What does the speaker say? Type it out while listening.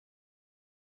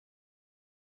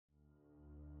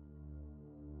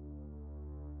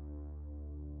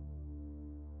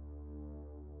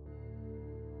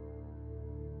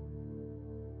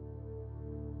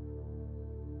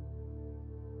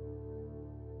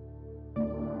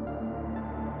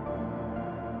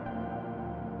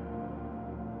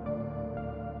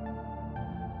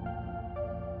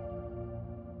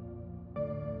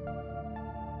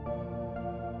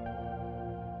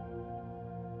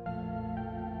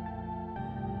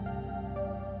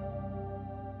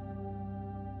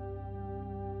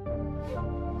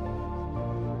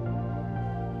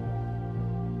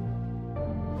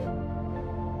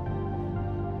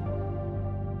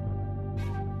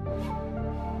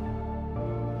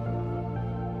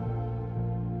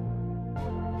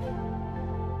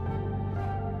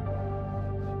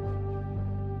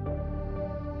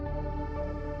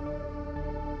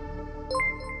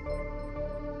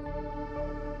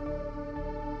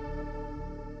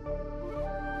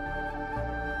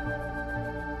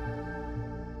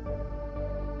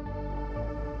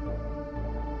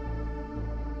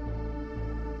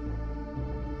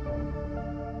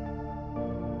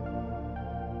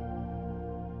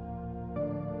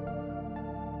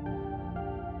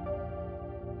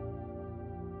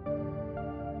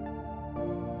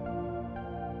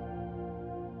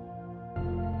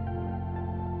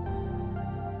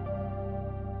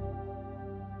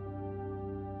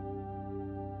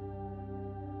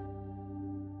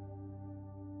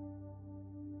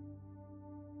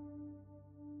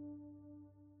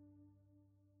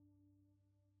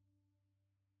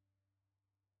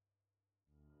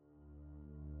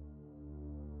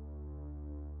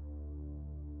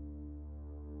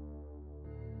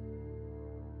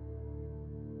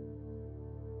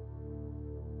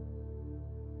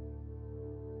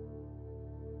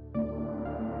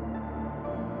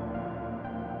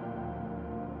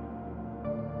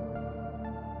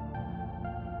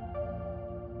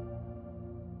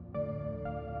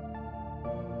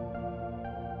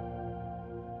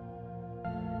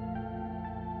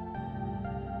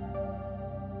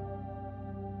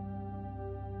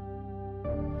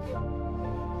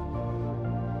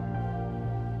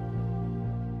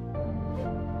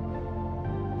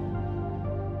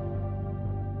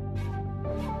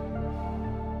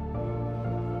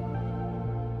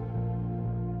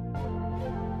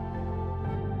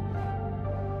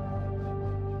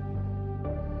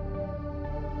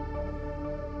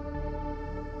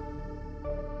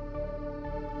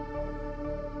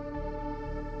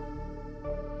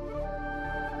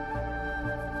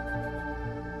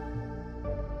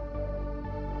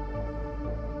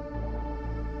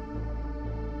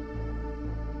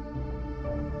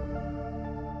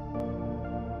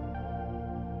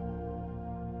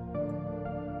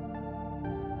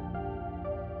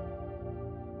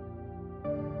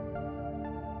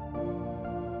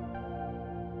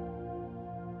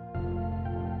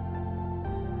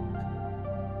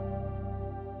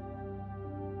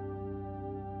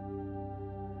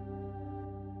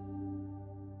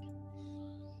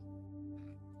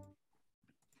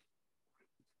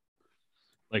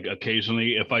Like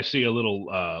occasionally, if I see a little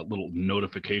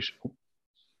notification.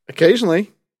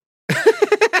 Occasionally.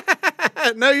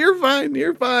 No, you're fine.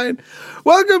 You're fine.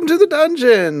 Welcome to the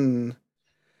dungeon.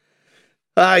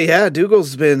 Yeah,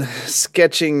 Dougal's been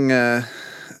sketching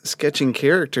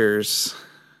characters.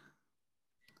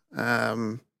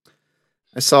 I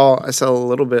saw a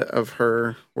little bit of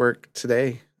her work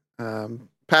today,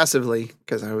 passively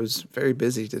because I was very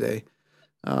busy today.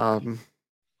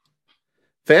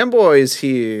 Fanboy's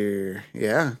here.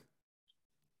 Yeah.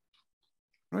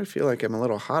 I feel like I'm a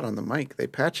little hot on the mic. They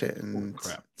patch it and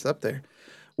it's up there.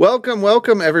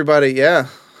 Welcome everybody. Yeah.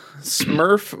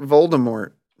 Smurf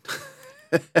Voldemort.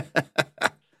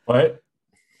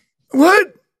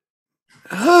 What?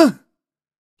 Huh?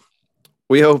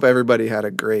 We hope everybody had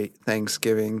a great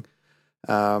Thanksgiving.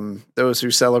 Those who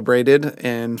celebrated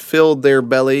and filled their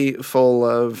belly full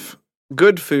of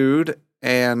good food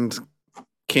and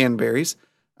canberries.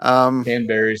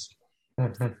 Canberries.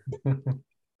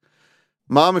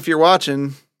 Mom, if you're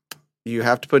watching, you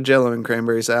have to put Jell-O in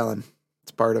cranberry salad.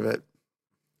 It's part of it.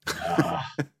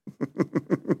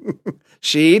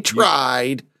 She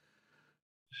tried.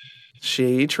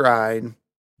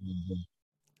 Mm-hmm.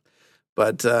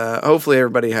 But hopefully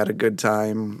everybody had a good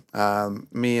time.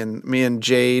 Me and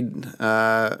Jade,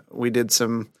 we did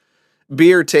some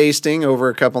beer tasting over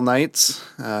a couple nights.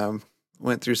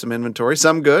 Went through some inventory.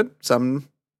 Some good, some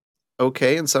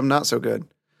okay, and some not so good.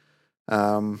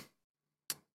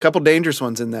 Couple dangerous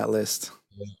ones in that list.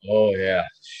 Oh yeah,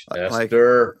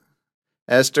 Esther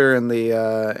and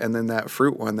and then that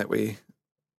fruit one that we.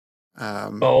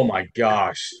 Oh my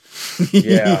gosh!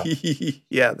 Yeah,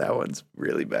 yeah, that one's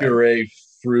really bad. Puree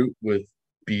fruit with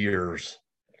beers.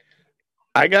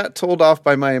 I got told off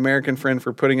by my American friend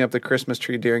for putting up the Christmas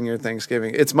tree during your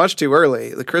Thanksgiving. It's much too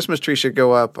early. The Christmas tree should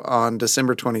go up on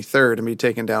December 23rd and be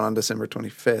taken down on December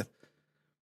 25th.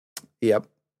 Yep.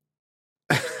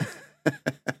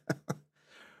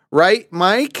 Right,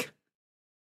 Mike?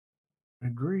 I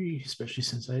agree, especially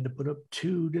since I had to put up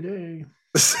 2 today.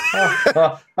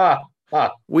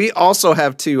 We also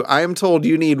have 2. I am told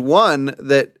you need one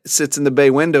that sits in the bay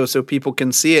window so people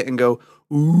can see it and go,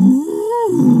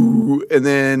 ooh. And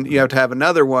then you have to have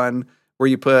another one where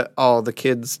you put all the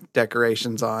kids'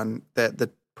 decorations on that the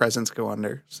presents go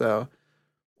under. So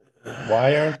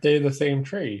why aren't they the same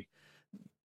tree?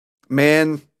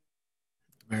 Man,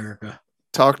 America.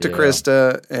 Talk to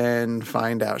Krista and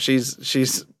find out.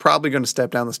 She's probably going to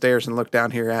step down the stairs and look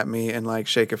down here at me and like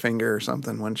shake a finger or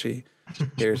something when she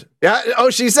hears. Yeah. Oh,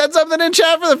 she said something in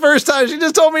chat for the first time. She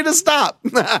just told me to stop.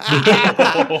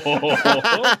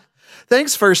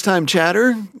 Thanks, first time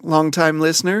chatter, long time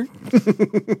listener.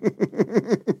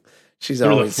 She's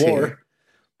always here.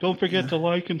 Don't forget to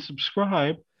like and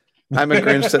subscribe. I'm a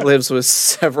Grinch that lives with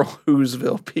several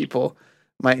Whoville people.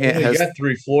 My aunt has got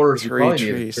 3 floors. 3 you probably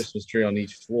trees. need a Christmas tree on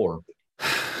each floor.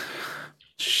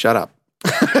 Shut up.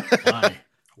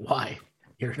 Why?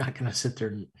 You're not going to sit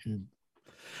there and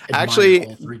actually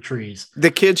all 3 trees.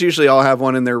 The kids usually all have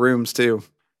one in their rooms too.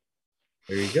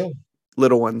 There you go.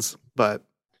 Little ones, but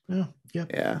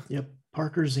Yep.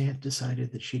 Parker's aunt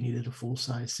decided that she needed a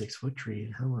full-size 6-foot tree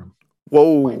in her room.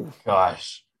 Whoa.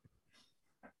 Gosh.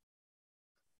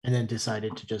 And then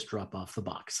decided to just drop off the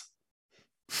box.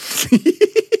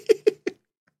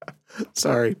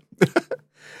 Sorry.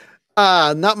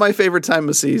 Not my favorite time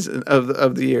of season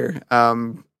of the year.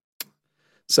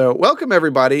 So welcome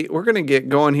everybody. We're gonna get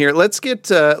going here. Let's get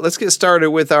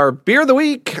started with our beer of the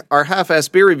week, our half-ass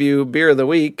beer review, beer of the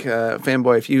week.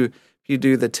 Fanboy, if you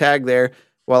do the tag there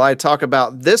while I talk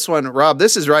about this one, Rob.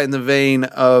 This is right in the vein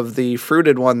of the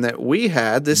fruited one that we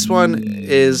had. This one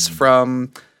is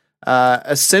from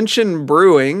Ascension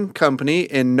Brewing Company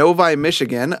in Novi,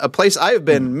 Michigan, a place I have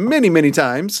been many, many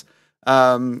times,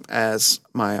 as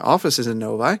my office is in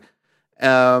Novi.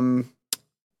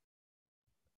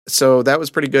 So that was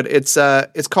pretty good. It's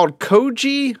called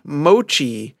Koji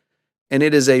Mochi, and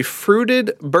it is a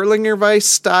fruited Berliner Weiss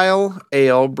style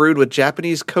ale brewed with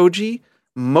Japanese koji,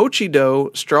 mochi dough,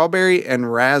 strawberry,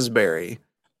 and raspberry.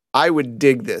 I would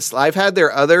dig this. I've had their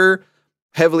other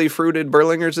heavily fruited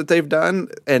Berliners that they've done,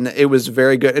 and it was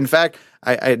very good. In fact,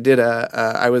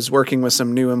 I was working with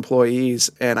some new employees,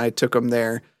 and I took them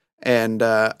there, and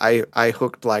I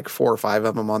hooked like 4 or 5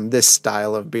 of them on this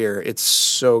style of beer. It's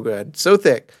so good, so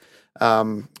thick,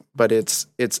 but it's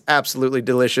absolutely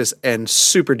delicious and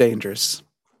super dangerous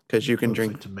because you can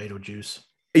drink like tomato juice.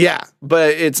 Yeah, but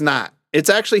it's not. It's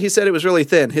actually, he said it was really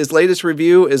thin. His latest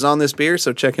review is on this beer,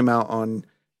 so check him out on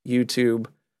YouTube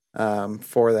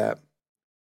for that.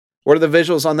 What are the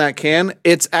visuals on that can?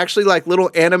 It's actually like little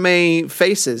anime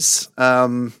faces.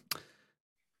 Yeah,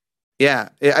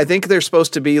 I think they're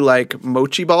supposed to be like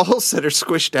mochi balls that are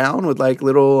squished down with like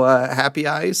little happy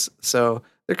eyes. So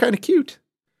they're kind of cute.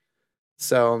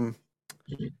 So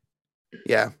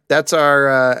yeah, that's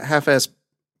our half-ass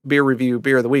beer review,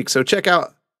 beer of the week. So check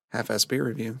out half-ass beer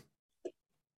review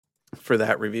for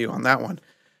that review on that one.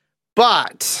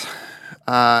 But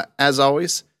as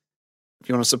always, if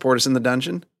you want to support us in the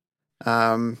dungeon,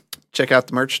 check out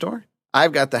the merch store.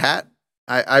 I've got the hat.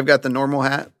 I've got the normal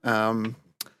hat.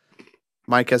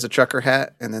 Mike has a trucker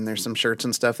hat, and then there's some shirts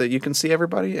and stuff that you can see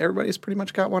everybody. Everybody's pretty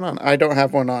much got one on. I don't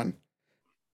have one on.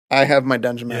 I have my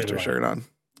Dungeon Master shirt on.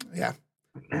 Yeah.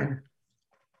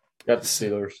 Got the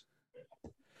Steelers.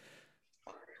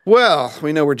 Well,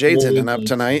 we know where Jade's ending up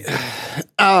tonight.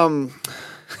 Better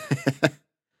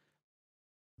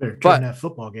turn that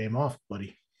football game off,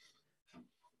 buddy.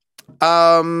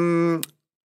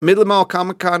 Midland Mall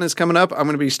Comic Con is coming up. I'm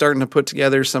going to be starting to put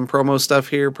together some promo stuff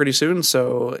here pretty soon.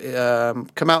 So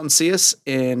come out and see us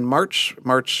in March.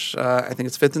 I think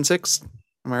it's 5th and 6th.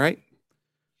 Am I right?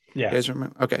 Yeah. You guys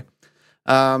remember? Okay.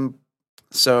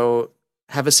 So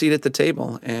have a seat at the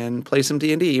table and play some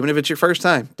D&D, even if it's your first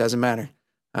time. Doesn't matter.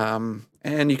 And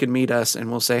you can meet us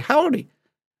and we'll say howdy.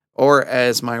 Or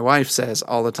as my wife says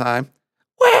all the time,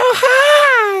 well,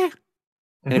 hi.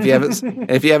 And if you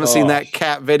haven't seen that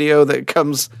cat video that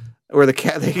comes where the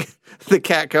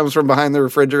cat comes from behind the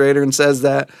refrigerator and says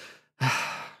that,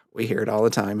 we hear it all the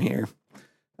time here.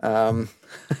 All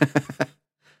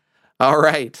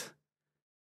right.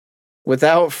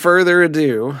 Without further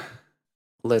ado,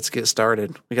 let's get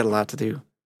started. We got a lot to do.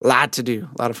 A lot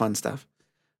of fun stuff.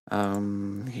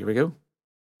 Here we go.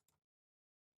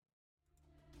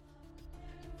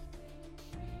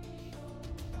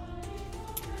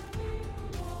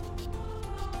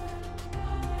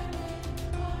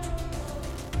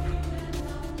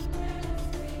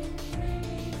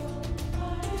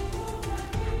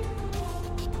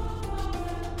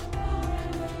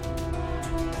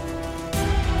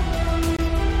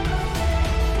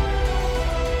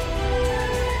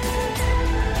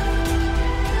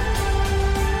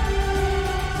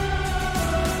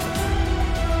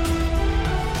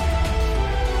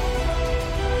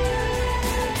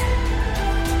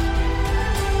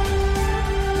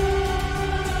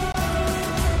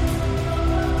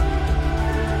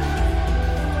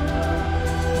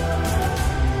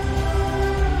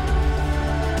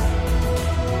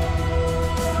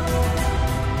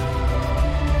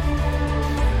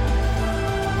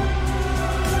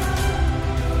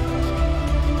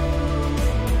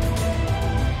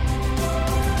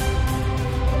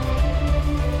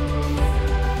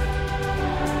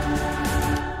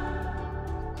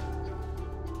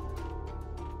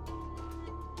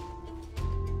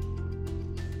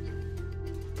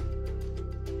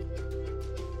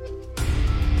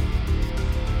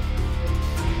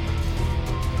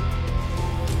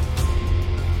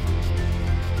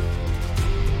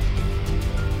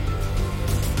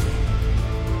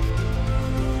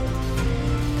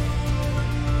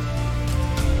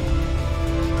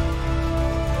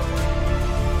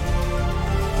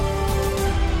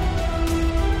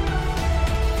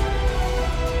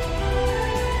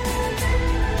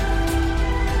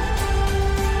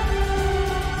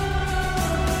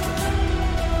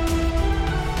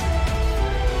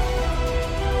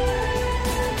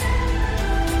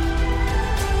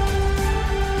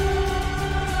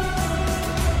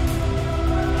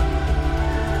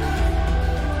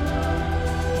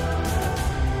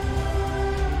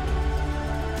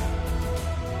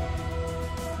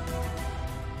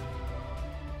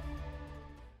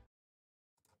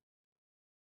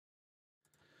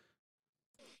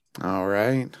 All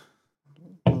right.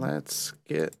 Let's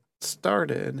get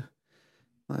started.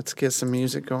 Let's get some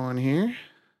music going here.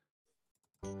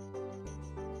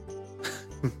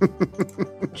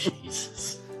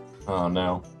 Jesus. Oh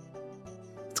no.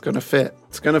 It's going to fit.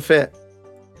 It's going to fit.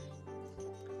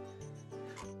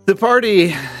 The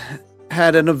party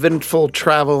had an eventful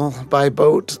travel by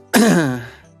boat to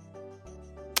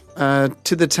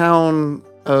the town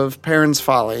of Perrin's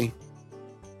Folly.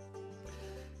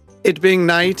 It being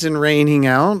night and raining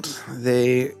out,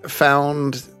 they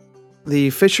found the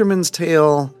Fisherman's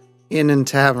Tale Inn and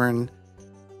Tavern.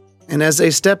 And as they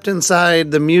stepped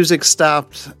inside, the music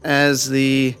stopped as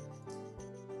the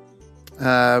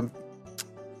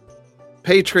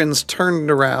patrons turned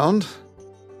around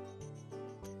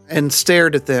and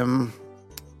stared at them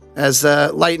as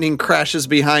lightning crashes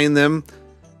behind them.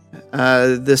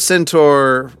 The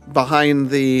centaur behind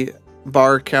the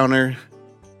bar counter.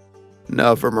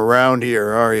 Not from around here,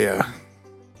 are you?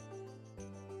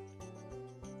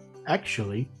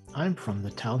 Actually, I'm from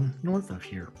the town north of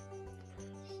here.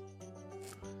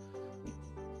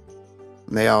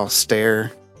 They all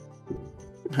stare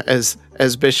as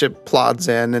Bishop plods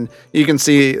in, and you can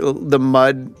see the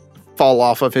mud fall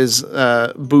off of his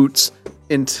boots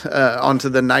onto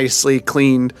the nicely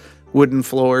cleaned wooden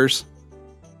floors.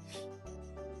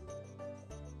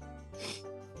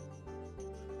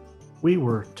 We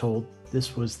were told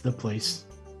this was the place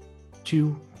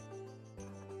to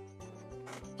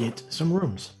get some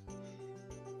rooms.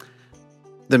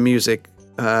 The music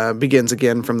begins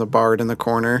again from the bard in the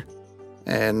corner,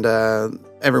 and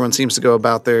everyone seems to go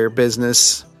about their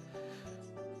business.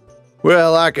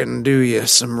 Well, I can do you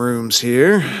some rooms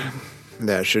here.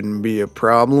 That shouldn't be a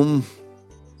problem.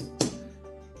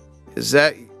 Is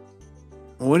that...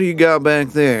 What do you got back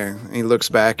there? He looks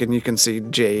back and you can see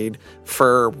Jade,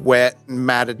 fur wet and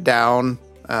matted down.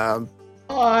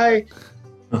 Hi.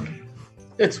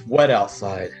 It's wet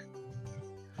outside.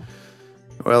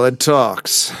 Well, it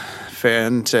talks.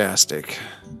 Fantastic.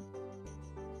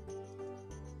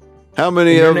 How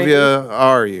many Your of name you is?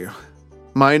 are you?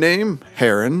 My name,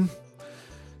 Heron.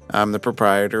 I'm the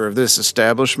proprietor of this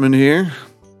establishment here.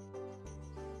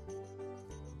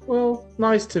 Well,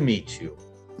 nice to meet you.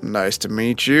 Nice to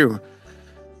meet you.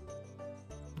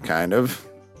 Kind of.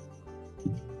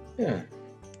 Yeah.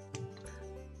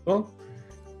 Well,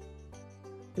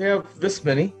 we have this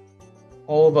many.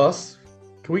 All of us.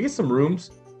 Can we get some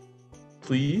rooms?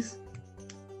 Please?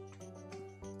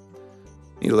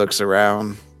 He looks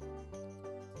around.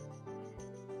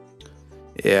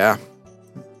 Yeah.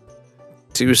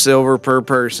 2 silver per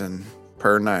person,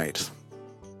 per night.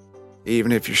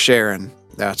 Even if you're sharing,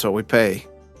 that's what we pay.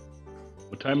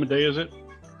 What time of day is it?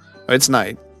 It's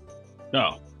night.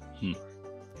 No.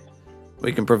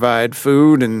 We can provide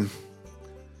food and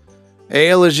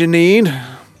ale as you need.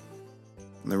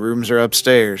 The rooms are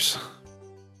upstairs.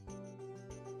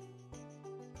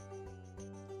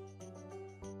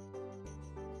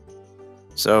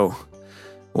 So,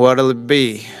 what'll it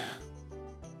be?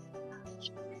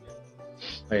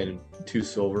 I had 2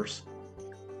 silvers.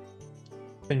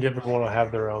 And everyone will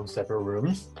have their own separate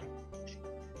rooms.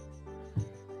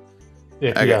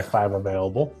 If I you got- have 5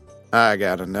 available. I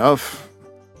got enough.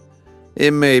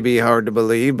 It may be hard to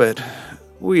believe, but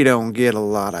we don't get a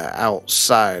lot of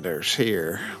outsiders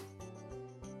here.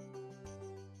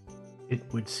 It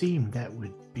would seem that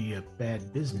would be a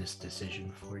bad business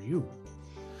decision for you.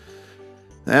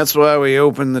 That's why we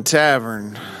opened the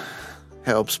tavern.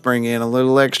 Helps bring in a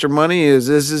little extra money, as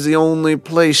this is the only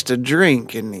place to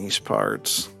drink in these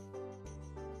parts.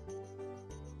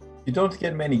 You don't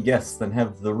get many guests, then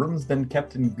have the rooms been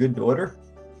kept in good order?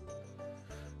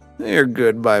 They're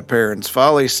good by Perrin's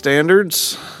Folly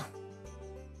standards.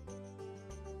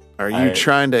 Are you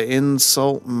trying to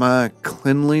insult my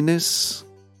cleanliness?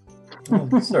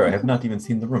 Well, sir, I have not even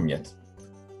seen the room yet.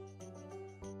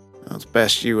 Well, it's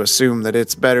best you assume that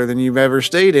it's better than you've ever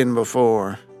stayed in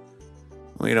before.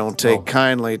 We don't take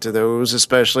kindly to those,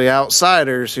 especially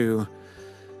outsiders, who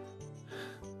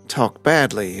talk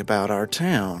badly about our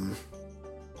town.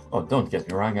 Oh, don't get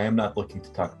me wrong, I am not looking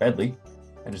to talk badly.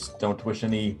 I just don't wish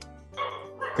any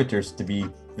critters to be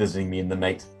visiting me in the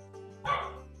night.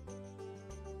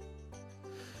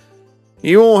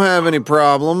 You won't have any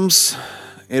problems.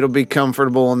 It'll be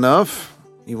comfortable enough.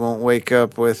 You won't wake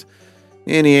up with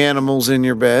any animals in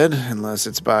your bed, unless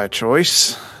it's by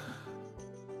choice.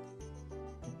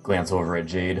 Glance over at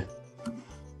Jade.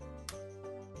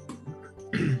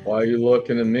 Why are you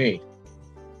looking at me?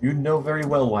 You know very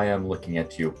well why I'm looking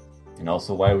at you, and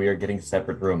also why we are getting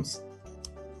separate rooms.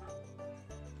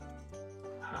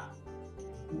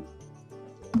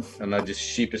 And I just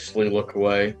sheepishly look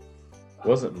away.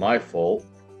 Wasn't my fault.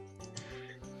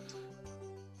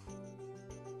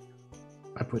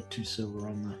 I put 2 silver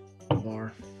on the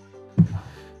bar.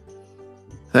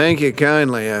 Thank you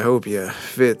kindly. I hope you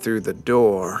fit through the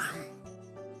door.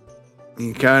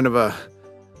 You kind of a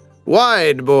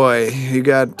wide boy. You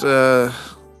got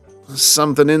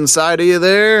something inside of you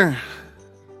there?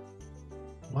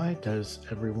 Why does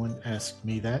everyone ask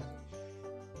me that?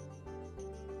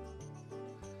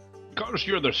 Because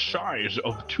you're the size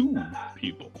of 2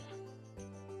 people.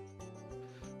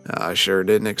 I sure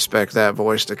didn't expect that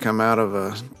voice to come out of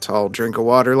a tall drink of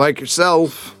water like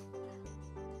yourself.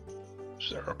 Is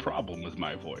there a problem with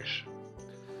my voice?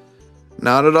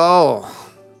 Not at all.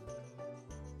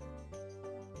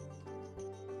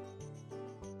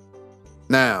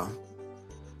 Now,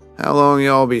 how long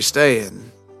y'all be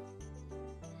staying?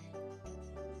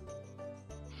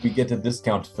 We get a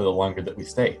discount for the longer that we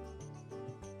stay.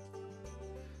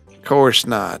 Of course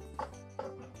not.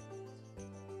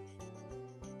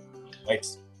 Might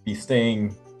be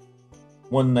staying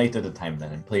 1 night at a time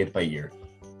then and play it by ear.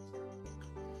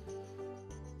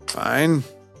 Fine.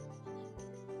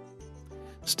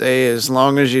 Stay as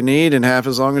long as you need and half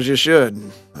as long as you should.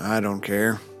 I don't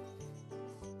care.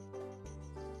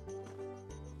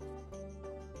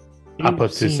 I You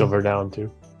put 2 seem- silver down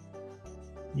too.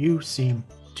 You seem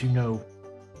to know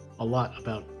a lot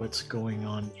about what's going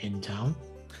on in town.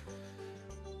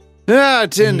 Yeah, I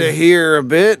tend to hear a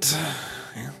bit.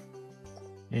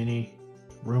 Any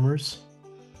rumors?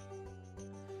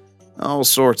 All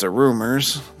sorts of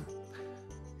rumors.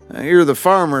 I hear the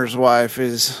farmer's wife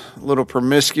is a little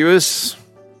promiscuous.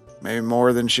 Maybe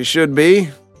more than she should be.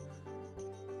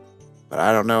 But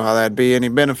I don't know how that'd be any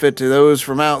benefit to those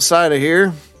from outside of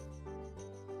here.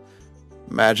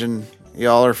 Imagine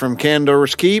y'all are from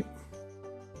Candor's Keep.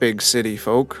 Big city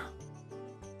folk.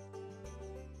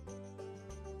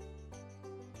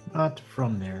 Not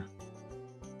from there.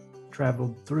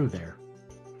 Traveled through there.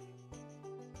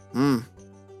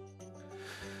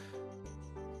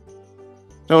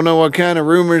 Don't know what kind of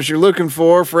rumors you're looking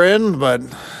for, friend, but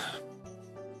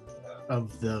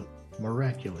Of the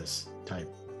miraculous type.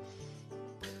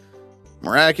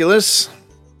 miraculous.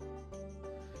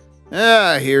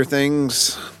 Yeah, I hear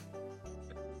things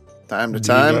time to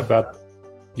time.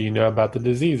 Do you know about the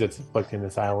disease that's afflicting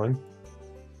this island?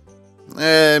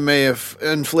 It may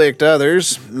inflict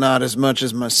others, not as much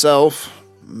as myself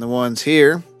and the ones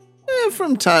here.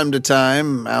 From time to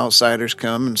time, outsiders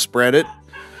come and spread it.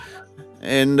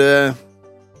 And,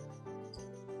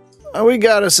 we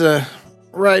got us a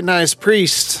right nice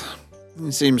priest.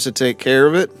 He seems to take care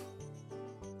of it. Do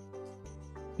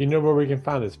you know where we can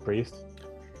find this priest?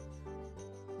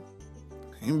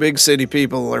 You big city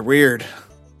people are weird.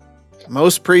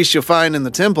 Most priests you'll find in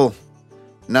the temple,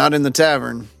 not in the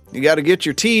tavern. You gotta get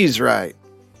your T's right.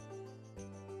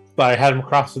 But I had him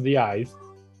cross with the eyes.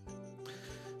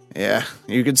 Yeah,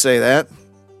 you could say that.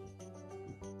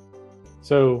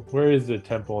 So, where is the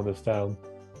temple in this town?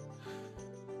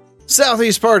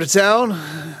 Southeast part of town.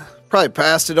 Probably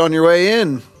passed it on your way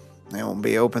in. They won't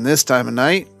be open this time of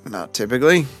night. Not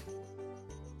typically.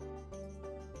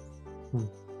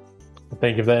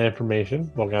 Thank you for that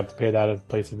information. We're going to have to pay that a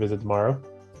place to visit tomorrow.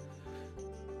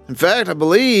 In fact, I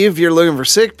believe you're looking for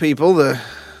sick people.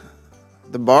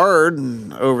 The bard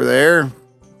over there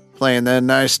playing that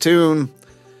nice tune.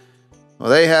 Well,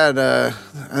 they had, I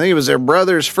think it was their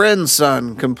brother's friend's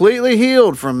son, completely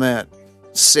healed from that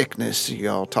sickness you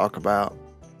all talk about.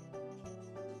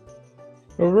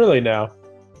 Oh, really now?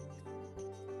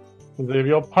 If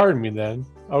you'll pardon me then,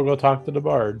 I'll go talk to the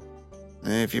bard.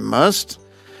 If you must.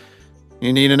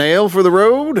 You need an ale for the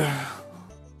road?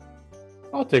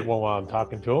 I'll take one while I'm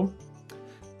talking to him.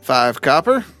 5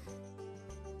 copper.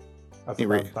 That's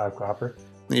You about re- 5 copper.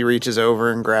 He reaches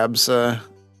over and grabs a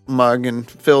mug and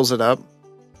fills it up.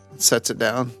 Sets it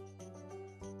down.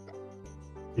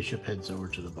 Bishop heads over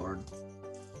to the bard.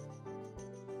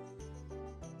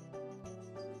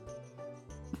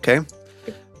 Okay.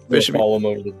 Bishop- Follow him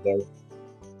over to the bar.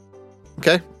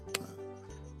 Okay.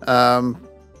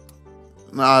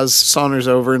 Oz saunters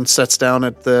over and sits down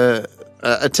at the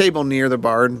a table near the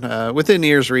bard, within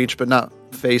ear's reach, but not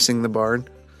facing the bard.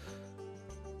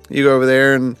 You go over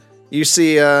there and you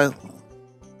see a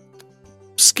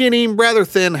skinny, rather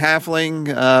thin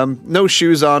halfling, no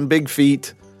shoes on, big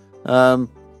feet, kind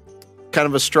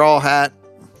of a straw hat,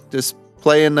 just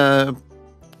playing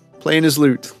his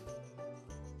lute.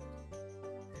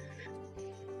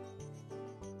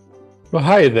 Well,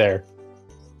 hi there.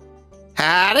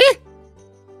 Howdy!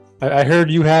 I heard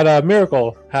you had a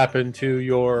miracle happen to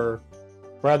your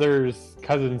brother's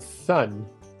cousin's son.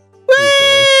 Well,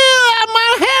 I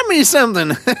might have me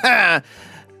something.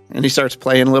 And he starts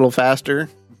playing a little faster.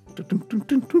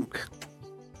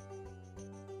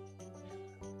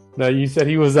 Now, you said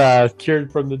he was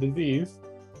cured from the disease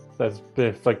that's been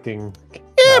afflicting.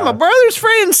 Yeah, my brother's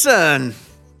friend's son.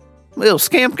 Little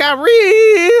scamp got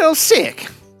real sick.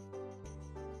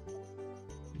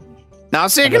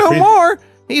 Not sick no more.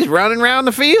 He's running around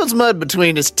the fields, mud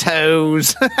between his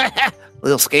toes.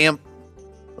 Little scamp.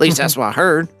 At least that's what I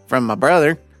heard from my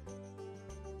brother.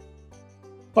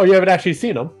 Oh, you haven't actually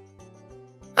seen him?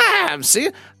 I haven't seen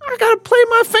it. I gotta play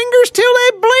my fingers till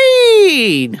they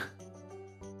bleed.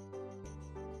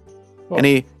 Oh. And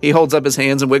he holds up his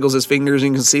hands and wiggles his fingers,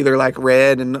 and you can see they're like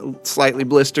red and slightly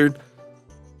blistered.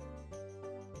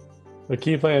 But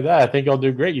keep playing that. I think you'll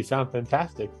do great. You sound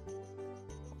fantastic.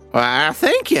 Why,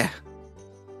 thank you.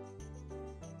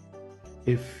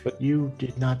 If you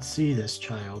did not see this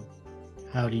child,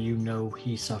 how do you know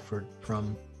he suffered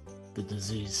from the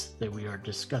disease that we are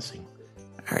discussing?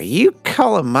 Are you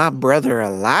calling my brother a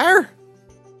liar?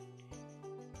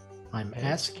 I'm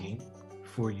asking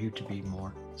for you to be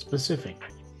more specific.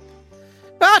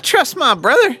 I trust my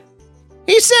brother.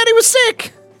 He said he was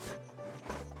sick.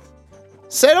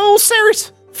 Said old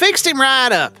Cyrus fixed him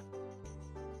right up.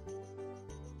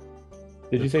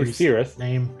 Did The you say priest's Cirrus?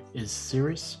 name is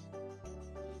Cirrus?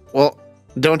 Well,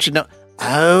 don't you know?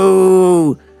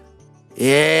 Oh,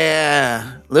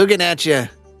 yeah. Looking at you.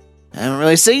 I haven't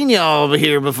really seen y'all over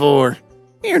here before.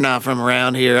 You're not from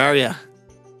around here, are you?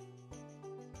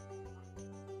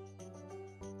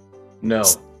 No.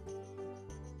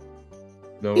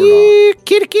 No, we're not.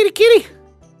 Kitty, kitty, kitty.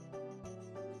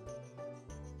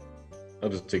 I'll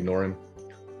just ignore him.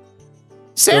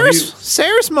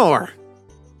 Cyrus Moore.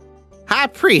 High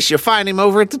priest, you'll find him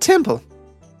over at the temple.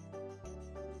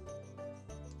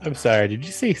 I'm sorry, did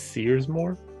you say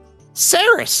Searsmore?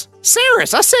 Cyrus.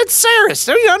 I said Cyrus.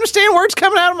 Don't you understand words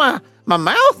coming out of my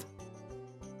mouth?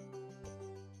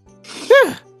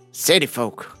 Yeah. City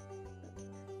folk.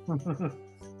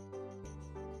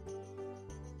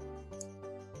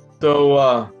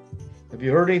 So, have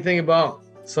you heard anything about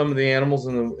some of the animals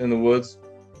in the woods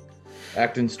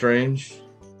acting strange?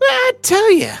 I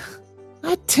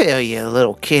tell you,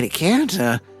 little kitty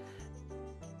cat.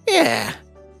 Yeah.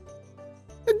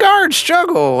 The guards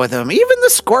struggle with them. Even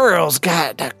the squirrels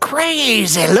got a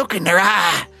crazy look in their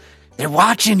eye. They're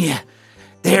watching you.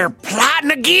 They're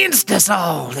plotting against us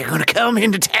all. They're going to come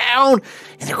into town,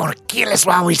 and they're going to kill us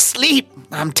while we sleep.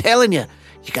 I'm telling you,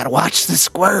 you got to watch the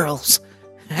squirrels.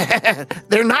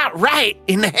 They're not right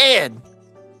in the head.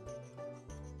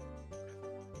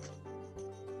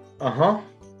 Uh-huh.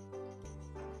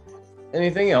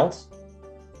 Anything else?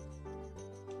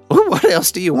 What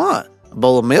else do you want? A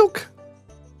bowl of milk?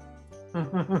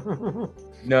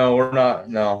 No, we're not.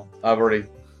 No, I've already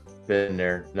been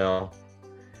there. No.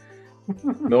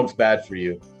 Milk's bad for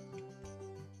you.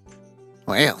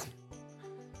 Well,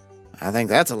 I think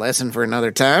that's a lesson for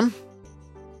another time.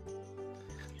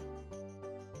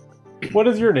 What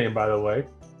is your name, by the way?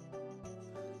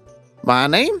 My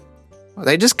name? Well,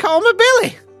 they just call me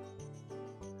Billy.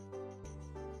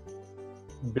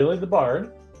 Billy the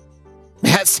Bard.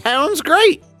 That sounds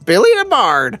great. Billy the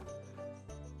Bard.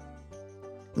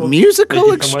 Well, Musical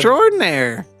thank you so much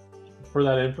extraordinaire. for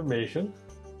that information.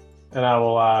 And I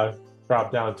will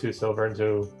drop down 2 silver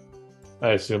into, I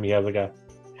assume he has like a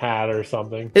hat or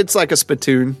something. It's like a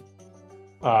spittoon.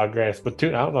 Grand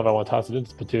spittoon. I don't know if I want to toss it into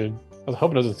spittoon. I was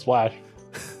hoping it doesn't splash.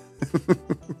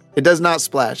 It does not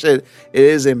splash. It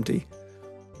is empty.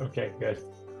 Okay, good.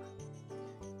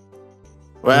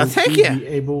 Well, Will thank you you. be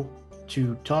able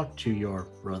to talk to your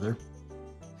brother?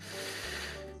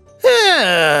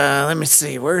 Let me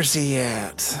see. Where's he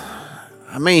at?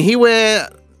 I mean, he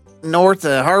went north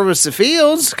to harvest the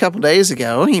fields a couple days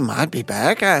ago. He might be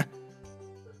back.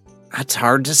 It's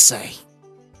hard to say.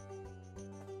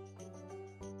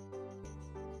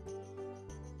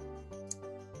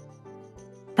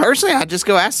 Personally, I'd just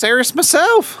go ask Cyrus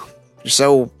myself. You're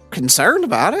so concerned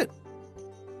about it.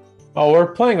 Oh, we're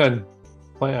planning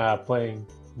on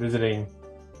visiting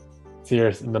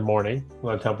Sears in the morning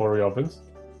when the temple reopens.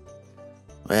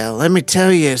 Well, let me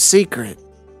tell you a secret.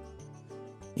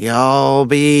 Y'all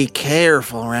be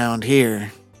careful around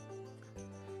here.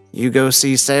 You go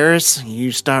see Cyrus,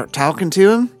 you start talking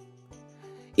to him,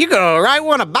 you gonna right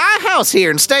want to buy a house here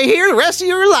and stay here the rest of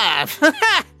your life.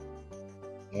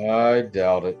 I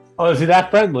doubt it. Oh, is he that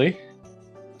friendly?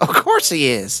 Of course he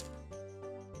is.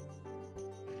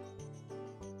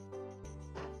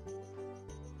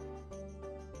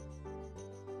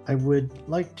 I would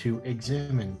like to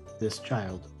examine this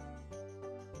child.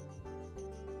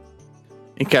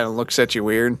 He kind of looks at you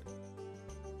weird.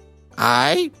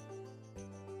 I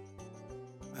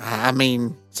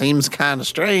mean, seems kind of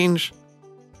strange.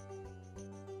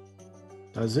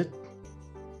 Does it?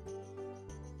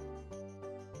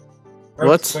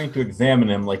 What's- going to examine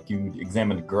him like you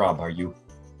examined Grob, are you?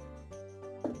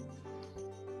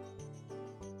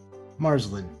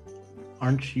 Marslin,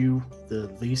 aren't you the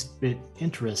least bit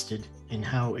interested in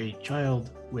how a child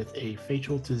with a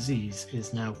fatal disease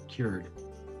is now cured?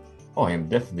 Oh, I am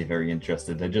definitely very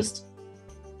interested. I'm just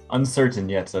uncertain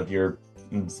yet of your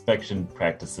inspection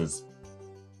practices.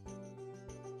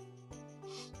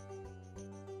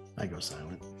 I go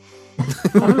silent.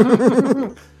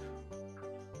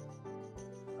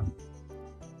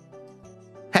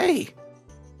 Hey,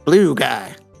 blue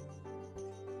guy.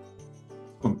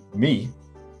 Me?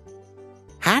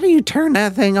 How do you turn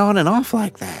that thing on and off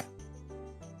like that?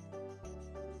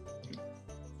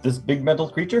 This big metal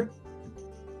creature?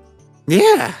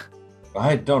 Yeah.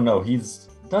 I don't know. He's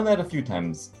done that a few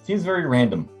times. Seems very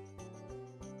random.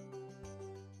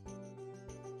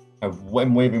 I'm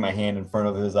waving my hand in front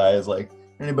of his eyes like,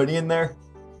 anybody in there?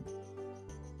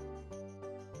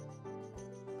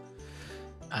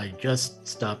 I just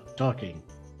stopped talking.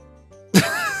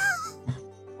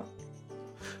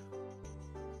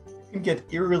 You can get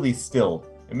eerily still.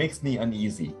 It makes me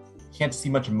uneasy. Can't see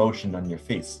much emotion on your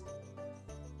face.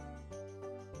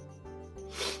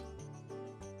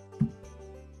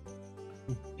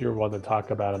 You're one to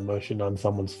talk about emotion on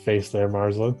someone's face there,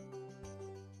 Marslin.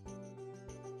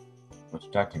 What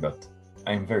you talking about?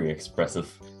 I am very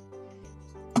expressive.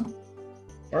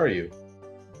 Are you?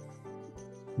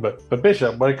 But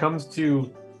Bishop, when it comes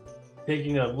to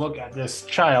taking a look at this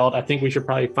child, I think we should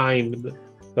probably find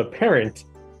the parent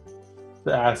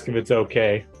to ask if it's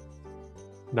okay,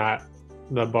 not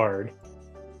the bard.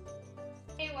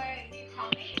 Hey, where do you call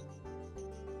me?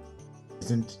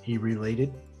 Isn't he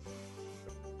related?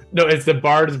 No, it's the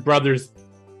bard's brother's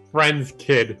friend's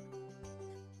kid.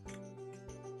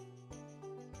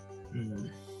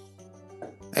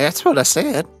 That's what I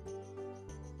said.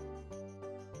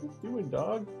 What you doing,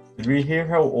 dog? Did we hear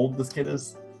how old this kid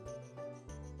is?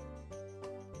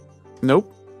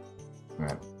 Nope.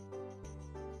 Alright.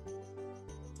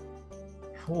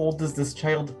 How old is this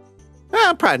child?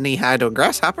 Probably knee high to a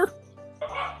grasshopper.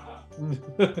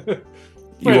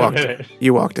 Wait a walked. minute.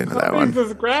 You walked into that How one. big is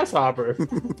this grasshopper?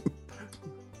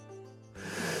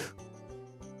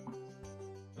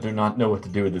 I do not know what to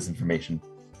do with this information.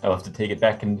 I'll have to take it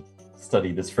back and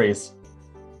study this phrase.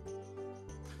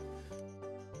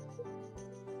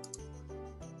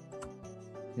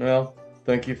 Well,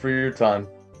 thank you for your time.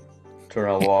 Turn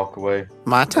around, walk away.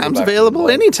 My Go time's back to the available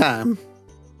bar. anytime.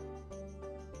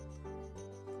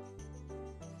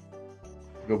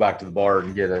 Go back to the bar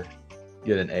and get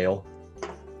an ale.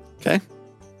 Okay.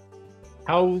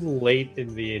 How late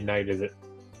in the night is it?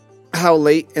 How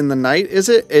late in the night is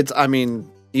it? I mean,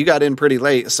 you got in pretty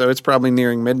late, so it's probably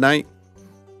nearing midnight.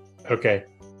 Okay.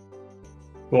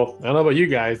 Well, I don't know about you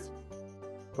guys,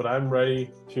 but I'm ready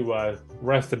to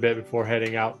rest a bit before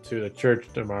heading out to the church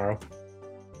tomorrow.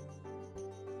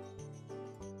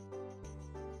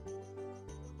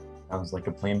 Sounds like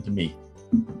a plan to me.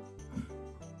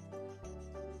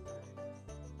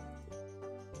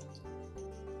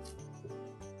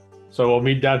 So we'll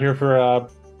meet down here for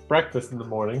breakfast in the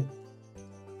morning.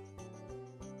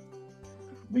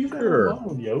 Leave that Sure.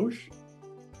 alone, Yosh.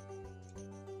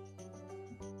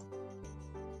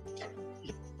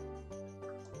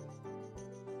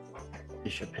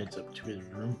 Bishop heads up to his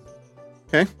room.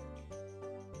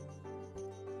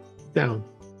 Down.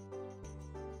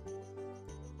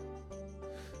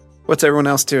 What's everyone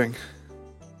else doing?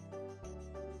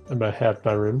 I'm about half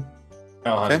my room.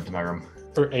 I'll head Okay. up to my room.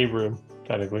 Or a room,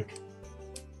 technically.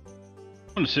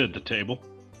 I'm gonna sit at the table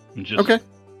and just Okay.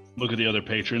 look at the other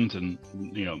patrons and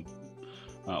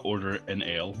order an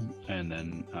ale and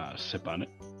then sip on it.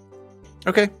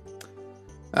 Okay.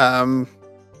 The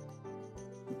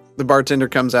bartender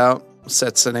comes out,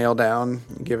 sets an ale down,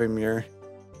 you give him your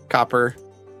copper,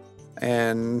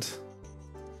 and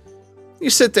you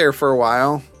sit there for a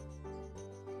while.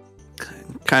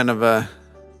 Kind of a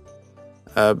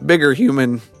bigger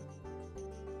human,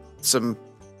 some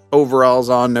overalls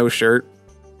on, no shirt.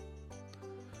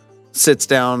 Sits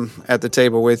down at the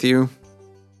table with you.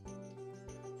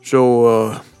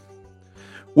 So,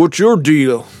 what's your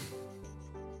deal?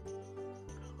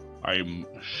 I'm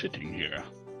sitting here,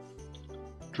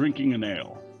 drinking an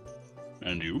ale.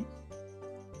 And you?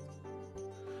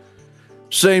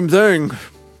 Same thing.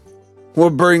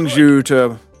 What brings you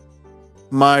to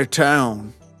my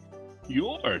town?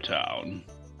 Your town.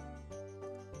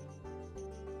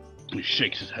 He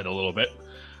shakes his head a little bit.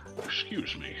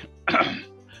 Excuse me.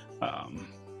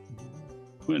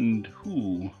 And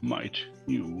who might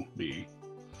you be?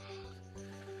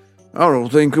 I don't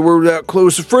think we're that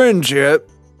close of friends yet.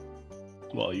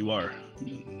 Well, you are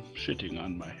sitting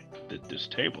on this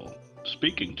table,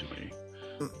 speaking to me.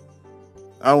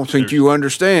 I don't think you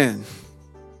understand.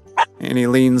 And he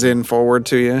leans in forward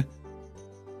to you.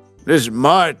 This is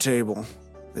my table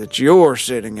that you're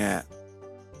sitting at.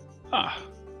 Ah,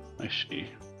 I see.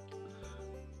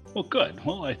 Well, good.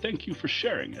 Well, I thank you for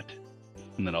sharing it.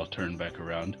 And then I'll turn back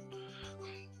around.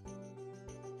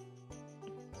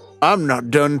 I'm not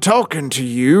done talking to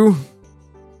you.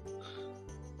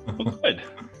 Well, good.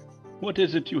 What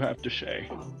is it you have to say?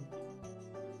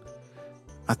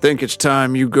 I think it's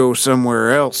time you go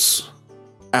somewhere else,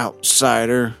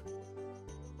 outsider.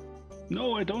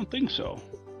 No, I don't think so.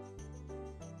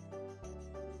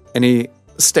 And he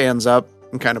stands up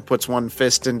and kind of puts one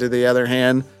fist into the other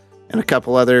hand, and a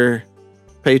couple other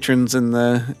patrons in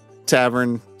the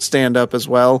tavern stand up as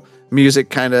well. Music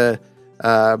kind of,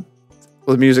 the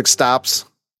music stops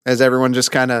as everyone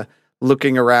just kind of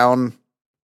looking around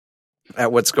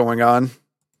at what's going on.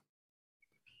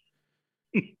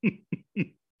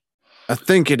 I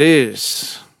think it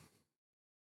is.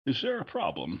 Is there a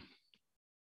problem?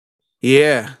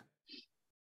 Yeah.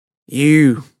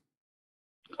 You.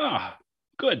 Ah,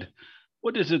 good.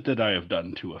 What is it that I have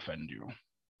done to offend you?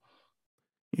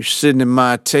 You're sitting at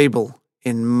my table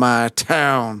in my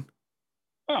town.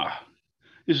 Ah,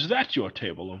 is that your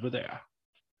table over there?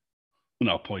 And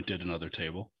I'll point at another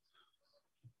table.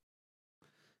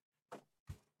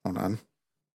 Hold on.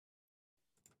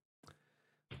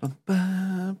 All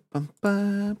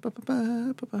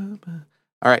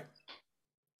right.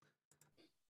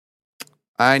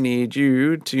 I need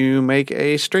you to make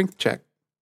a strength check.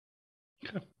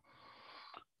 Okay.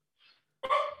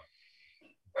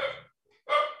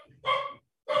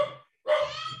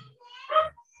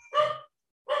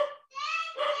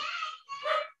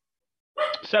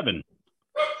 Seven.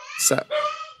 So,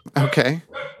 okay.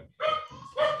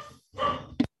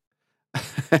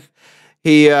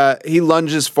 He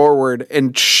lunges forward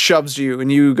and shoves you,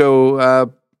 and you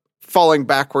go falling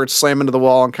backwards, slam into the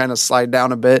wall, and kind of slide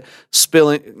down a bit,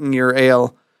 spilling your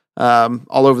ale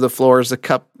all over the floor as the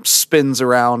cup spins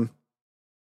around.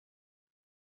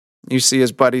 You see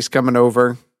his buddies coming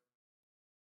over.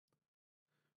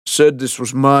 Said this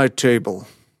was my table.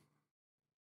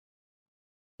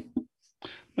 I'm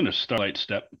going to starlight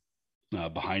step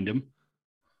behind him.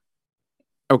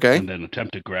 Okay. And then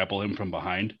attempt to grapple him from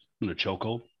behind in a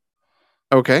chokehold.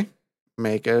 Okay.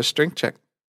 Make a strength check.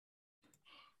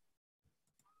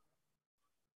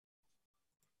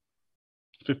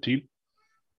 $15.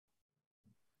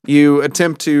 You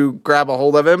attempt to grab a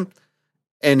hold of him,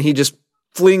 and he just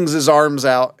flings his arms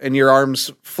out, and your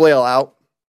arms flail out.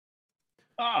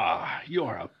 Ah,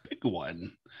 you're a big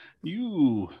one.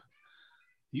 You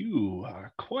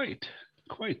are quite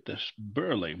this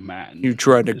burly man. You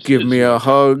tried to This give is me a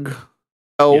hug,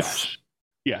 elf.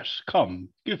 Yes, come,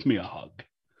 give me a hug.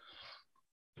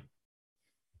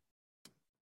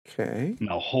 Okay. And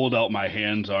I'll hold out my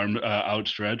hands,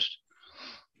 outstretched.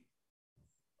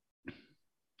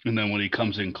 And then when he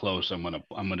comes in close, I'm gonna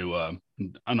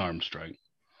an arm strike.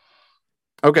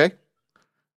 Okay.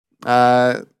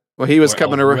 Well, he was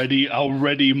coming around. I'll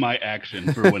ready my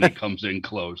action for when he comes in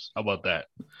close. How about that?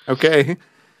 Okay.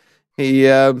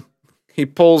 He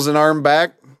pulls an arm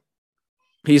back.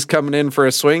 He's coming in for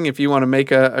a swing. If you want to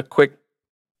make a quick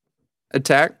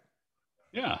attack.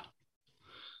 Yeah.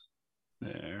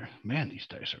 There. Man, these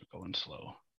dice are going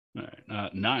slow. All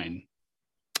right. 9.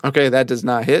 Okay, that does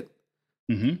not hit.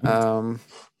 Mm-hmm.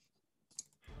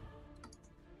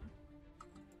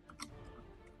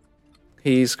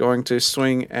 He's going to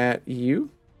swing at you.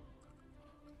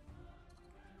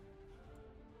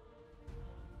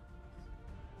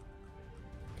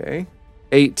 Okay.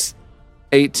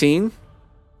 18.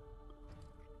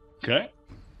 Okay.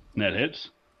 That hits.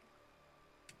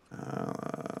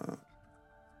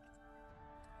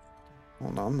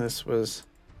 Hold on. This was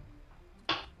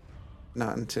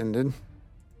not intended.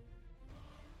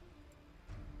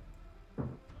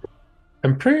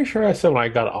 I'm pretty sure I said when I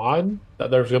got on that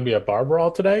there was going to be a bar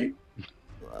brawl today.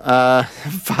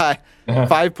 5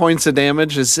 points of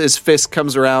damage as his fist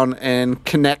comes around and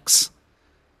connects.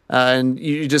 And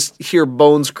you just hear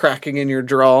bones cracking in your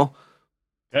jaw.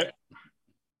 Okay.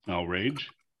 I'll rage.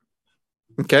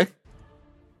 Okay.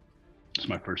 It's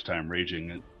my first time raging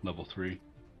at level 3.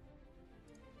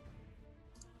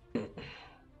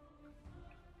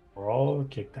 We're all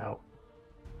kicked out.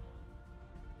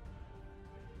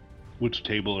 Which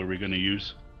table are we going to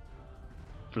use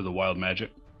for the wild magic?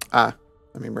 Let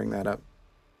me bring that up.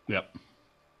 Yep.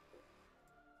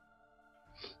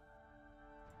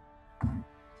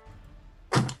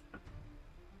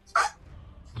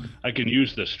 I can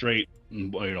use the straight,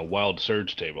 wild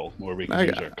surge table, or we can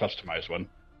use our customized one.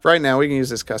 Right now, we can use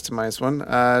this customized one.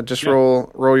 Just Yeah.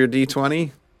 roll your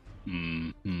D20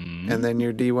 Mm-hmm. and then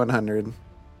your D100.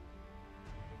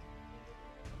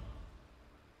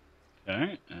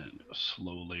 Okay, and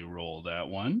slowly roll that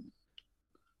one.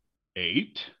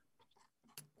 8.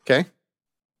 Okay.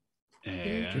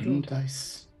 Digital And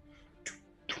dice.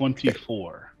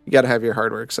 24. You got to have your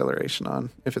hardware acceleration on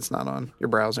if it's not on your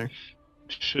browser.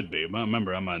 Should be.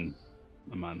 Remember, I'm on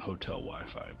hotel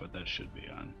Wi-Fi, but that should be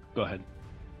on. Go ahead.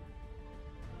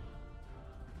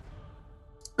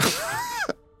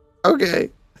 Okay.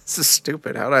 This is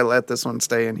stupid. How did I let this one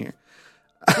stay in here?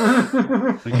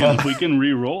 We can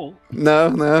re-roll.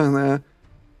 No.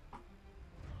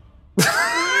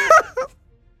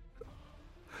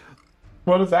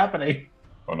 What is happening?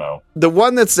 Oh no. The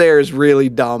one that's there is really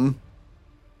dumb.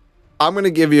 I'm going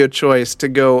to give you a choice to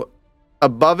go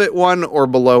above it one or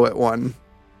below it one.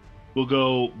 We'll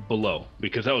go below,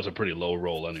 because that was a pretty low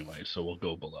roll anyway, so we'll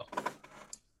go below.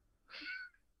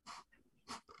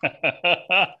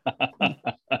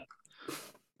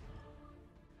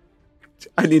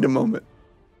 I need a moment.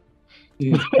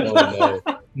 Oh,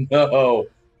 no.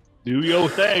 Do your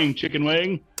thing, chicken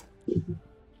wing.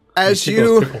 As Tickles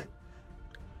you tickle.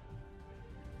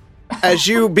 as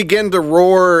you begin to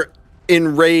roar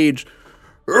in rage,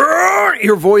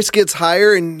 your voice gets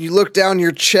higher and you look down,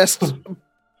 your chest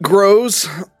grows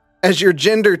as your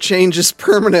gender changes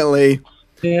permanently.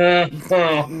 Yeah.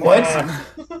 What?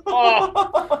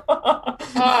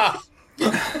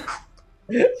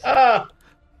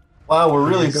 Wow, we're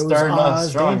really There goes starting off Oz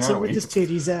strong, dancing aren't with we? his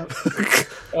titties out.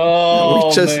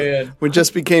 Oh, man. We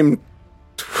just became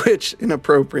Twitch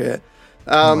inappropriate.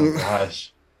 Oh my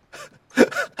gosh.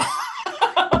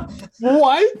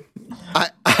 What?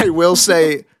 I will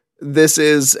say this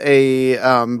is a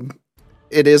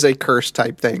it is a curse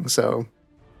type thing, so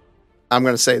I'm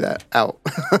gonna say that out.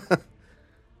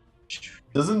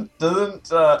 Doesn't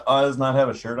Oz not have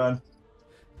a shirt on?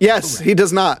 Yes, he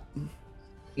does not.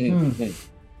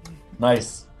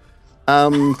 Nice.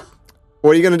 What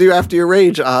are you gonna do after your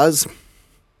rage, Oz?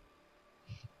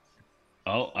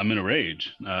 Oh, I'm in a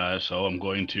rage, so I'm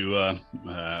going to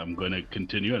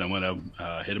continue, and I'm going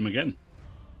to hit him again.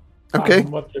 Okay.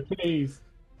 What's your please?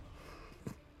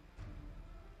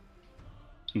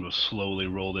 I'm going to slowly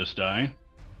roll this die.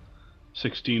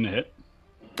 16 to hit.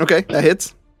 Okay, that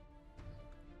hits.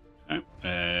 Okay,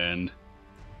 and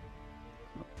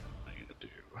I'm going to do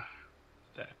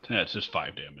that. That's just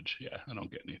 5 damage. Yeah, I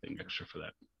don't get anything extra for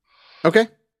that. Okay.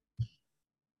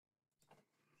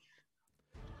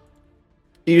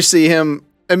 You see him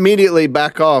immediately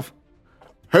back off.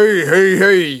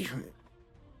 Hey.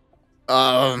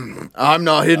 I'm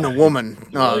not hitting a woman.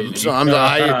 I'm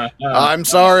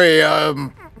sorry.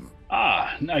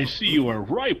 Ah, I see you are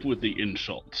ripe with the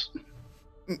insults.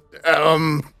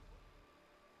 And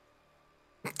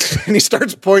he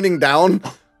starts pointing down.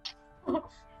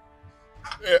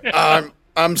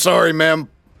 I'm sorry, ma'am.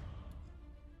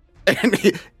 And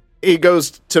he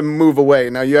goes to move away.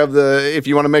 Now you have if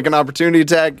you want to make an opportunity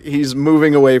attack, he's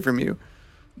moving away from you.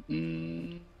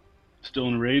 Still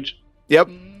in a rage? Yep.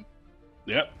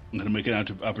 Yep. I'm going to make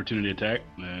an opportunity attack,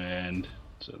 and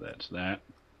so that's that.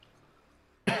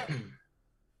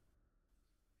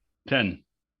 10.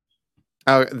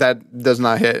 Oh, that does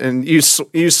not hit. And you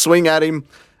swing at him.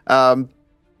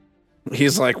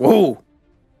 He's like, whoa.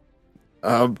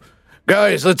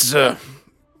 Guys, let's, I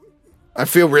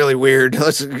feel really weird.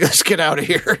 Let's get out of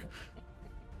here.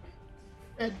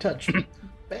 Bad touch.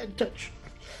 Bad touch.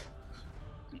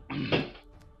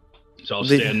 So I'll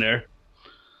stand there.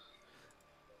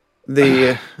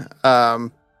 The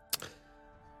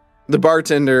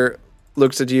bartender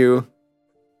looks at you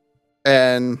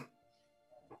and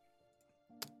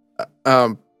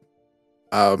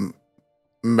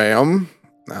ma'am,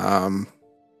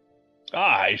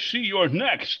 I see you're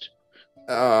next.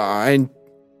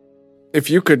 if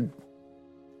you could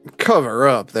cover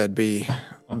up, that'd be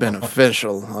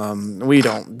beneficial. We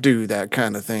don't do that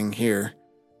kind of thing here.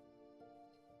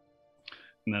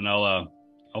 And then I'll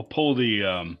pull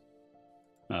the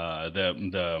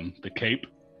cape,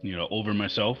 over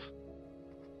myself,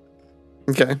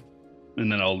 Okay.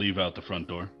 and then I'll leave out the front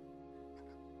door.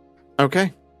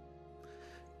 Okay.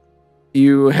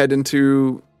 You head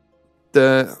into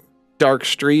the dark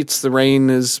streets. The rain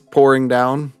is pouring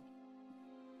down.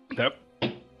 Yep.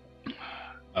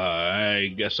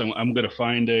 I guess I'm gonna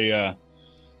find a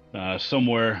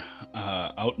somewhere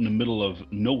out in the middle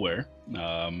of nowhere.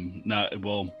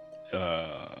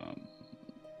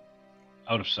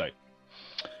 Out of sight,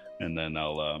 and then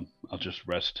I'll just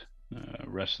rest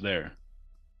there.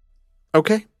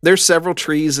 Okay. There's several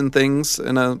trees and things,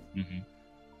 and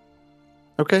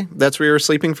Okay, that's where you were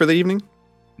sleeping for the evening.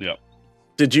 Yeah.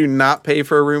 Did you not pay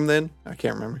for a room then? I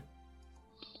can't remember.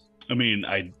 I mean,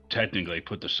 I technically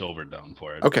put the silver down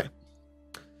for it. Okay.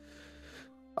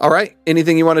 All right.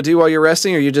 Anything you want to do while you're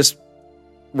resting, or are you just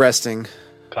resting?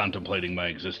 Contemplating my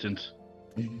existence.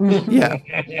 Yeah.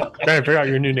 Trying to figure out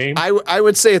your new name. I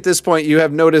would say at this point you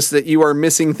have noticed that you are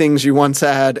missing things you once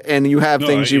had, and you have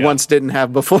things you once didn't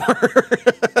have before.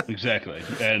 Exactly.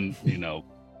 And,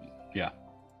 yeah.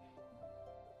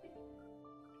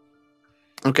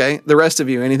 Okay. The rest of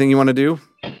you, anything you want to do?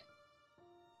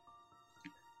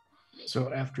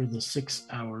 So after the 6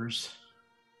 hours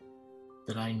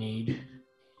that I need,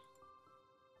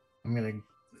 I'm going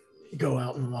to go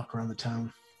out and walk around the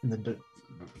town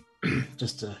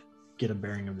just to get a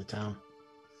bearing of the town.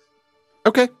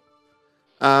 Okay.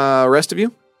 Rest of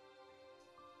you?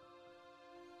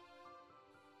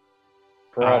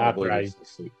 Probably I- just to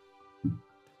sleep.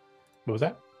 What was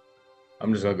that?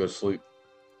 I'm just gonna go to sleep.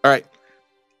 All right.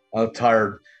 I'm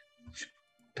tired,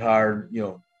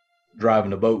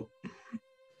 driving a boat.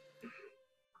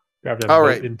 Grab them All boat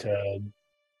right. into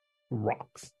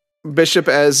rocks. Bishop,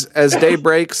 as day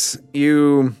breaks,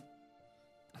 you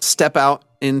step out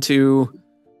into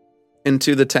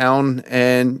the town,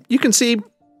 and you can see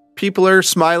people are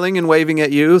smiling and waving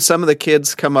at you. Some of the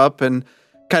kids come up and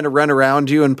kind of run around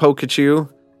you and poke at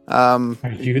you. Are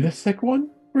you the sick one?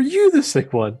 Were you the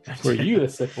sick one? Were you the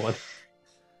sick one?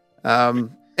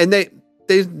 And they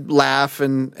laugh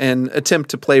and attempt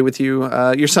to play with you.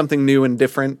 You're something new and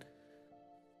different.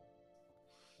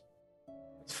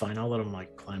 It's fine. I'll let them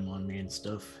climb on me and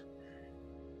stuff.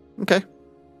 Okay.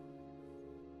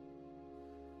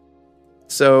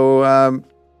 So,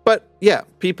 but yeah,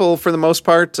 people for the most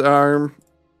part are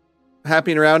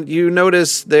happy and around. You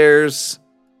notice there's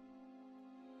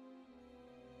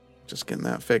just getting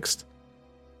that fixed.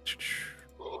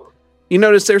 You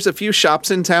notice there's a few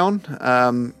shops in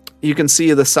town. You can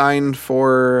see the sign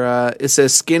for, it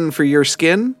says Skin for Your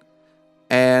Skin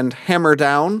and Hammer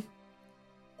Down.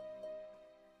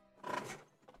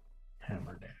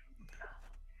 Hammer down.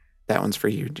 That one's for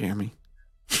you, Jeremy.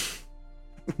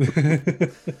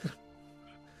 Can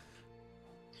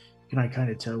I kind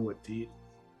of tell what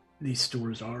these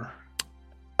stores are?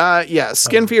 Yeah,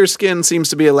 Skin for Your Skin seems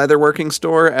to be a leatherworking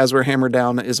store, as where Hammer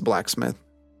Down is a blacksmith.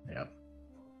 Yep.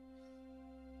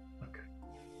 Okay.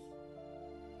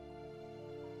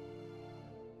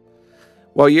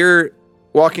 While you're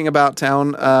walking about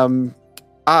town,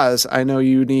 Oz, I know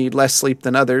you need less sleep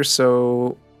than others,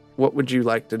 so what would you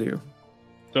like to do?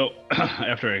 So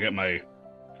after I get my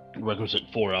requisite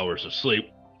 4 hours of sleep,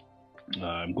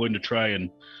 I'm going to try and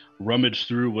rummage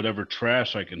through whatever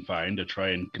trash I can find to try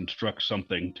and construct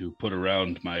something to put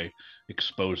around my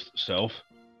exposed self.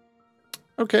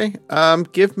 Okay,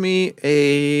 give me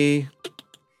a...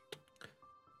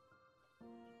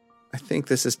 I think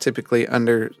this is typically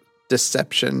under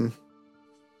deception.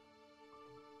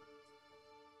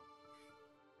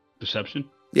 Deception?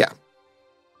 Yeah.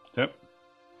 Yep.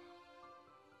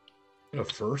 A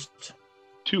first.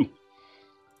 2.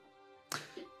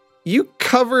 You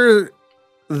cover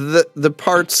the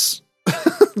parts,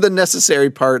 the necessary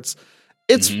parts.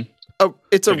 It's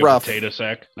it's a Like rough. potato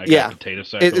sack. I got Yeah. a potato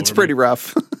sack. It's over pretty me.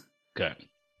 rough. Okay.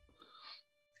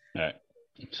 All right.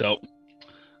 So,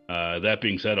 that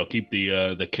being said, I'll keep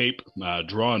the cape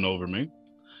drawn over me,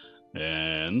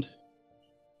 and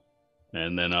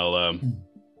then I'll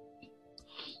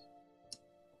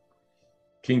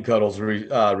King Cuddle's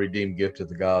redeemed gift to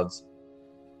the gods.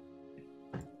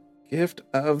 Gift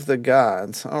of the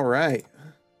gods. All right.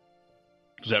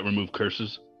 does that remove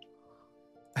curses?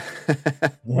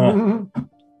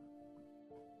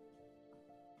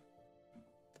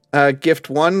 Gift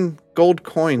 1 gold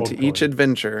coin Gold to coin. each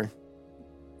adventure.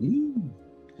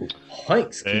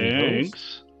 Thanks, King Cuddles.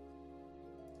 Thanks.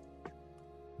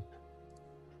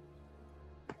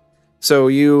 So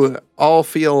you all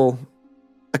feel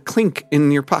a clink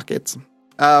in your pockets.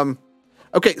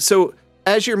 Okay, so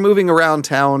as you're moving around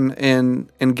town and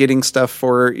getting stuff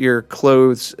for your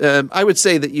clothes, I would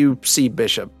say that you see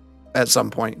Bishop at some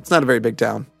point. It's not a very big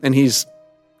town, and he's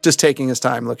just taking his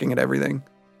time looking at everything.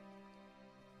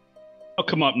 I'll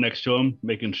come up next to him,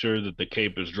 making sure that the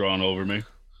cape is drawn over me.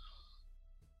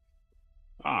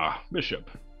 Ah, Bishop,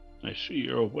 I see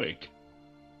you're awake.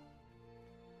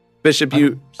 Bishop,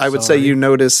 I would say sorry. you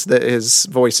notice that his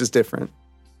voice is different.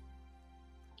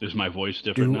 Is my voice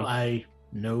different Do now? I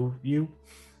know you?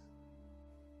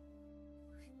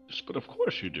 Yes, but of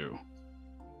course you do.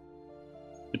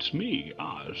 It's me,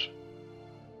 Oz.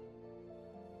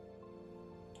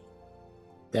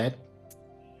 That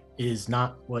is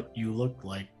not what you looked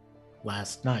like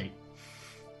last night.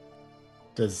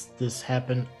 Does this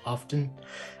happen often?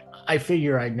 I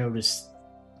figure I noticed.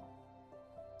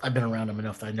 I've been around him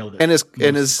enough that I know that And most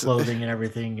his clothing and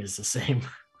everything is the same.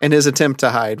 and his attempt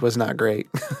to hide was not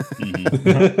great.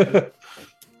 Mhm.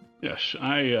 Yes,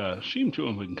 I seem to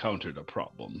have encountered a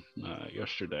problem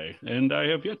yesterday, and I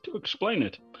have yet to explain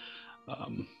it.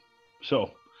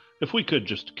 So, if we could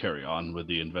just carry on with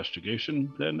the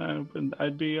investigation, then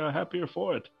I'd be happier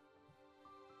for it.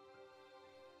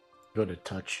 Go to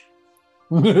touch.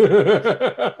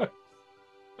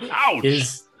 Ouch!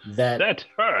 Is that That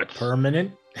hurts.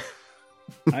 permanent?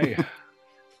 I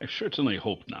certainly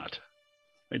hope not.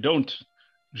 I don't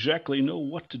exactly know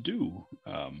what to do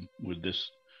with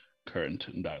this current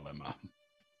dilemma.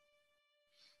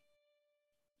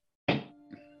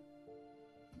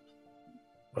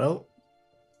 Well,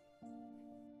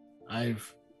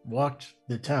 I've walked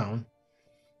the town.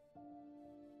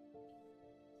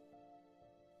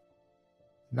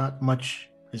 Not much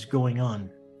is going on.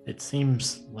 It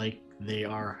seems like they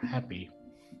are happy.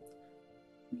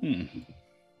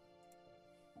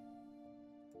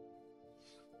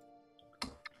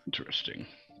 Interesting.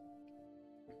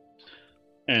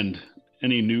 And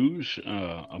any news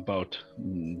about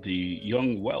the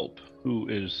young whelp who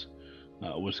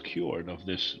was cured of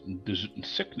this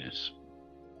sickness?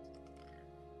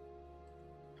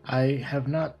 I have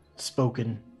not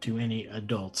spoken to any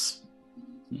adults.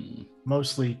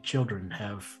 Mostly children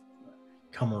have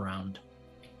come around.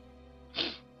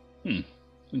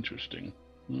 Interesting.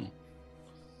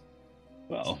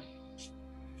 Well,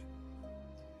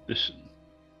 this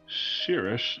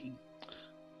Cirrus,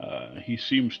 he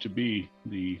seems to be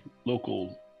the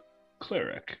local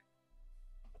cleric.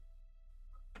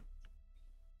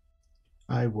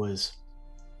 I was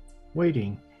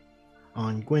waiting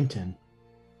on Gwynton,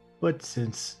 but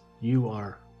since you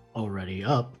are already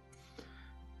up,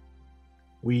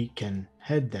 we can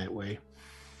head that way.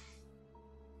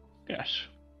 Yes.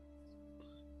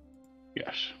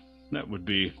 Yes, that would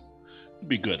be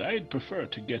good. I'd prefer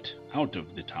to get out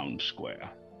of the town square.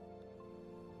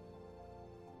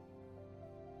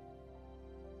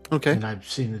 Okay. And I've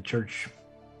seen the church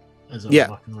as I'm Yeah.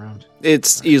 walking around.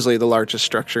 It's easily the largest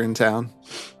structure in town.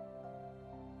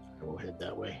 We'll head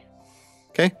that way.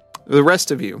 Okay. The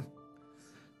rest of you,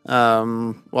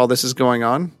 while this is going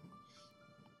on,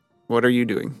 what are you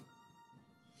doing?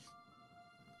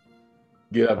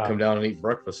 Get up, come down, and eat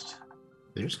breakfast.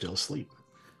 They're still asleep.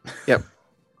 Yep.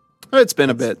 It's been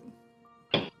a bit.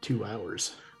 2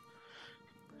 hours.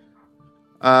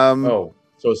 Oh,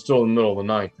 so it's still in the middle of the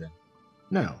night then.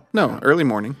 No, early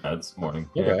morning. That's morning.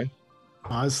 Okay.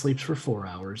 Oz sleeps for 4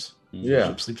 hours. Yeah.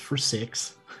 Chip sleeps for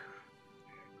 6.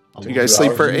 So you guys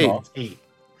sleep for 8. 8.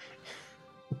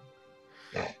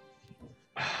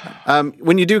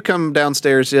 When you do come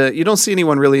downstairs, you don't see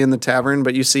anyone really in the tavern,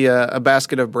 but you see a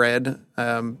basket of bread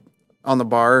on the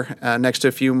bar next to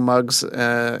a few mugs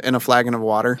and a flagon of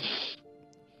water.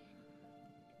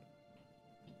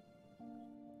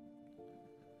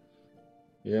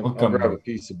 Yeah, I'll Welcome. grab a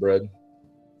piece of bread.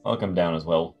 I'll come down as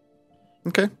well.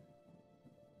 Okay.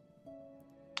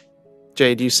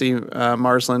 Jay, do you see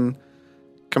Marslin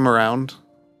come around?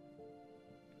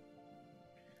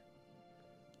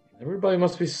 Everybody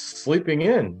must be sleeping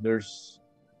in. There's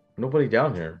nobody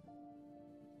down here.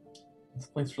 This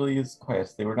place really is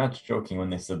quiet. They were not joking when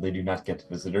they said they do not get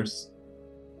visitors.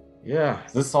 Yeah,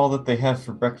 Is this all that they have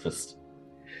for breakfast?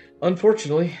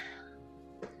 unfortunately,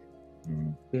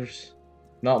 Hmm. there's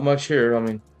not much here. I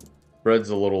mean, bread's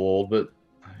a little old, but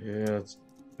yeah, it's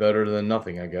better than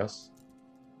nothing, I guess.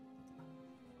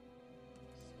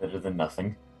 Better than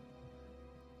nothing.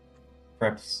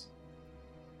 Perhaps.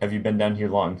 Have you been down here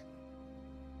long?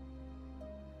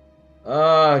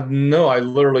 No, I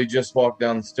literally just walked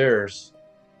down the stairs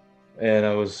and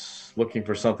I was looking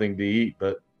for something to eat,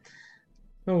 but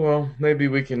oh well, maybe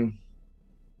we can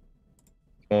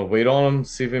wait on them,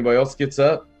 see if anybody else gets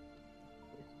up.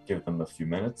 Give them a few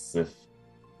minutes. If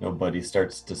nobody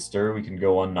starts to stir, we can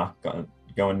go and knock on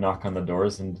the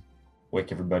doors and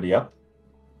wake everybody up.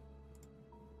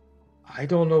 I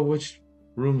don't know which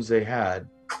rooms they had.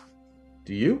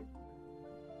 Do you?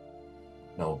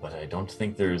 No, but I don't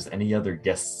think there's any other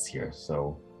guests here,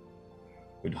 so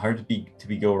it would hard to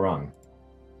be go wrong.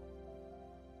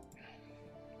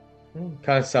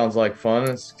 Kind of sounds like fun.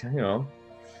 It's could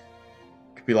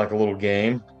be like a little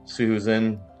game. See who's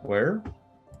in where.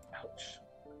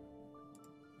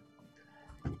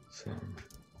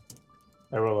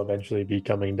 I will eventually be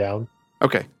coming down.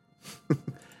 Okay.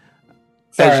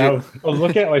 Sorry, As you- I was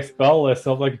looking at my spell list.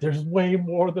 I was like, "There's way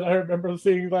more than I remember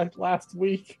seeing like last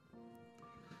week."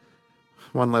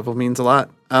 One level means a lot.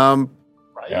 Right?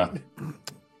 Yeah.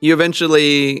 You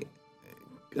eventually,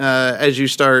 as you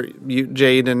start,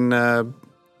 Jade and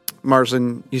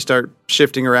Marsden, you start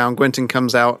shifting around. Gwenton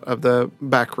comes out of the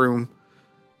back room.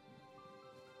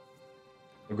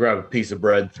 I'll grab a piece of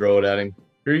bread, throw it at him.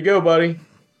 Here you go, buddy.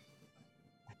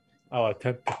 I'll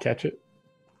attempt to catch it.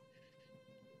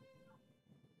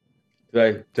 Did I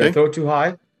Okay. throw it too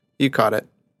high? You caught it.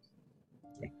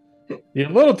 You're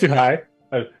a little too high.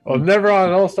 I was never on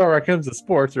an all-star when it comes to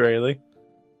sports or anything.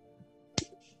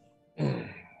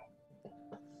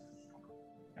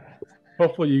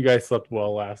 Hopefully you guys slept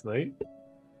well last night.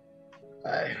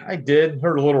 I did.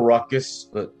 Heard a little ruckus,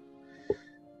 but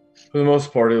for the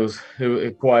most part,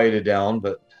 it quieted down.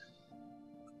 But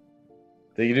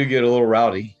they do get a little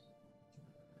rowdy.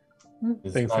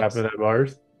 It's Things not- happen at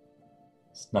bars.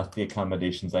 It's not the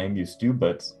accommodations I am used to,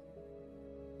 but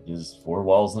it is 4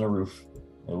 walls and a roof.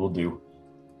 It will do.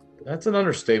 That's an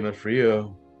understatement for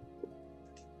you.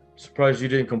 Surprised you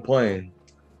didn't complain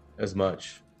as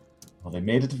much. Well, they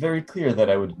made it very clear that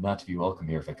I would not be welcome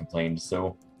here if I complained,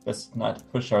 so let's not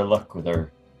push our luck with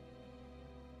our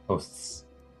hosts.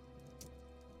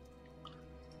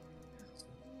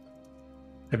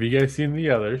 Have you guys seen the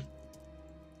others?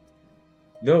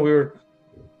 No, we were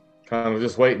kind of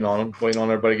just waiting on them, waiting on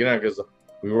everybody to get out because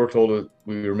we were told that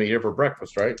we were meeting here for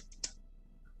breakfast, right?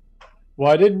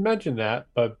 Well, I didn't mention that,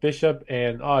 but Bishop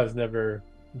and Oz never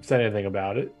said anything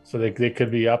about it. So they could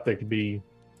be up. They could be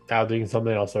out doing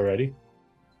something else already.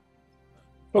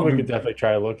 But we could definitely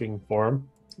try looking for them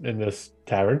in this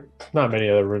tavern. Not many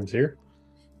other rooms here.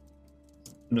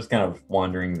 I'm just kind of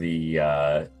wandering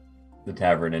the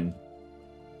tavern and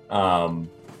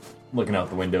looking out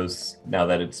the windows now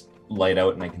that it's light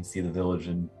out and I can see the village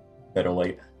in better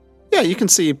light. Yeah, you can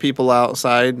see people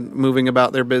outside moving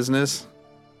about their business.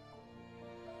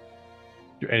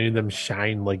 Do any of them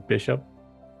shine like Bishop?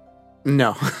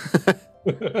 No.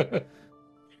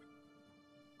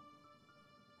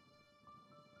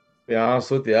 Be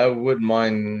honest with you, I wouldn't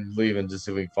mind leaving just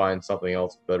if we can find something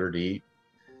else better to eat.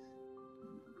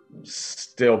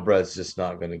 Stale bread's just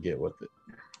not going to get with it.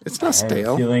 It's I not have a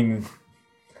stale. feeling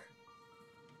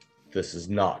This is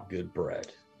not good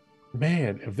bread.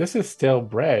 Man, if this is stale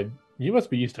bread, you must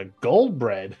be used to gold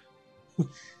bread. It's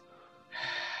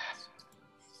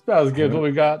about as good as what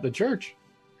we got at the church.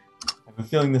 I have a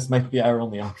feeling this might be our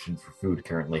only option for food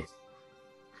currently.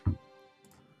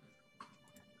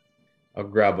 I'll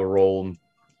grab a roll and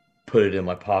put it in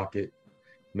my pocket.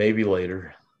 Maybe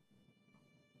later.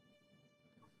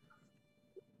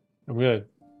 I'm gonna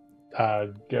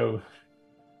go.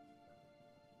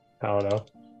 I don't know.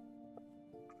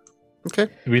 Okay.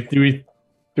 Do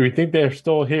we think they're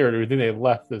still here, or do we think they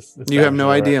left this You have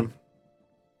no establishment idea. already?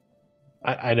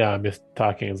 I know. I'm just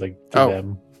talking as like to Oh.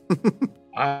 them.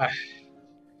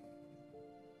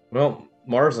 Well,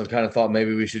 Marsden kind of thought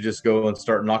maybe we should just go and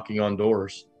start knocking on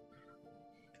doors.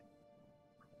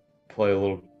 Play a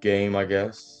little game, I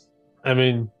guess. I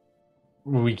mean,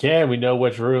 we can. We know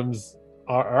which rooms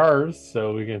are ours,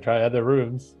 so we can try other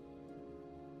rooms.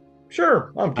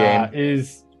 Sure, I'm game.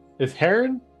 Is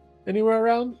Heron anywhere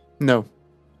around? No.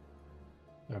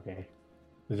 Okay.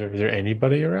 Is there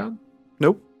anybody around?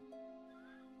 Nope.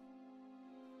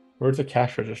 Where's the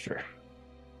cash register?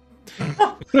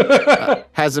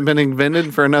 Hasn't been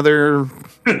invented for another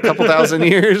couple thousand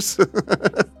years.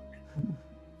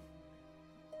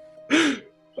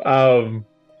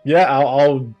 Yeah,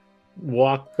 I'll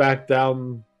walk back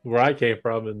down where I came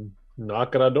from and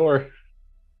knock on a door.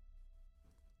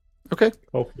 Okay.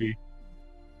 Hopefully,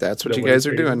 That's what you Nobody's guys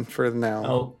are here. doing for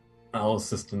now. I'll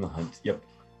assist in the hunt. Yep.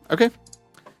 Okay.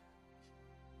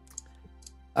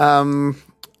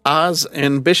 Oz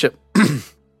and Bishop.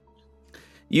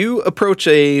 You approach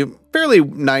a fairly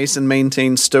nice and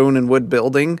maintained stone and wood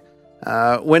building.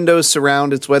 Windows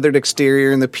surround its weathered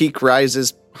exterior, and the peak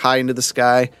rises high into the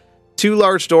sky. 2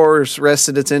 large doors rest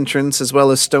at its entrance, as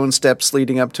well as stone steps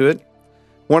leading up to it.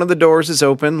 One of the doors is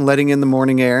open, letting in the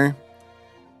morning air.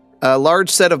 A large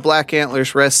set of black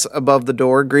antlers rests above the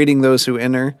door, greeting those who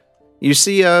enter. You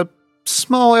see a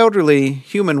small elderly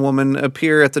human woman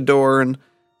appear at the door and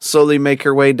slowly make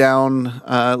her way down,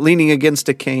 leaning against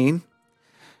a cane.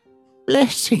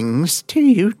 Blessings to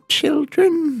you,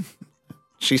 children.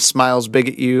 She smiles big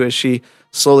at you as she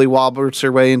slowly wobbles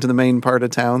her way into the main part of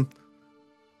town.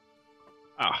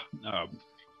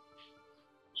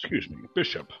 Excuse me,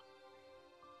 Bishop.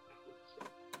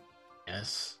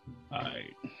 Yes.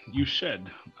 You said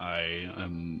I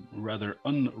am rather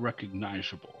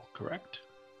unrecognizable, correct?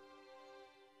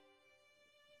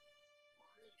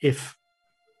 If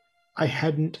I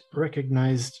hadn't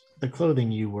recognized the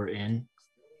clothing you were in,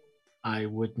 I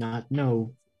would not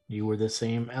know you were the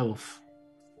same elf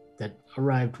that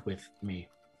arrived with me.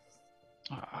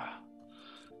 Ah,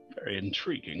 very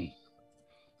intriguing.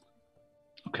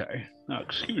 Okay, now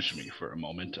excuse me for a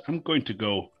moment. I'm going to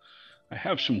go. I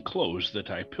have some clothes that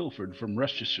I pilfered from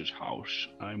Restus's house.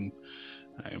 I'm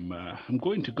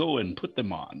going to go and put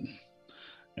them on,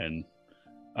 and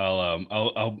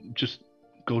I'll just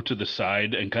go to the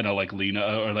side and kind of like lean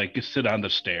or like sit on the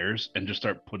stairs and just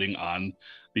start putting on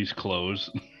these clothes.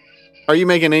 Are you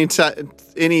making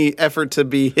any effort to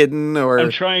be hidden, or? I'm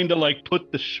trying to like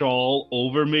put the shawl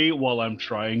over me while I'm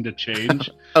trying to change.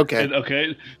 Okay.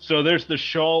 Okay. So there's the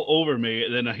shawl over me,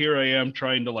 and then here I am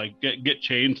trying to like get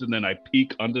changed, and then I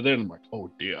peek under there, and I'm like,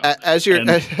 oh dear. As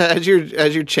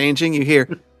you're changing, you hear,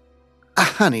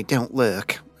 "Honey, don't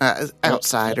look,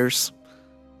 outsiders."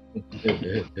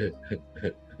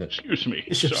 Excuse me.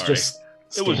 Bishop's Sorry. just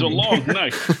It was a standing long there.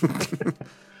 night.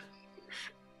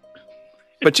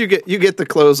 But you get the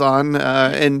clothes on,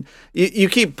 and you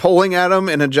keep pulling at them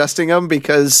and adjusting them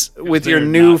because with your they're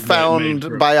not newfound made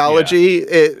for- biology,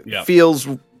 it Yeah. feels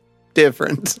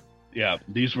different. Yeah,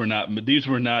 these were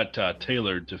not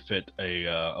tailored to fit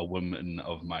a woman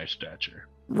of my stature.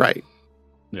 Right.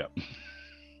 Yeah.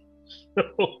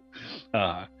 So,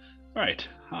 right.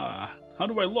 How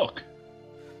do I look?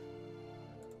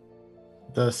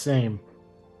 The same,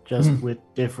 just with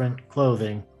different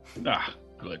clothing. Ah,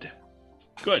 good.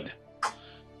 Good.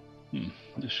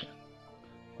 This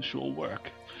will work.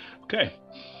 Okay.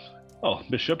 Well,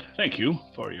 Bishop, thank you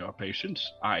for your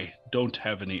patience. I don't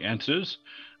have any answers.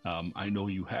 I know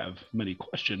you have many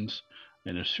questions,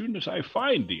 and as soon as I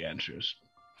find the answers,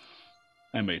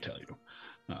 I may tell you.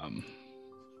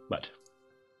 But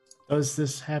Does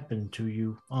this happen to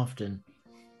you often?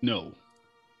 no,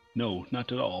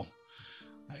 not at all.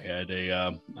 I had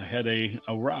a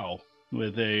row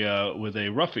with a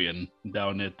ruffian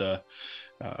down at the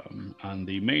on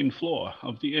the main floor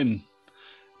of the inn,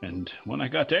 and when I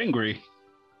got angry,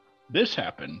 this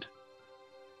happened.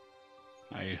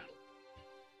 I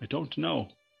don't know.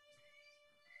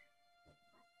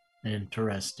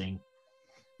 Interesting.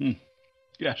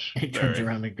 Yes, He turns very.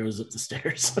 around and goes up the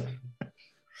stairs.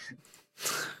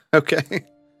 Okay.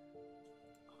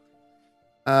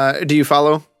 Do you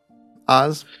follow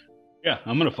Oz? Yeah,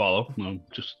 I'm gonna follow.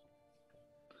 Just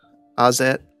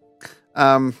Ozette?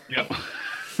 yeah.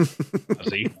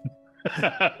 See.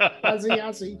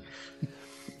 Ozzy.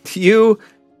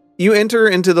 You enter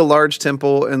into the large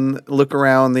temple and look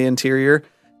around the interior.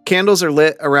 Candles are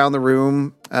lit around the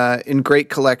room in great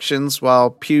collections, while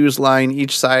pews line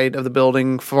each side of the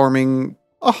building, forming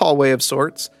a hallway of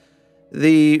sorts.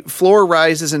 The floor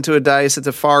rises into a dais at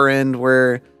the far end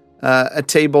where a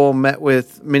table met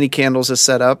with many candles is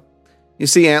set up. You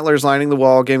see antlers lining the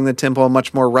wall, giving the temple a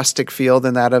much more rustic feel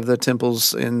than that of the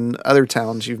temples in other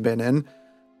towns you've been in.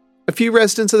 A few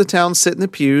residents of the town sit in the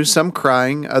pews, some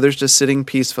crying, others just sitting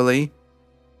peacefully.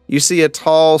 You see a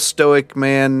tall, stoic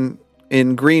man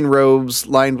in green robes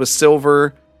lined with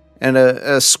silver and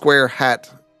a square hat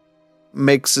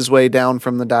makes his way down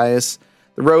from the dais.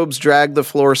 The robes drag the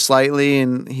floor slightly,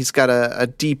 and he's got a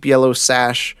deep yellow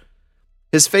sash.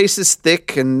 His face is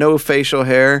thick and no facial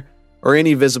hair, or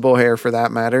any visible hair for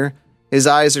that matter. His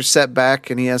eyes are set back,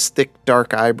 and he has thick,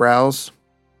 dark eyebrows.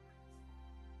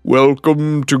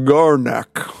 Welcome to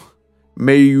Garnak.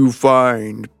 May you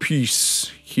find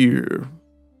peace here.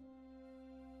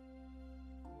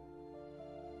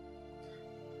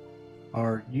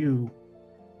 Are you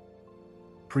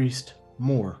Priest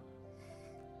Moore?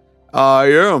 I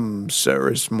am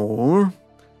Ceres Moore,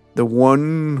 the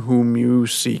one whom you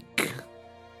seek.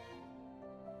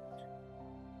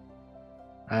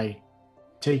 I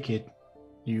take it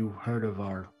you heard of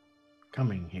our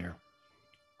coming here.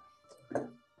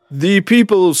 The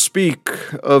people speak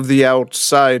of the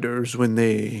outsiders when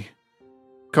they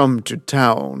come to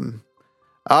town.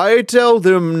 I tell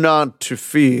them not to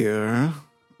fear,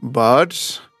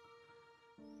 but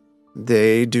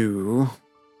they do.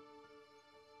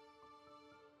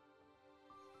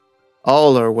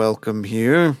 All are welcome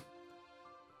here.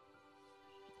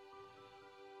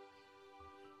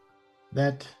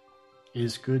 That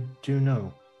is good to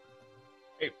know.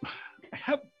 Hey, I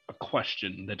have a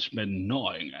question that's been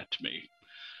gnawing at me.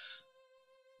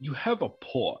 You have a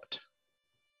port.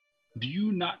 Do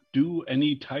you not do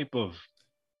any type of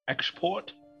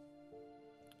export?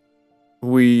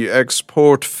 We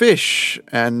export fish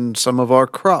and some of our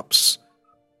crops.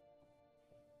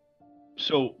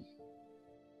 So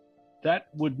that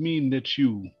would mean that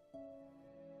you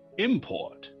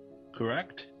import,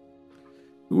 correct?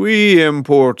 We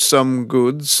import some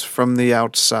goods from the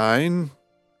outside.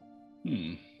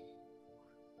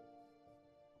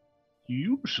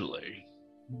 Usually,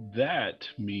 that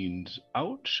means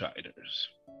outsiders.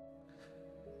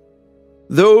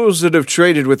 Those that have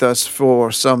traded with us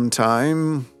for some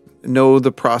time know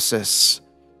the process.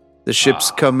 The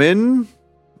ships come in,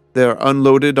 they're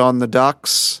unloaded on the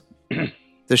docks.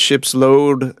 The ships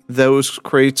load those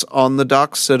crates on the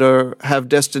docks that have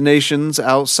destinations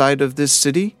outside of this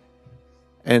city,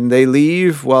 and they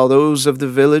leave while those of the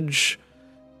village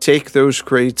take those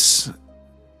crates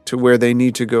to where they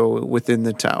need to go within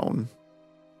the town.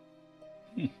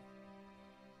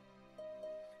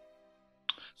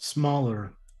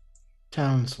 Smaller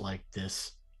towns like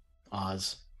this,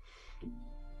 Oz,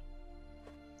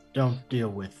 don't deal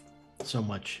with so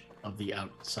much of the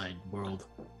outside world.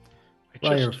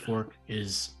 Briar Fork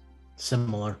is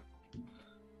similar.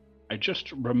 I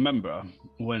just remember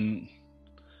when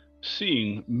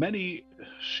seeing many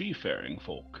seafaring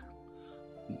folk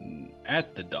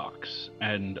at the docks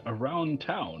and around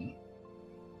town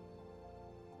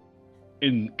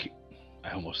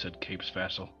I almost said Cape's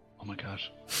Vassal. Oh my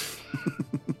gosh.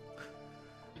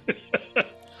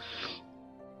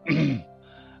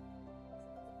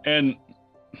 And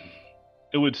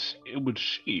it would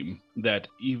seem that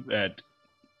at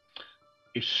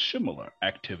a similar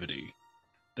activity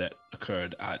that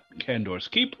occurred at Candor's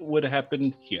Keep would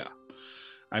happen here.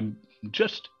 I'm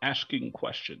just asking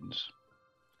questions.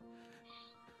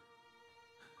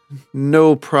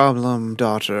 No problem,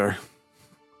 daughter.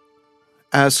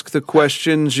 Ask the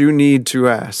questions you need to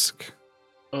ask.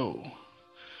 Oh,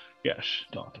 yes,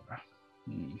 daughter.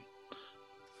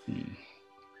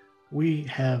 We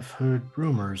have heard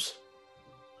rumors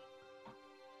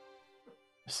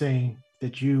saying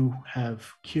that you have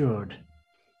cured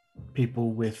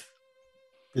people with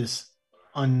this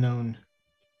unknown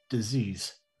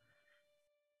disease.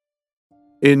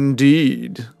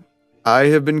 Indeed. I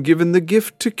have been given the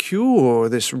gift to cure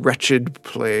this wretched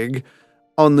plague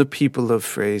on the people of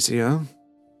Phrasia.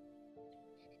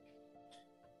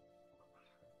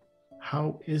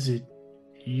 How is it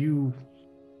you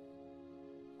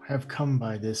have come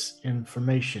by this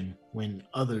information when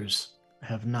others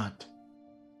have not?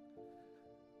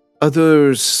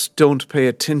 Others don't pay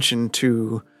attention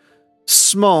to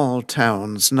small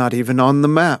towns, not even on the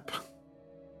map.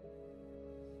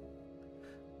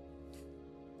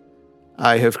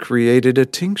 I have created a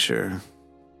tincture.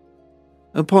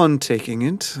 Upon taking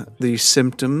it, the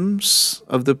symptoms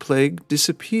of the plague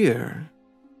disappear.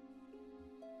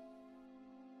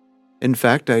 In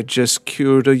fact, I just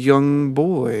cured a young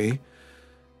boy,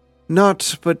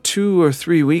 not but 2 or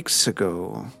 3 weeks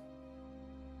ago.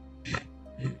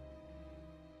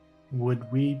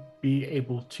 Would we be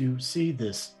able to see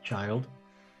this child?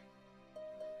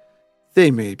 They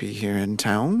may be here in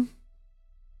town.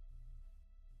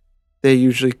 They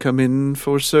usually come in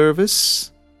for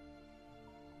service.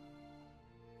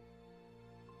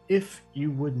 If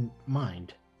you wouldn't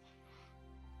mind,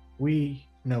 we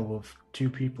know of 2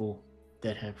 people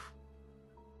that have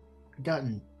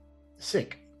gotten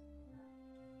sick.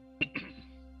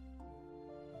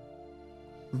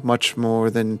 Much more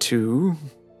than 2.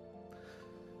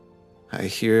 I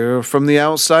hear from the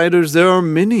outsiders there are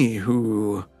many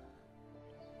who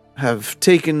have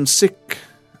taken sick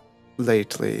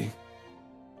lately.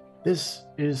 This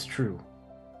is true.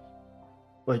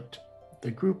 But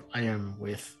the group I am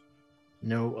with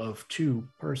know of 2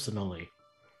 personally.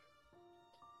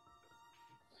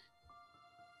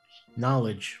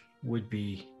 Knowledge would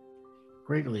be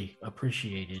greatly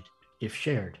appreciated if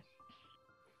shared.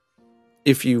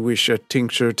 If you wish a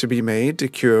tincture to be made to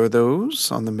cure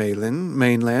those on the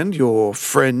mainland, your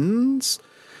friends,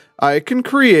 I can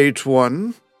create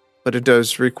one, but it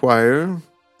does require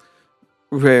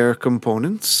rare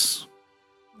components,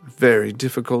 very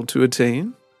difficult to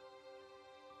attain.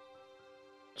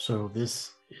 So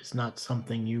this is not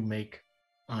something you make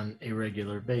on a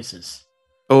regular basis.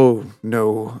 Oh,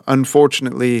 no.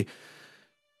 Unfortunately,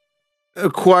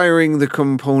 acquiring the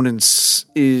components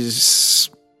is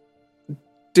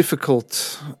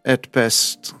difficult at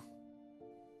best.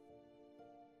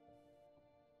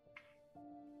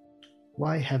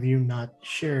 Why have you not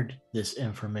shared this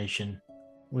information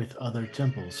with other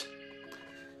temples?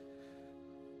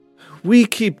 We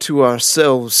keep to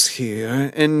ourselves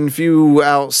here and view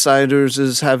outsiders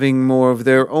as having more of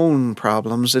their own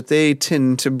problems that they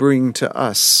tend to bring to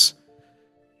us.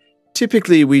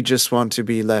 Typically, we just want to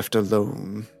be left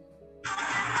alone.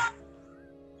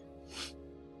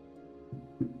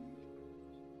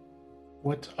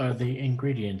 What are the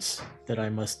ingredients that I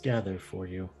must gather for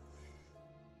you?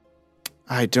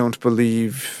 I don't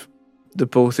believe the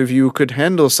both of you could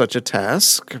handle such a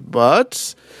task,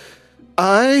 but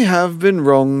I have been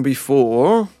wrong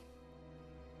before.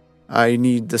 I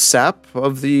need the sap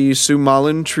of the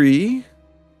Sumalan tree.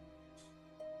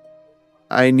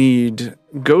 I need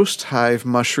ghost hive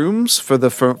mushrooms from the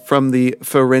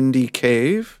Ferendi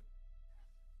cave.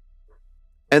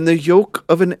 And the yolk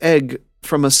of an egg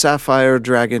from a sapphire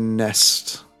dragon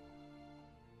nest.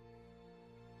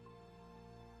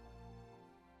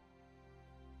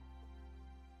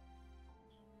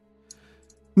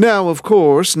 Now, of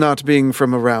course, not being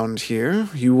from around here,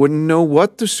 you wouldn't know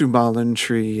what the Sumalan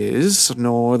tree is,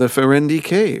 nor the Ferendi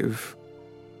cave.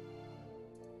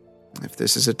 If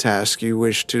this is a task you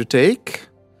wish to take,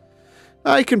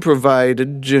 I can provide a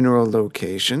general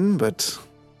location, but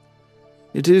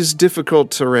it is difficult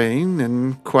terrain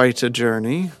and quite a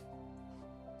journey.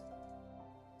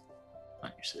 I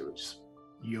said it was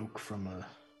yolk from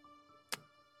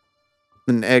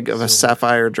An egg of a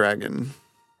sapphire dragon.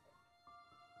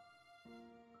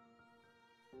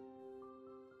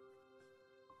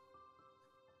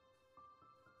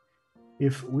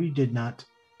 If we did not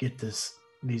get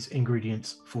these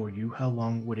ingredients for you, how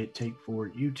long would it take for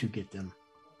you to get them?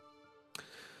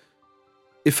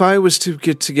 If I was to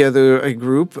get together a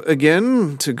group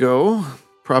again to go,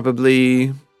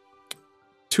 probably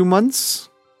 2 months,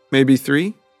 maybe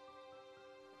 3.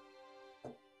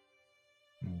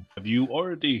 Have you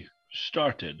already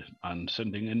started on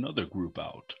sending another group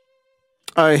out?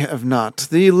 I have not.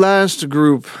 The last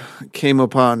group came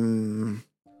upon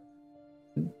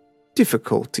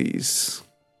difficulties.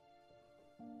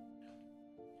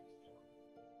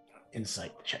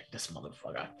 Insight check this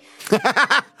motherfucker.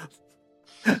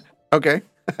 Okay.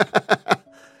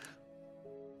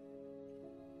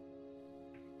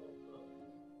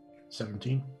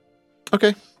 17.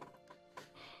 Okay.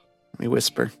 Let me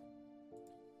whisper.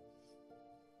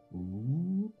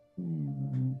 Ooh.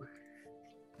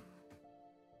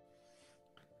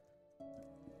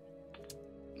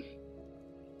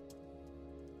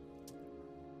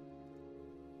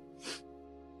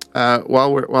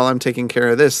 While I'm taking care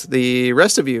of this, the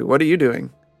rest of you, what are you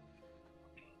doing?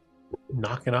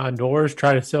 Knocking on doors,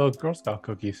 trying to sell Girl Scout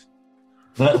cookies.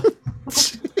 Well,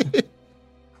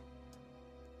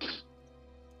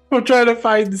 We're trying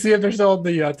to see if they're still in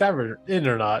the tavern in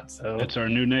or not. So That's our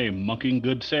new name, Mucking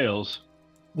Good Sales.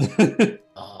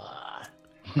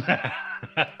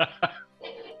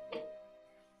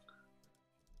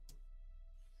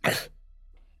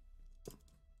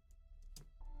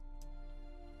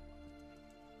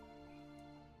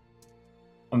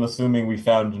 I'm assuming we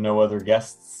found no other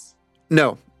guests.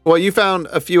 No. Well, you found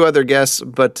a few other guests,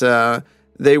 but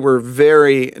they were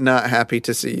very not happy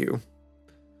to see you.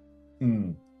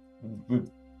 We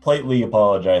politely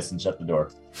apologize and shut the door.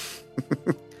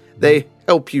 They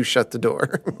help you shut the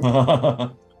door.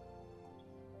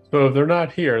 So if they're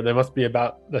not here, they must be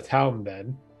about the town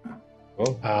then.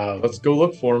 Well, let's go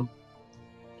look for them.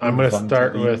 I'm going to Fun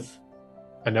start to be. with.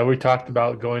 I know we talked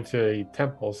about going to a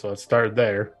temple, so let's start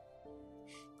there.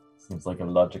 Seems like a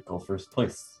logical first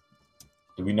place.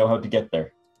 Do we know how to get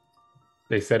there?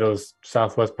 They said it was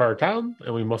southwest part of town,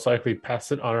 and we most likely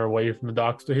pass it on our way from the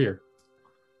docks to here.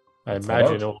 I Let's head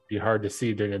imagine out. it won't be hard to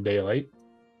see during the daylight.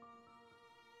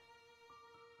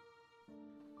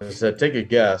 As I said, take a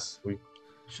guess. We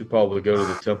should probably go to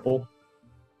the temple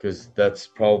because that's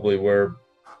probably where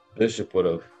Bishop would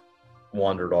have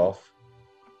wandered off.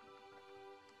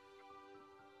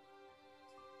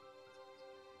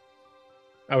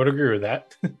 I would agree with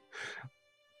that. I'm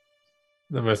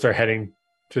going to start heading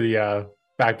to the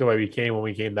back the way we came when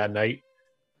we came that night,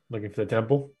 looking for the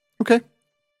temple. Okay.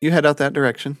 You head out that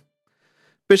direction.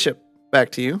 Bishop,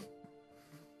 back to you.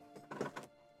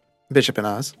 Bishop and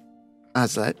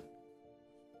Ozlet.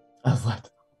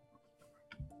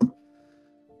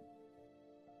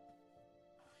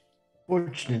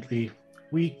 Fortunately,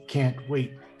 we can't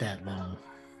wait that long.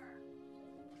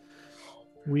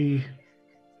 We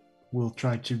will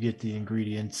try to get the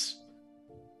ingredients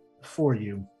for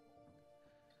you.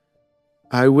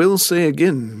 I will say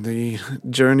again, the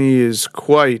journey is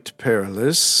quite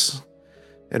perilous,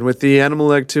 and with the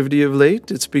animal activity of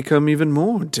late, it's become even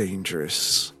more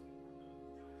dangerous.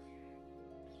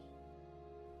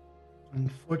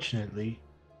 Unfortunately,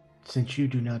 since you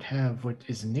do not have what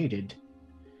is needed,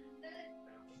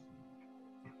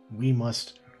 we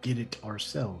must get it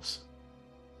ourselves.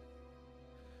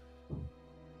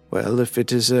 Well, if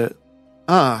it is a...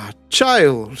 Ah,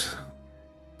 child!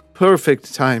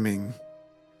 Perfect timing.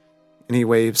 And he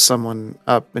waves someone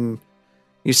up, and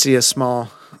You see a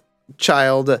small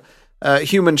child, a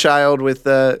human child with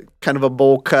kind of a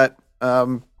bowl cut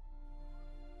on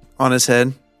his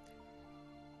head.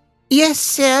 Yes,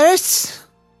 sirs.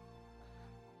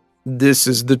 This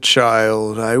is the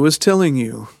child I was telling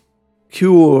you,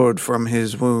 cured from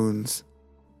his wounds.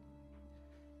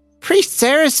 Priest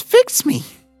Ceres, fix me.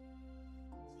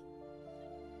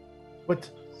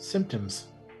 What symptoms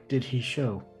did he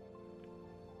show?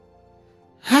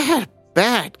 I had a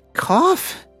bad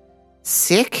cough.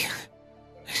 Sick.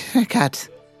 I got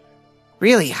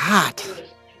really hot.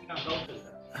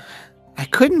 I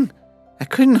couldn't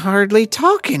hardly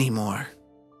talk anymore.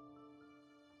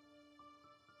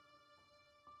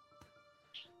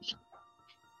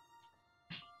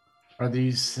 Are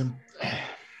these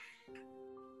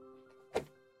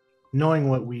knowing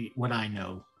what I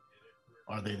know,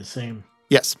 are they the same?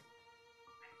 Yes.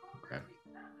 Okay.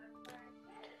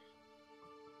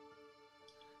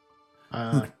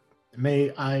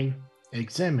 May I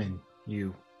examine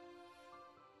you?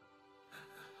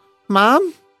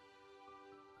 Mom?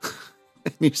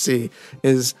 And you see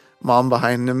his mom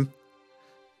behind him.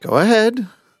 Go ahead.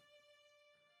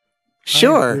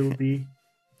 Sure. I will be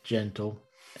gentle.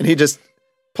 And he just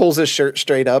pulls his shirt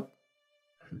straight up.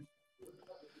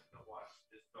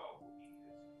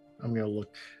 I'm going to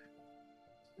look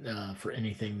for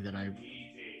anything that I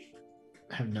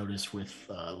have noticed with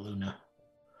Luna.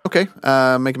 Okay,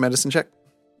 make a medicine check.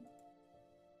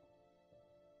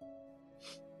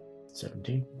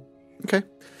 17. Okay.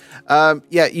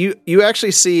 Yeah, you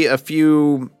actually see a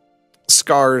few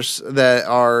scars that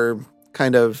are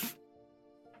kind of...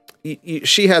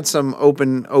 she had some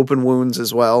open wounds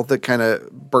as well that kind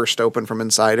of burst open from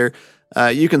inside her.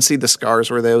 You can see the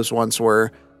scars where those once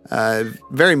were.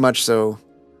 Very much so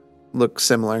look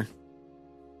similar.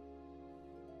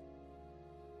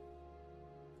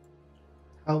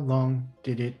 How long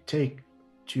did it take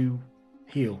to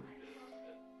heal?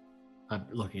 I'm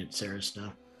looking at Ceres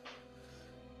now.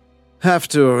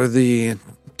 After the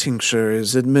tincture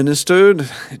is administered,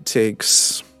 it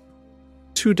takes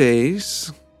 2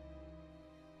 days.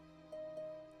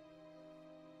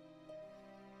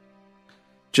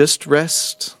 Just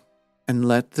rest and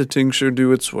let the tincture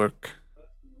do its work.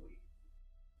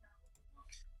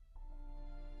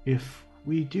 If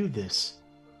we do this,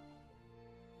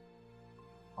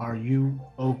 are you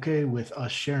okay with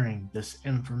us sharing this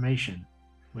information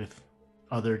with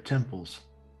other temples?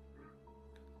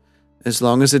 As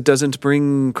long as it doesn't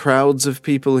bring crowds of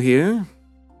people here,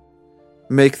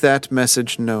 make that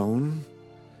message known.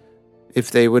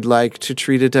 If they would like to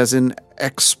treat it as an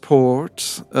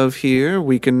export of here,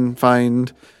 we can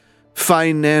find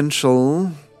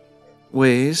financial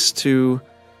ways to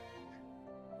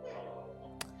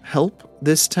help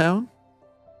this town.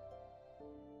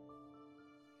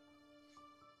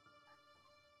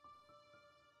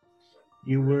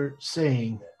 You were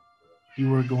saying you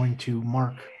were going to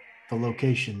mark the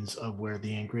locations of where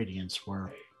the ingredients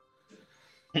were.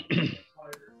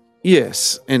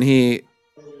 Yes, and he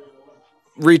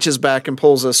reaches back and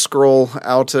pulls a scroll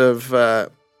out of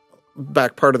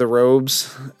back part of the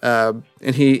robes, and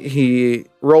he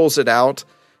rolls it out,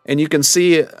 and you can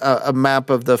see a map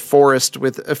of the forest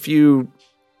with a few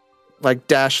like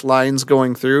dashed lines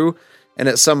going through, and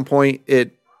at some point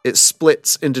it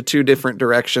splits into two different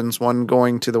directions, one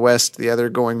going to the west, the other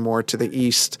going more to the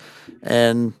east,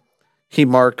 and he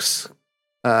marks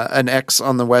an X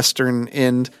on the western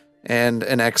end and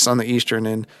an X on the eastern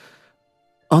end.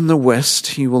 On the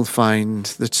west, you will find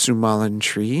the Tsumalan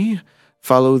tree.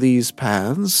 Follow these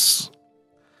paths.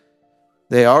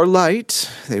 They are light.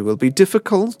 They will be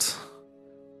difficult,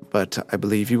 but I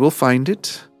believe you will find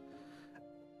it.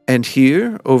 And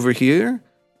here, over here,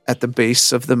 at the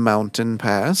base of the mountain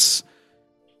pass,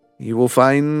 you will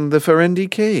find the Ferendi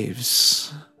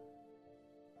Caves.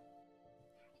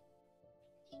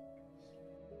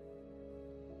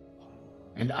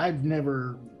 And I've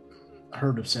never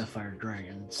heard of sapphire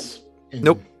dragons in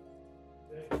Nope.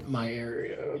 my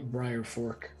area, Briar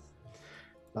Fork.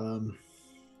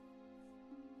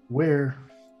 Where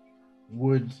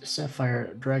would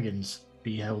sapphire dragons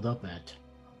be held up at?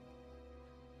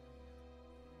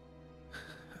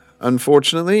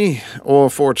 Unfortunately, or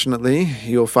fortunately,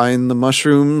 you'll find the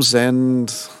mushrooms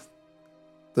and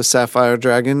the sapphire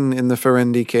dragon in the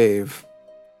Ferendi Cave.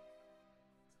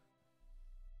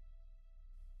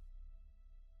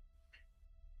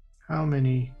 How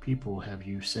many people have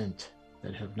you sent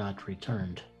that have not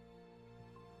returned?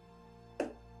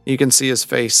 You can see his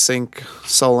face sink,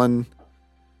 sullen.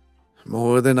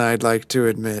 More than I'd like to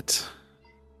admit.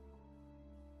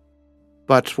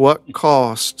 But what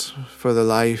cost for the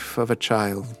life of a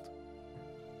child?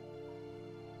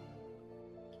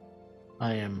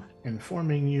 I am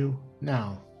informing you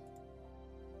now.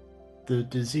 The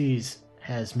disease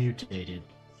has mutated.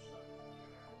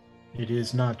 It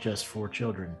is not just for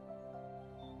children.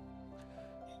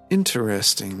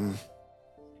 Interesting.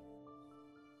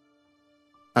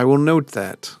 I will note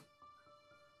that.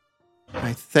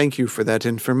 I thank you for that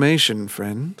information,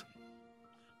 friend.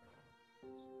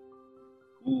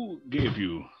 Who gave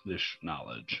you this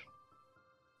knowledge?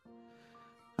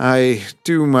 I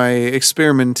do my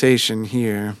experimentation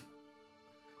here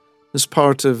as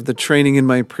part of the training in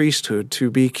my priesthood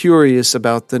to be curious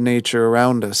about the nature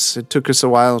around us. It took us a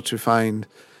while to find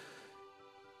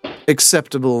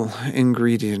acceptable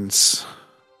ingredients.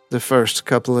 The first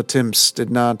couple attempts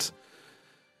did not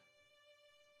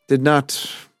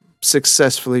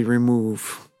successfully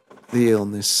remove the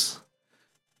illness.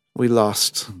 We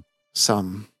lost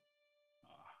some.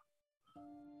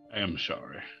 I am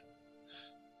sorry.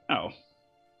 Now,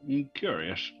 I'm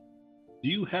curious. Do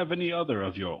you have any other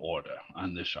of your order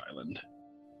on this island?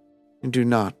 I do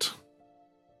not.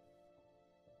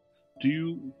 Do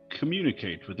you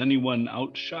communicate with anyone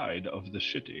outside of the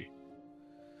city?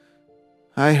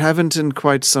 I haven't in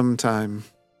quite some time.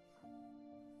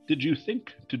 Did you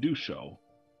think to do so,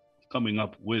 coming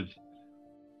up with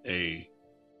a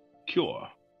cure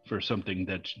for something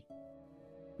that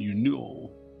you know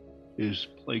is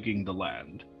plaguing the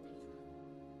land?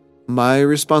 My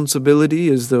responsibility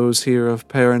is those here of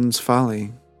Perrin's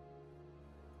Folly.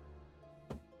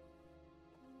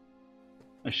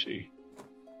 I see.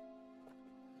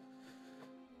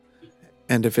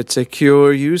 And if it's a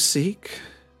cure you seek,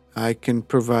 I can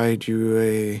provide you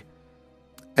a...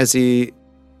 As he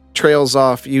trails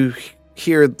off, you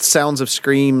hear sounds of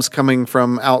screams coming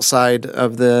from outside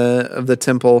of the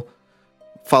temple,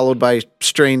 followed by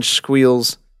strange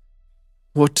squeals.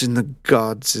 What in the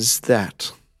gods is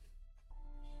that?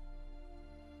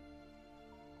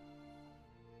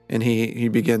 And he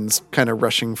begins kind of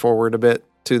rushing forward a bit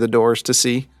to the doors to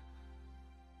see.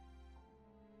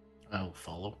 I'll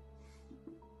follow.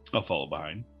 I'll follow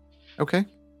behind. Okay.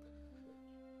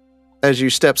 As you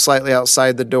step slightly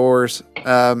outside the doors,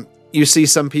 you see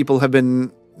some people have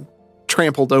been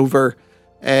trampled over,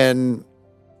 and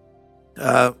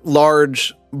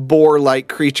large boar-like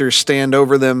creatures stand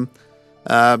over them,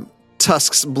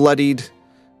 tusks bloodied.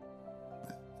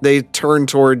 They turn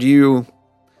toward you.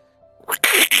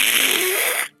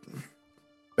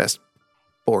 Best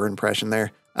boar impression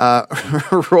there.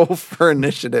 Roll for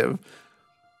initiative.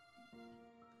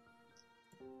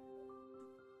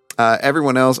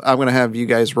 Everyone else, I'm going to have you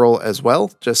guys roll as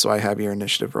well, just so I have your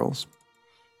initiative rolls.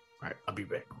 All right, I'll be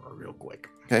back real quick.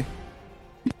 Okay.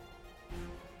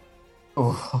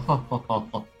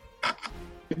 Oh.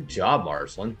 Good job,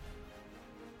 Arslan.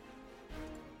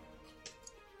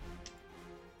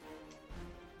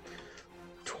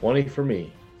 $20 for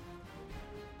me.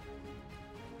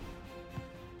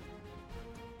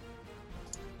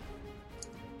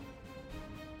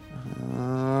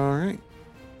 All right.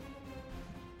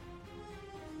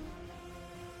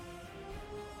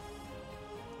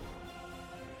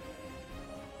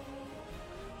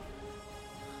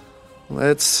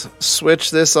 Let's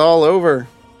switch this all over.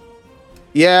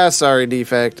 Yeah, sorry,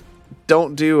 Defect.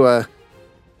 Don't do a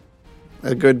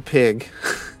good pig.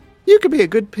 You could be a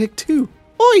good pig too.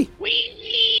 Oi!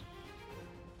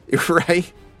 You're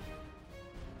right.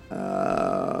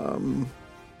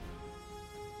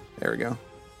 There we go.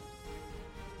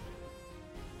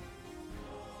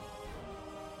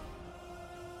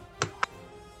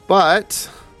 But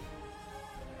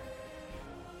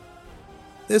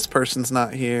this person's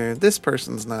not here, this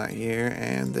person's not here,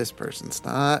 and this person's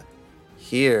not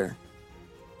here.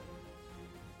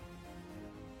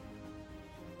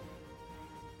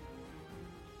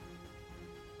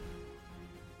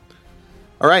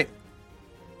 All right.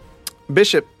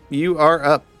 Bishop, you are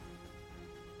up.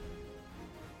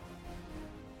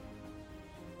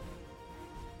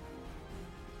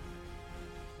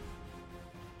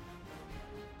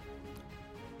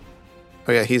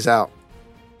 Oh, yeah, he's out.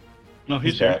 No,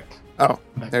 he's here. back. Oh,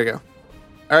 there you go.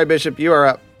 All right, Bishop, you are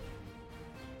up.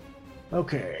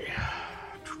 Okay.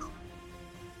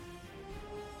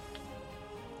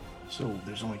 So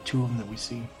there's only two of them that we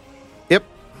see. Yep.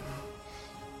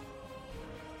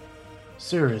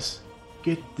 Cirrus,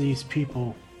 get these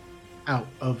people out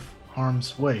of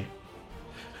harm's way.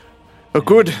 A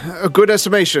good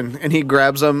estimation. And he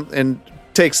grabs them and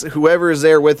takes whoever is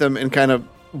there with him and kind of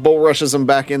bull rushes them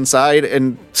back inside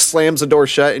and slams the door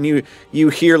shut. And you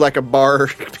hear like a bar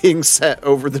being set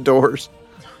over the doors.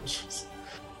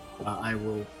 I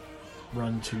will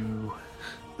run to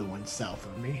the one south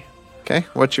of me. Okay,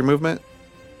 what's your movement?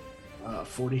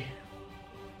 40.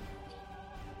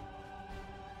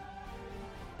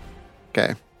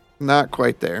 Okay. Not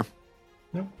quite there.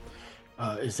 No.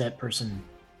 Is that person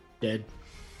dead?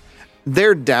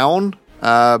 They're down.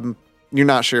 You're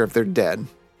not sure if they're dead.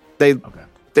 Okay.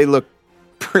 They look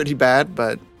pretty bad,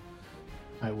 but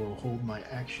I will hold my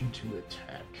action to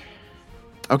attack.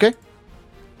 okay.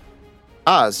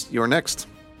 Oz, you're next.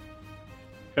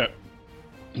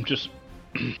 I'm just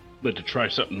like to try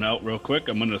something out real quick.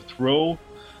 I'm going to throw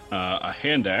a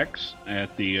hand axe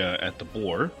at the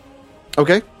boar.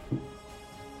 Okay.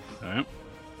 All right.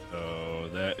 So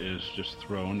that is just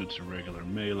thrown. It's a regular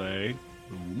melee.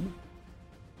 Boom.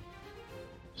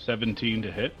 17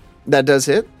 to hit. That does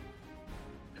hit.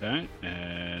 Okay,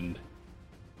 and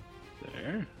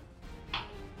there.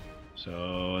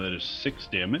 So that is 6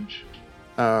 damage.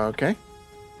 Okay.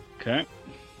 Okay.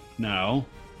 Now,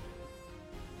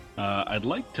 I'd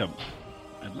like to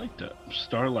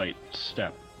Starlight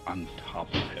step on top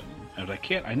of him, and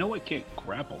I know I can't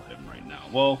grapple him right now.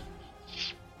 Well,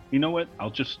 you know what?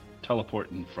 I'll just teleport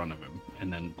in front of him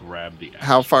and then grab the axe.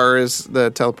 How far is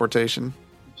the teleportation?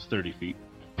 It's 30 feet.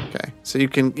 Okay. So you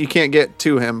can't get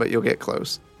to him, but you'll get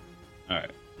close. All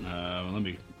right.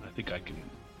 I think I can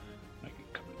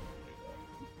come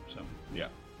in. So yeah.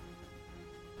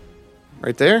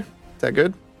 Right there? Is that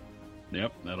good?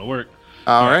 Yep, that'll work.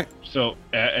 All right. So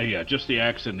yeah, just the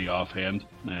axe in the offhand,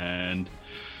 and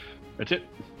that's it.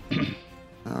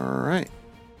 All right.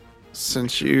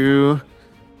 Since you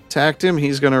attacked him,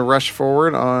 he's going to rush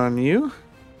forward on you.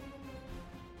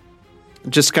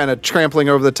 Just kind of trampling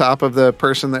over the top of the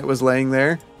person that was laying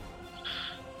there.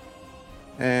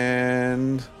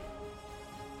 And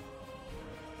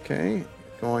okay,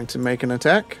 going to make an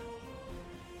attack.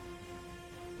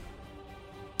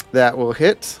 That will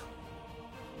hit.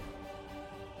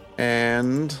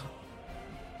 And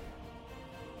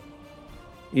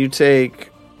you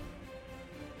take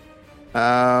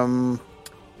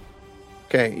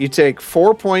you take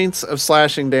 4 points of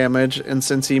slashing damage, and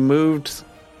since he moved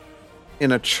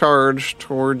in a charge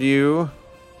toward you,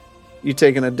 you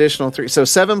take an additional 3. So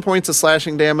 7 points of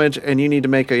slashing damage, and you need to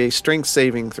make a strength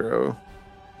saving throw.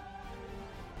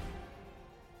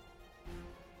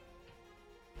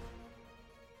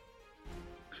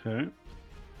 Okay.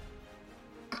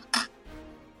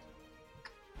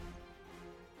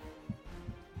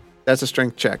 That's a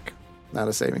strength check, not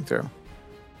a saving throw.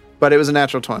 But it was a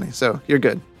natural 20, so you're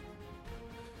good.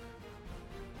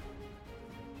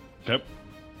 Yep.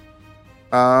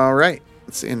 All right.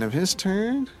 It's the end of his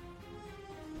turn.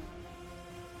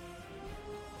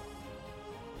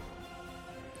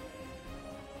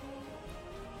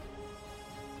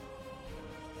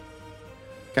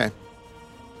 Okay.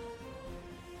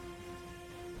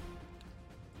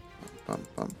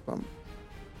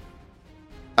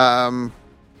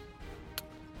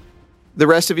 The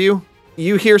rest of you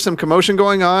hear some commotion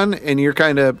going on, and you're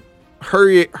kind of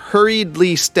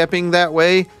hurriedly stepping that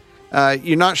way.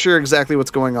 You're not sure exactly what's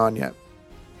going on yet.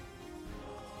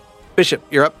 Bishop,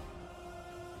 you're up.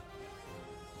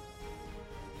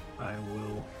 I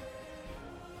will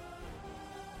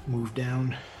move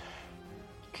down.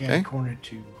 Okay. Corner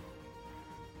to.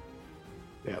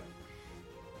 Yep.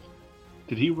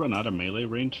 Did he run out of melee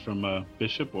range from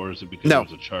Bishop, or is it because No.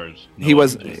 it was a charge? No, He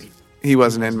was. okay. He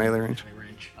wasn't in melee range.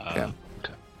 Yeah.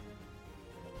 Okay.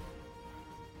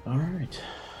 All right.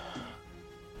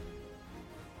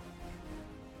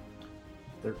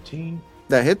 13.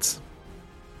 That hits.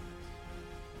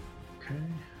 Okay.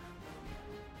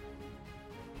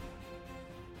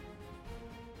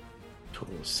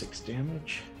 Total of 6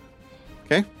 damage.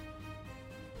 Okay.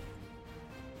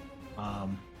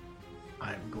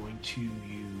 I'm going to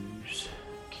use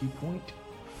key point,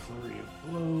 flurry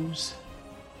of blows.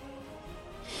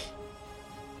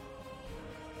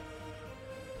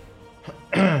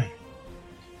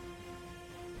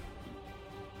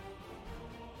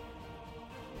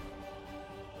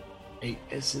 Eight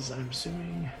S's, I'm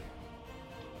assuming.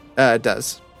 It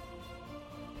does.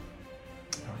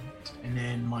 All right. And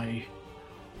then my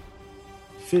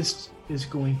fist is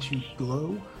going to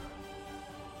glow.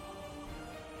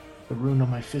 The rune on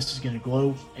my fist is going to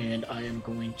glow, and I am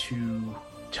going to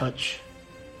touch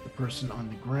the person on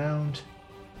the ground.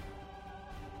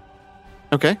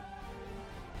 Okay.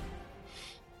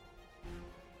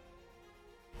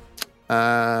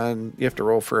 You have to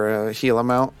roll for a heal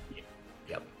amount.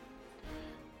 Yep.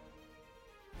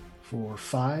 For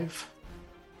 5.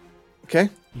 Okay.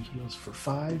 He heals for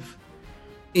 5.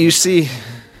 You see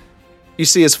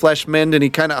his flesh mend, and he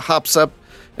kind of hops up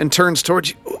and turns towards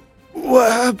you.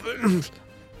 What happened?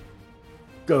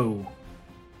 Go.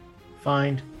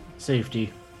 Find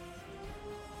safety.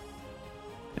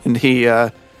 And he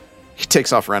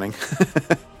takes off running.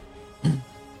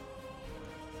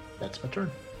 That's my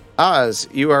turn. Oz,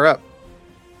 you are up.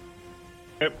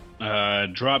 Yep.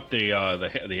 Drop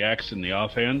the axe in the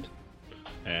offhand,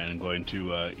 and I'm going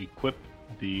to equip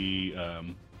the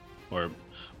or I'm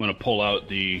going to pull out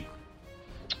the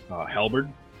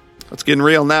halberd. It's getting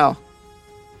real now.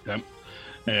 Okay.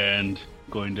 And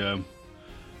going to.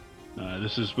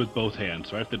 This is with both hands,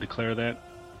 so I have to declare that.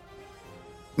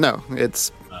 No,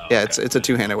 it's it's a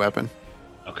two-handed weapon.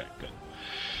 Okay, good.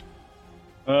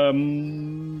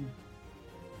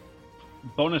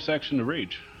 Bonus action to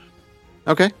rage.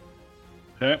 Okay.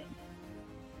 Okay. I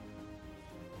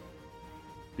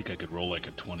think I could roll like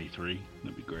a 23.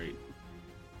 That'd be great.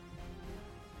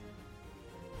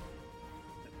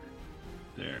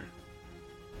 There.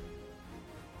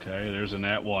 Okay, there's a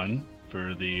nat 1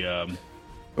 for the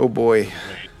Oh boy.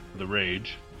 the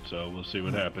rage. So we'll see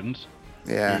what happens.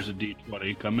 Yeah. Here's a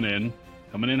d20 coming in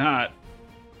hot.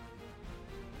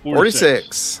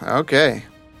 46. Okay.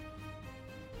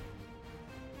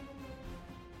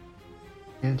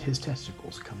 And his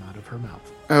testicles come out of her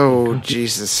mouth. Oh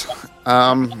Jesus.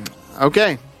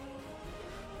 Okay.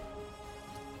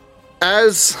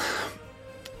 As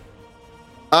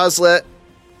Ozlet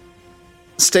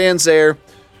stands there,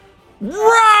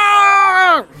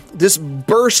 roar! This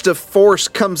burst of force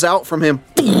comes out from him.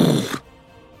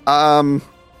 I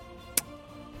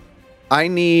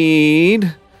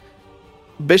need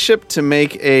Bishop to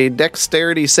make a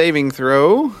dexterity saving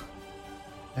throw.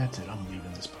 That's it. I'm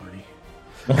leaving this party.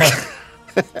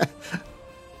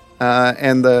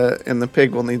 And the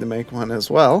pig will need to make one as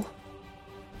well.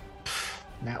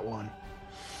 Nat 1.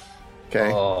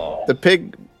 Okay. Oh. The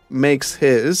pig makes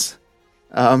his,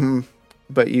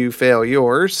 but you fail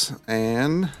yours,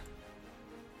 and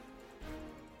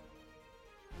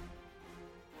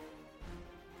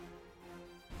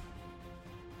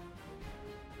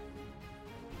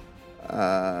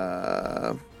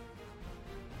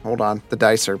hold on. The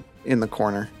dice are in the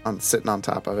corner, sitting on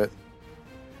top of it.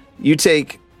 You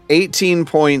take 18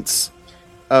 points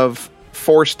of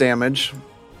force damage.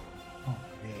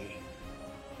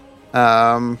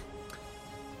 Oh,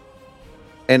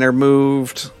 And are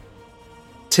moved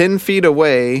 10 feet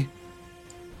away.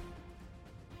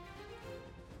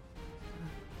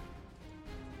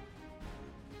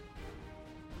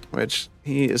 Which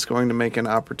he is going to make an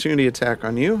opportunity attack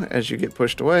on you as you get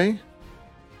pushed away.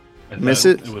 Miss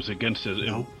it? It was against his.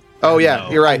 Nope. Oh yeah,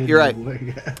 No. you're right. You're right.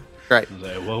 Right.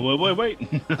 I was like, wait.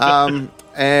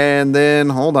 And then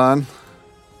hold on.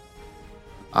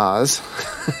 Oz.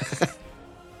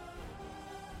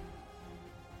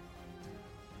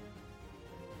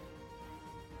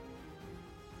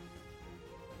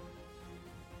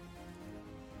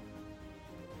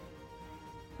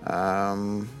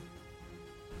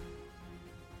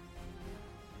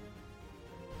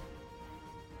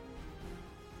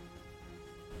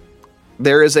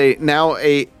 There is now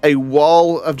a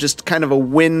wall of just kind of a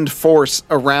wind force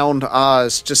around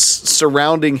Oz, just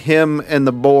surrounding him and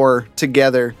the boar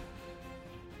together.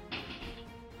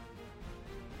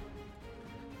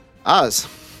 Oz,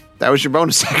 that was your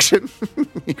bonus action.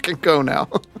 You can go now.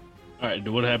 All right.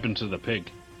 What happened to the pig?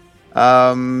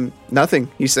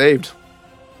 Nothing. He saved.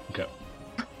 Okay.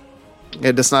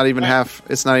 It's not even half.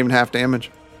 It's not even half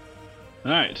damage.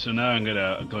 All right. So now I'm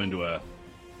going to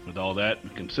with all that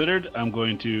considered, I'm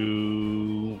going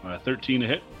to 13 to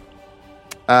hit.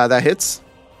 That hits.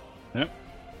 Yep.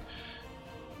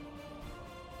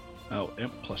 Oh,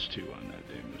 and +2 on that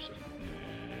damage.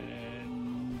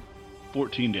 And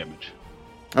 14 damage.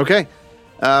 Okay.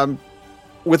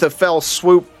 With a fell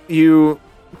swoop, you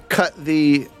cut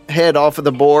the head off of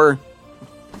the boar,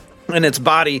 and its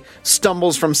body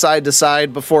stumbles from side to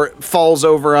side before it falls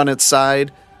over on its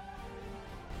side.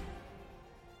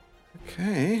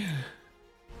 Okay.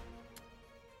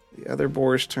 The other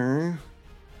boar's turn.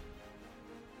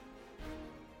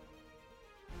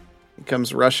 He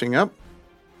comes rushing up.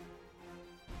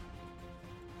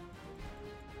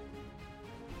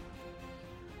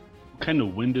 What kind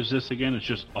of wind is this again? It's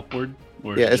just upward?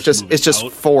 Or Yeah, is it's it just moving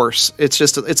out? force.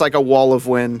 It's like a wall of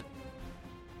wind.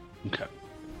 Okay.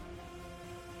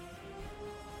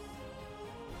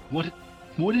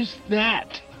 What is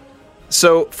that?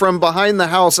 So from behind the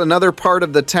house, another part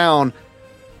of the town,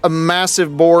 a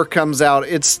massive boar comes out.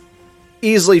 It's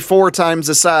easily 4 times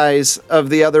the size of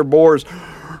the other boars.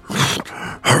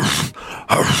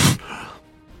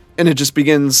 And it just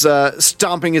begins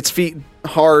stomping its feet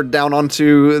hard down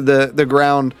onto the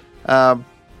ground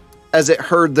as it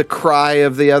heard the cry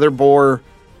of the other boar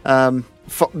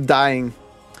dying.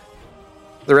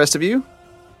 The rest of you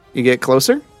get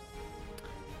closer.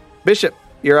 Bishop,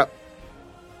 you're up.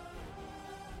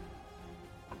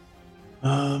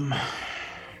 Did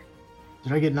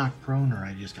I get knocked prone or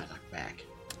I just got knocked back?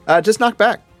 Just knock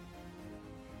back.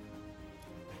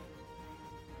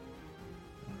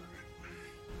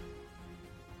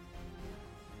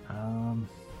 Well,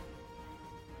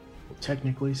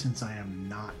 technically, since I am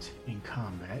not in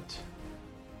combat,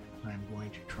 I'm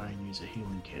going to try and use a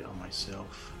healing kit on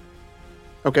myself.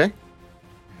 Okay.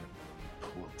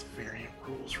 Pull up the variant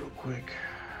rules real quick.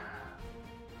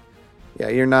 Yeah,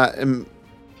 you're not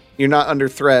under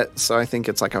threat, so I think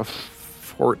it's like a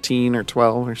 14 or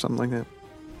 12 or something like that.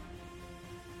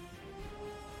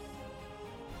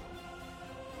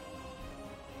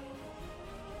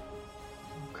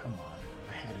 Oh, come on.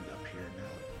 I had it up here now.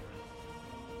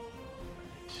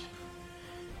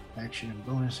 Right. Action and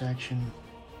bonus action.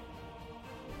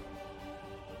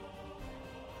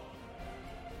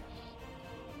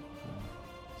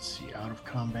 Let's see, out of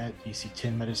combat, DC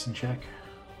 10 medicine check.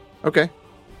 Okay.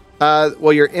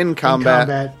 Well, you're in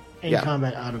combat. In Yeah.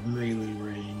 combat, out of melee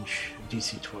range,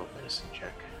 DC 12 medicine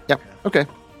check. Yep. Okay.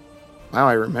 Wow,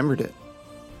 I remembered it.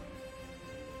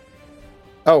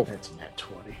 Oh, That's a nat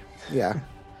 20. yeah.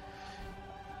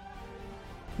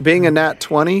 Being a nat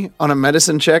 20 on a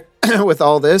medicine check with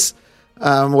all this,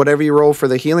 whatever you roll for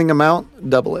the healing amount,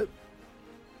 double it.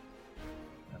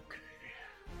 Okay.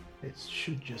 It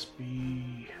should just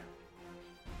be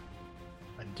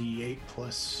a D8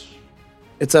 plus.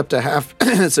 It's up to half,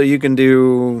 so you can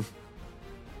do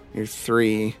your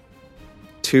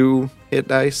 2 hit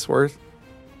dice worth.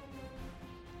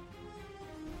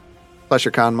 Plus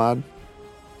your con mod.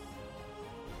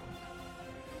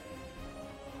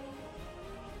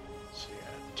 So yeah,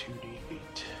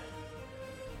 2D8.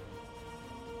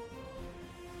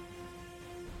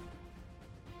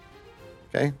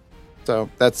 Okay. So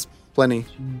that's plenty.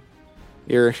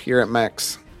 You're at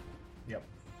max. Yep.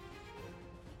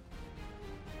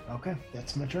 Okay,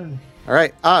 that's my turn. All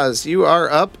right, Oz, you are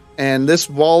up, and this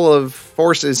wall of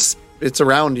forces, it's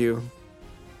around you.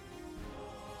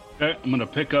 Okay, I'm gonna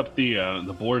pick up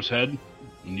the boar's head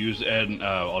and use and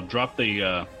I'll drop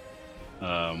the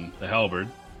halberd.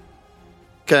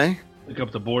 Okay. Pick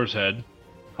up the boar's head.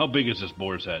 How big is this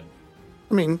boar's head?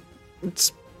 I mean,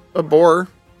 it's a boar.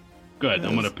 Good.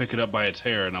 I'm Yes. gonna pick it up by its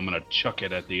hair and I'm gonna chuck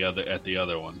it at the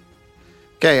other one.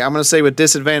 Okay, I'm going to say with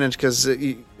disadvantage because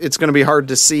it's going to be hard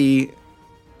to see.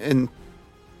 And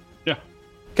Yeah.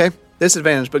 okay,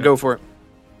 disadvantage, but go for it.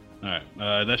 All right.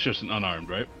 That's just an unarmed,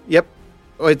 right? Yep.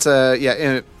 Oh, it's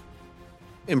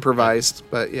improvised,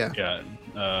 but yeah. Yeah.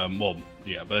 Well,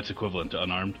 yeah, but it's equivalent to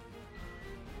unarmed.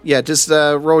 Yeah, just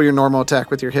roll your normal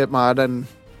attack with your hit mod, and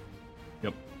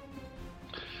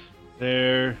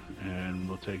There, and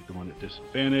we'll take the one at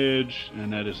disadvantage,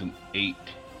 and that is an 8.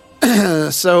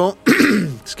 so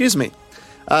excuse me.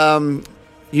 I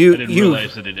You didn't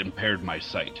realize that it impaired my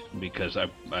sight because I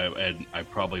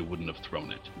probably wouldn't have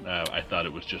thrown it. I thought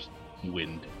it was just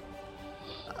wind.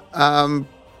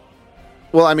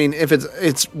 well, I mean, if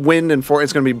it's wind and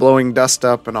it's going to be blowing dust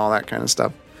up and all that kind of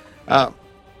stuff.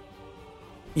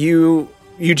 You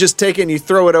just take it and you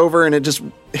throw it over, and it just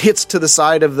hits to the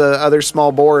side of the other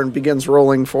small boar and begins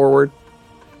rolling forward.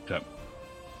 Okay.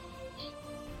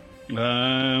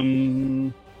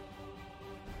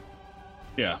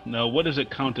 Yeah. Now, what does it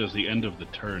count as the end of the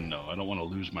turn, though? I don't want to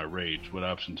lose my rage. What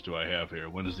options do I have here?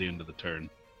 When is the end of the turn?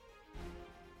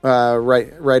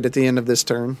 Right at the end of this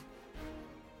turn.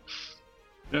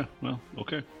 Yeah. Well,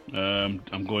 okay.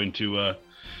 I'm going to.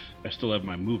 I still have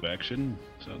my move action,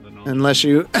 so then I'll Unless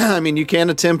you, I mean, you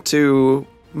can attempt to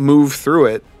move through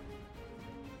it.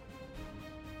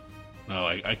 No,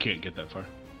 I can't get that far.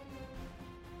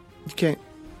 You can't.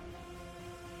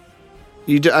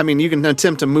 I mean, you can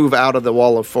attempt to move out of the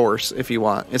wall of force if you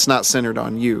want. It's not centered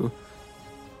on you.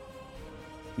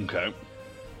 Okay.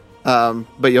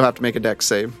 But you'll have to make a dex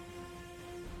save.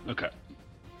 Okay.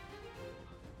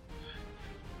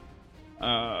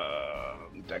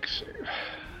 Dex save.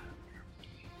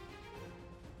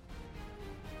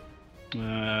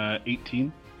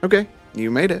 18. Okay, you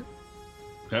made it.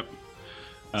 Yep.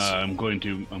 I'm going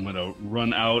to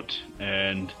run out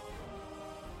and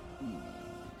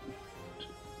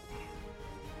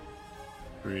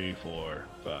 3, 4,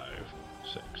 5,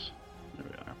 6. There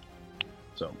we are.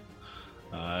 So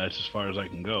that's as far as I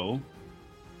can go.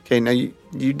 Okay, now you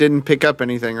didn't pick up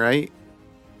anything, right?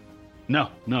 No,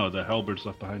 the halberd's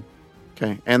left behind.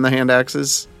 Okay, and the hand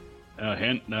axes.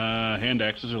 Hand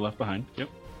axes are left behind. Yep.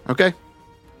 Okay,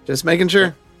 just making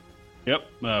sure.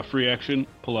 Yep. Free action.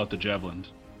 Pull out the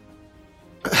javelins.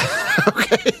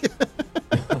 Okay.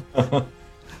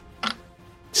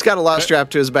 He's got a lot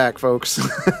strapped to his back, folks.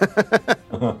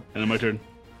 And then my turn.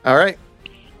 All right.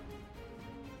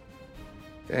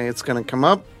 Okay, it's going to come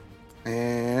up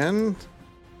and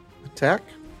attack.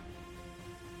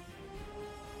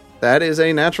 That is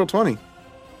a natural 20.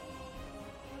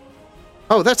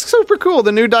 Oh, that's super cool.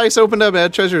 The new dice opened up and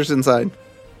had treasures inside.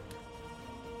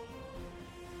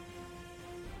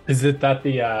 Is it that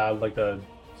the like the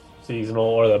seasonal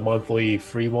or the monthly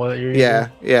free one that you're using?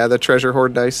 Yeah, the treasure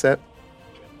hoard dice set.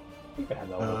 I think I had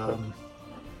that one before.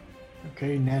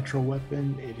 Okay, natural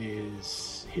weapon. It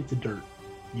is hit the dirt.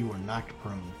 You are knocked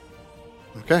prone.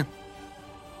 Okay.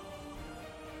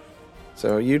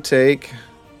 So you take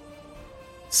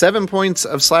 7 points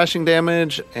of slashing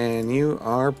damage, and you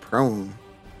are prone.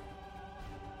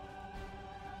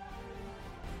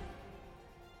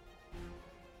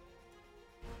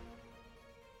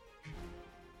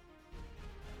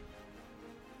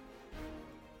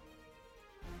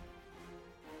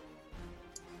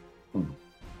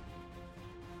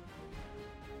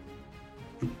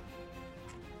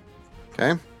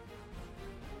 Okay.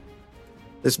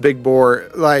 This big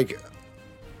boar, like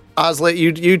Ozlet,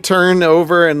 you turn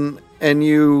over and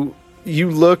you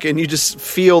look and you just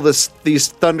feel these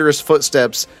thunderous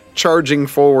footsteps charging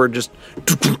forward, just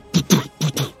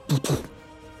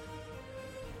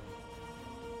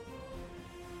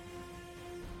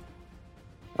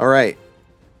all right.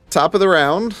 Top of the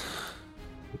round.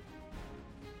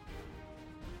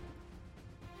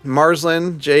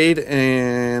 Marslin, Jade,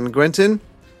 and Gwenton.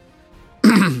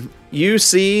 You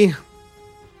see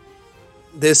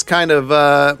this kind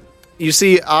of you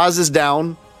see Oz is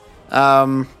down.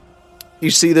 You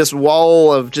see this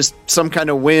wall of just some kind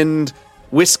of wind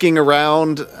whisking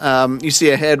around. You see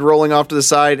a head rolling off to the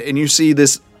side, and you see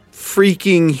this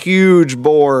freaking huge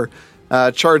boar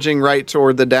charging right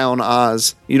toward the down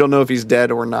Oz. You don't know if he's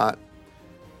dead or not.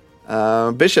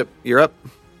 Bishop, you're up.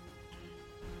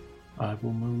 I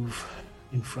will move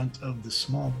in front of the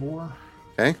small boar.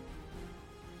 Okay.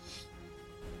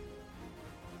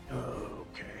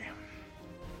 Okay.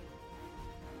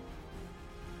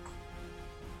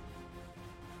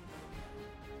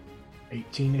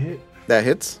 $18 to hit. That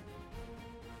hits.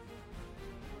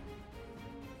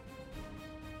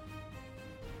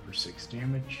 For 6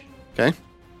 damage. Okay.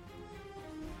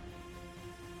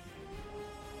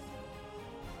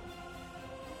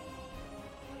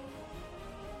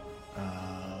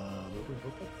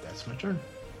 That's my turn.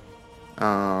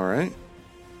 All right.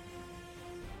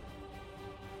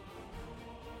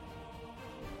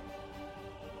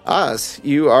 Oz,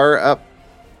 you are up.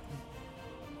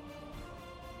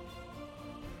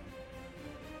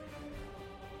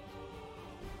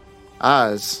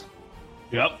 Oz,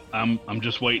 Yep, I'm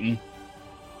just waiting.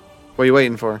 what are you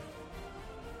waiting for?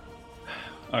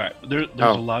 All right, there's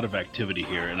Oh. a lot of activity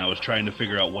here, and I was trying to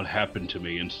figure out what happened to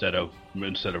me instead of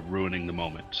ruining the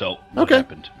moment. So what Okay.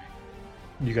 happened to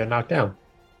me? You got knocked down.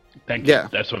 Thank you. Yeah.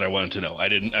 That's what I wanted to know.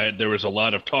 There was a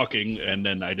lot of talking, and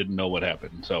then I didn't know what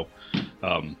happened. So,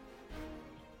 I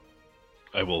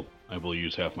will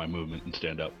use half my movement and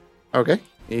stand up. Okay,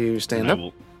 you stand and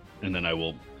up. Then I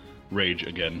will rage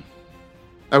again.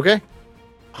 Okay.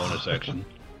 Bonus action.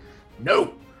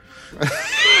 No.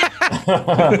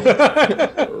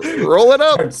 Roll it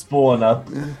up. Starts pulling up.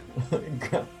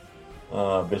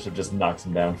 Bishop just knocks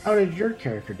him down. How did your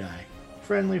character die?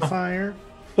 Friendly fire.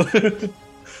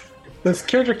 This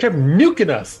character kept nuking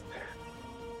us.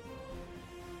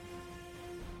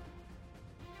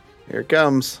 Here it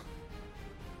comes.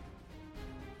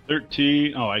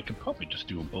 13. Oh, I could probably just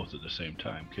do them both at the same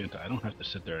time, can't I? I don't have to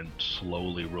sit there and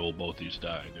slowly roll both these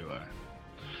die, do I?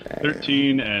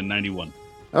 13 and 91.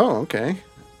 Oh, okay.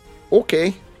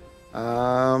 Okay.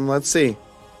 Let's see.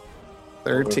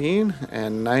 13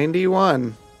 and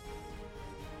 91.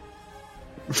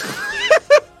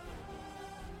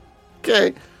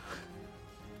 Okay.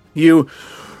 You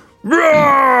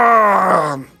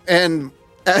and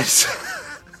as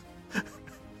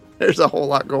there's a whole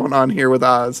lot going on here with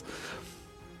Oz.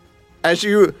 As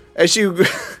you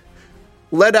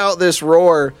let out this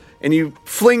roar and you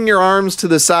fling your arms to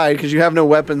the side because you have no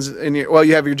weapons in your,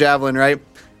 you have your javelin, right?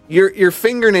 Your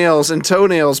fingernails and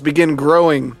toenails begin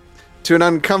growing to an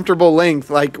uncomfortable length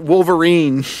like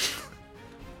Wolverine.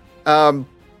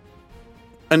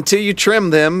 Until you trim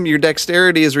them, your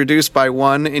dexterity is reduced by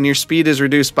 1 and your speed is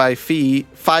reduced by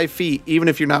 5 feet, even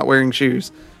if you're not wearing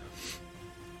shoes.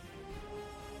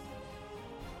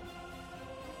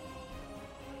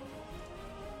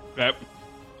 Yep.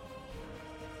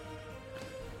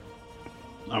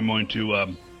 I'm going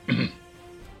to. In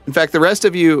fact, the rest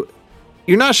of you,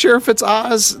 you're not sure if it's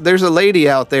Oz. There's a lady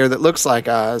out there that looks like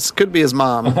Oz. Could be his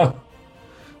mom.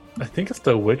 I think it's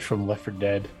the witch from Left 4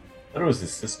 Dead. I thought it was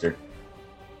his sister.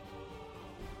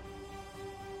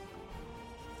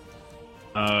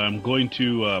 I'm going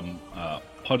to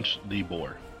punch the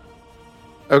boar.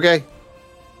 Okay.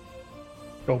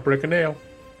 Don't break a nail.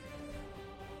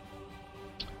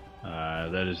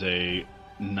 That is a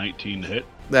 19 to hit,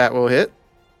 That will hit.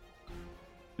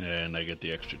 and I get the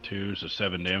extra 2, so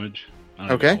 7 damage. I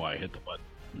don't Okay. even know why I hit the button.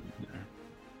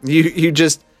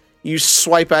 You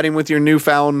swipe at him with your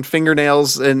newfound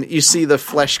fingernails, and you see the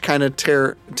flesh kind of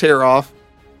tear off.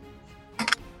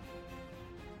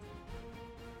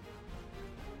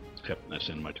 Yep, that's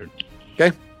the end of my turn.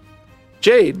 Okay.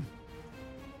 Jade.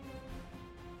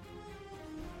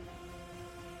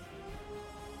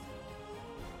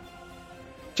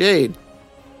 Jade.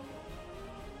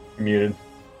 Muted.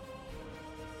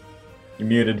 You're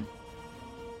muted.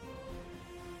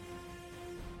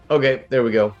 Okay, there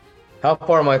we go. How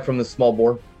far am I from the small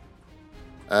boar?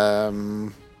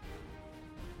 Um,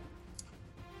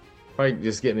 Probably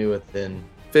just get me within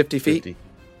 50 feet. 50.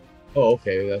 Oh,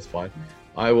 okay, that's fine.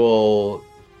 I'm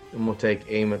gonna take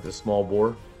aim at the small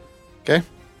boar. Okay.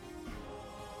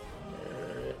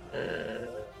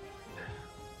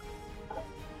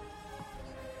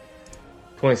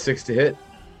 26 to hit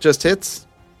Just hits.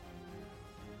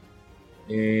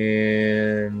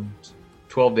 and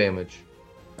 12 damage.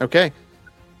 Okay.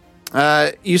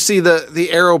 You see the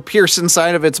arrow pierce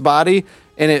inside of its body,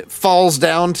 and it falls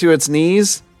down to its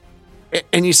knees,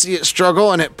 and you see it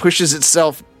struggle, and it pushes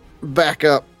itself back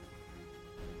up.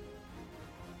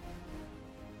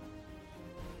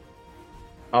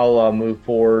 I'll move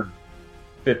forward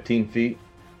 15 feet.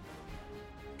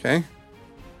 Okay.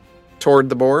 Toward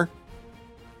the boar.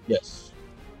 Yes.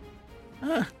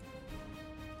 Ah.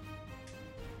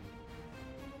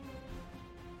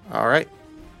 All right.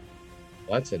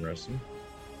 That's interesting.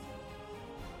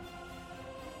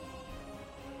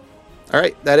 All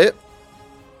right. That it?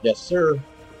 Yes, sir.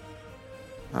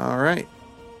 All right.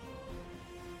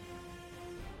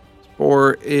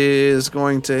 Boar is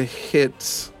going to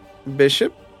hit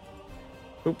Bishop.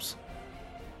 Oops.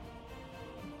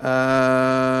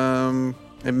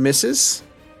 It misses.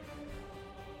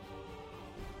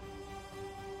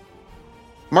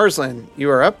 Marsland,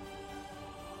 you are up.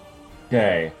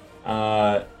 Okay.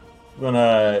 I'm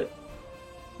gonna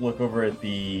look over at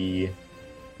the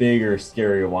bigger,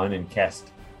 scarier one and cast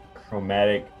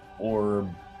Chromatic Orb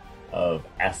of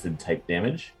Acid type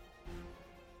damage.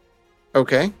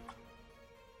 Okay.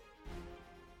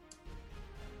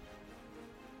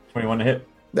 21 to hit.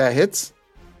 That hits.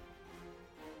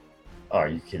 Oh, are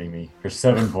you kidding me? For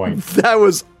 7 points. That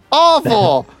was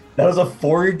awful. That was a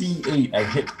 4d8. I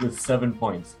hit with 7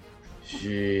 points.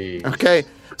 Jeez. Okay.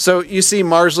 So you see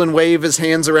Marsland wave his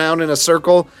hands around in a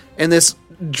circle, and this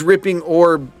dripping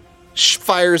orb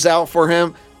fires out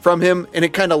from him, and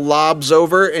it kind of lobs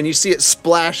over, and you see it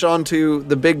splash onto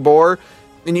the big boar,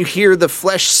 and you hear the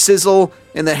flesh sizzle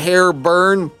and the hair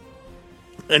burn,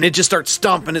 and it just starts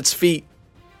stomping its feet.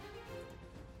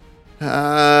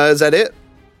 Is that it?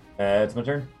 It's my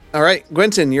turn. All right,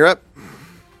 Gwenton, you're up.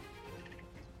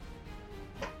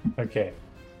 Okay.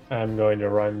 I'm going to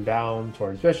run down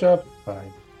towards Bishop. 5,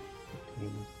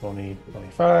 15, 20,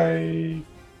 25.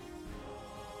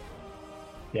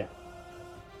 Yeah.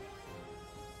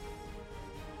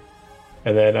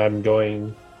 And then I'm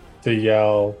going to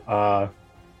yell,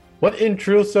 what in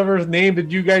True Silver's name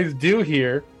did you guys do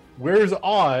here? Where's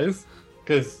Oz?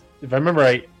 Because if I remember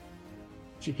right,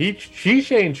 she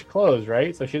changed clothes,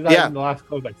 right? So she's not in the last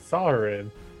clothes I saw her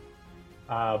in.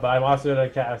 But I'm also going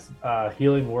to cast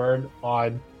Healing Word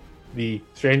on the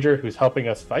stranger who's helping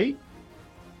us fight.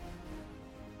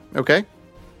 Okay.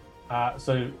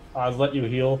 So I'll let you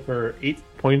heal for 8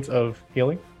 points of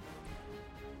healing.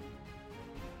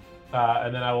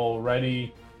 And then I will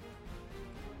ready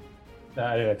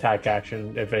an attack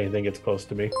action if anything gets close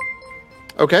to me.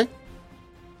 Okay.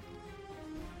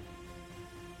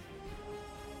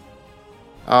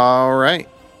 All right.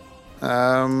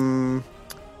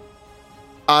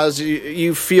 Oz,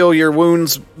 you feel your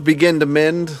wounds begin to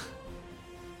mend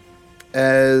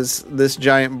as this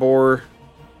giant boar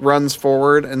runs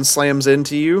forward and slams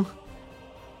into you.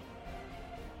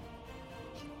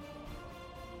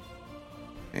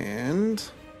 And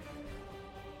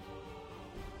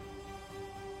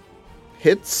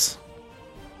hits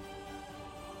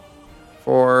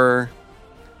for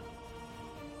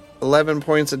 11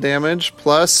 points of damage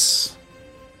plus,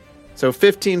 so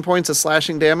 15 points of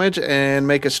slashing damage, and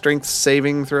make a strength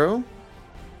saving throw.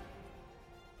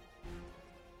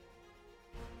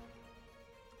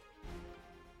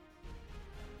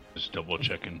 Just double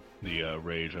checking the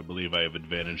rage. I believe I have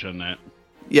advantage on that.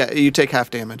 Yeah, you take half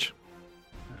damage.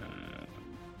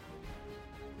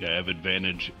 Yeah, I have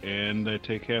advantage and I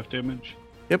take half damage.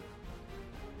 Yep.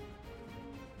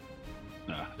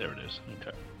 There it is.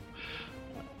 Okay.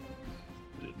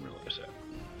 I didn't realize that.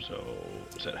 So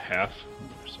is that half?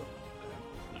 So,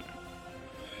 all right.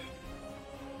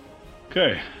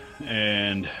 Okay,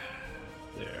 and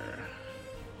there.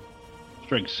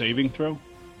 Strength saving throw.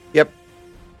 Yep.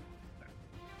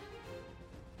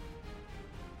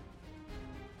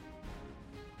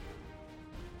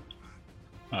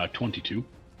 22.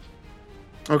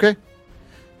 Okay.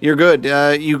 You're good.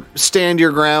 You stand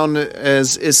your ground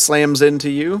as it slams into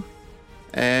you.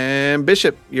 And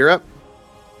Bishop, you're up.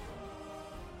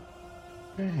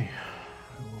 Okay.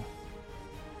 I will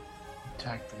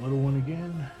attack the little one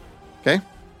again. Okay.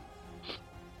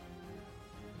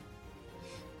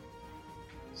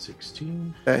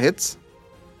 16. That hits.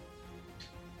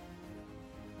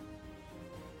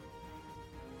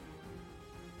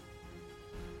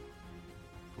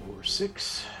 For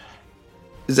 6.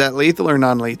 Is that lethal or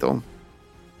non-lethal?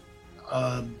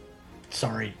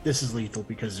 Sorry, this is lethal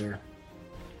because they're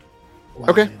wild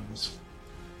Okay. animals.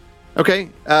 Okay.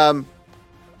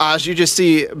 Oz, you just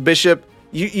see Bishop.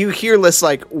 You hear this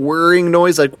like whirring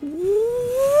noise, like,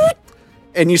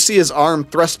 and you see his arm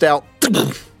thrust out,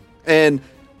 and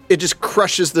it just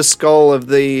crushes the skull of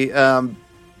the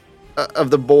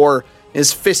boar.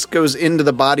 His fist goes into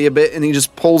the body a bit, and he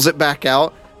just pulls it back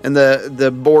out, and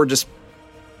the boar just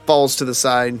falls to the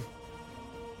side.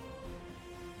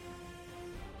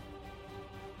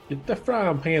 Get the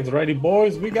frying pans ready,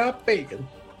 boys. We got bacon.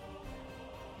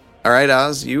 All right,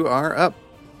 Oz, you are up.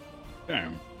 Okay.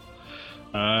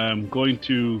 I'm going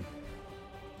to.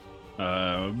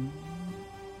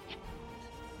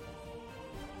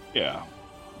 Yeah,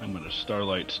 I'm going to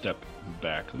Starlight step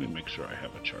back. Let me make sure I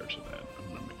have a charge of that. I'm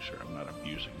going to make sure I'm not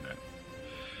abusing that.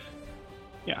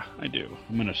 Yeah, I do.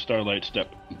 I'm going to Starlight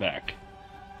step back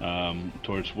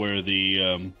towards where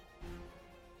the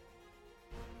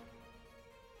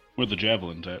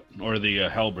javelin's at, or the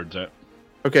halberd's at,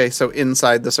 Okay, so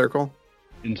inside the circle.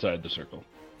 inside the circle.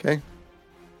 Okay.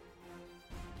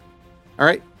 All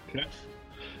right. Okay.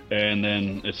 And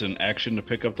then it's an action to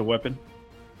pick up the weapon.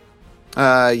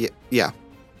 Yeah.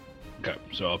 Okay,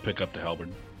 so I'll pick up the halberd.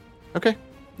 Okay,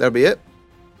 that'll be it.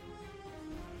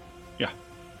 Yeah.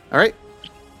 All right.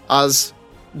 Oz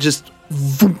just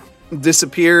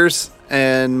disappears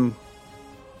and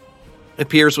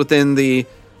appears within the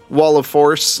wall of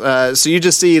force. So you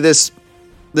just see this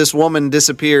woman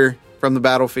disappear from the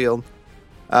battlefield.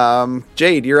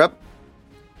 Jade, you're up.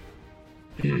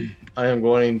 I am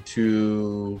going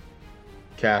to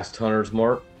cast Hunter's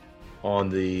Mark on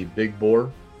the big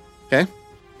boar. Okay.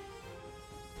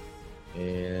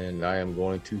 And I am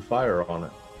going to fire on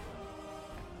it.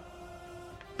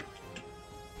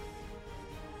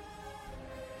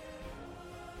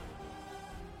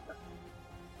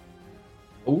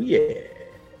 Oh, yeah.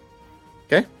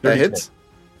 Okay, that hits.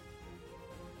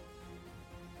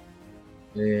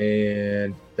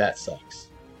 And that sucks.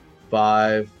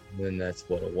 5, then that's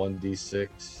what, a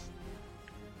 1d6.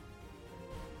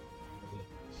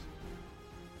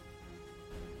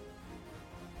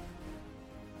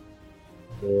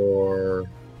 For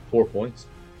 4 points.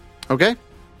 Okay.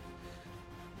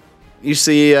 You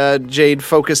see Jade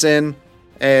focus in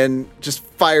and just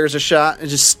fires a shot and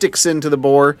just sticks into the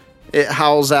boar. It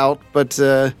howls out, but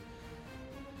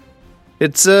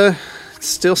it's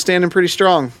still standing pretty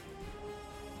strong.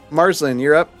 Marslin,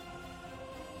 you're up.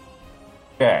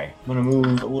 Okay, I'm gonna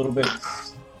move a little bit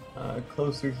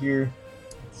closer here.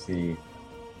 Let's see.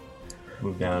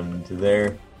 Move down to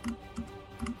there.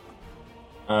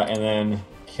 And then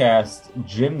cast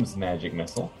Jim's Magic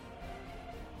Missile.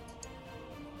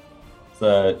 It's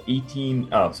 18.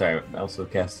 Oh, sorry. Also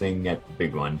casting at the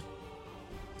big one.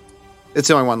 It's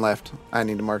the only one left. I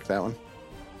need to mark that one.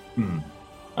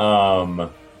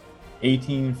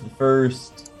 18 for the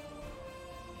first,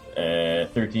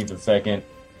 13 for the second,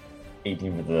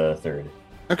 18 for the third.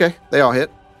 Okay, they all hit.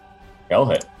 They all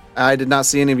hit. I did not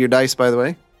see any of your dice, by the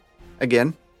way.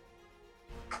 Again.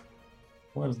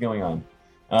 What is going on?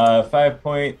 5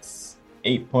 points,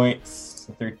 8 points,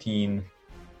 13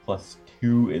 plus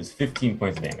 2 is 15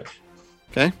 points of damage.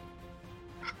 Okay.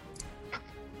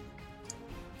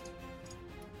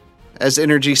 As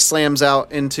energy slams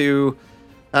out into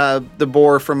the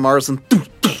boar from Marslin,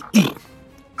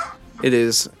 it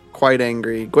is quite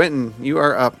angry. Quentin, you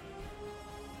are up.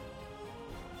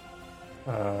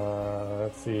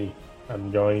 Let's see. I'm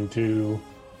going to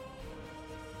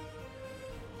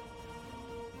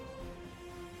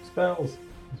spells.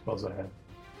 What spells I have?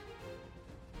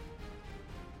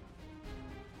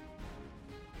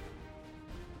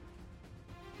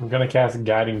 I'm gonna cast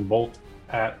Guiding Bolt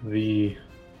at the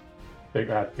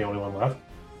only one left.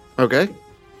 Okay.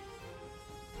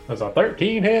 Does a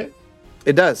 13 hit?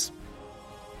 It does.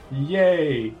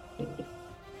 Yay!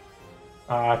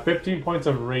 15 points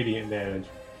of radiant damage.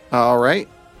 All right.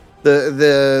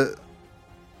 The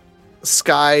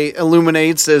sky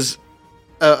illuminates as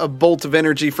a bolt of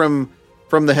energy from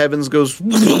the heavens goes.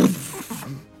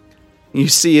 You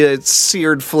see its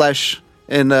seared flesh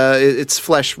and its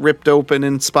flesh ripped open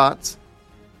in spots.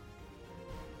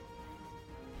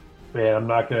 Man, I'm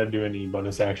not gonna do any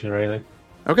bonus action or anything.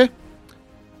 Okay.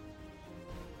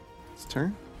 It's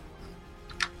turn.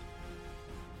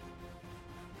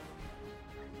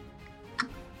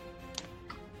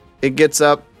 It gets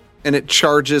up and it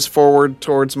charges forward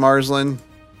towards Marslin.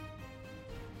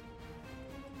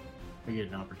 We get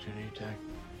an opportunity attack.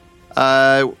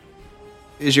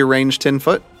 Is your range 10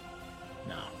 foot?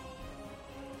 No.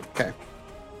 Okay.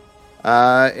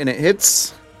 And it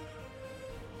hits.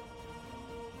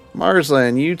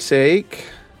 Marslin, you take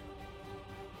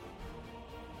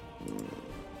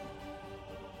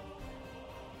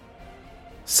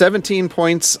 17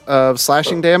 points of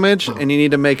slashing damage, and you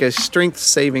need to make a strength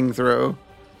saving throw.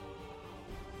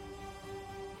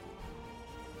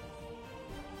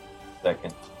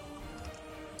 Second.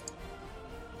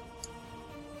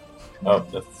 Oh,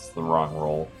 that's the wrong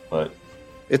roll, but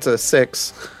It's a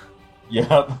 6.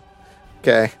 yep.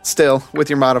 Okay, still, with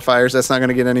your modifiers, that's not going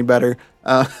to get any better.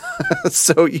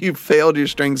 So you failed your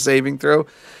strength saving throw.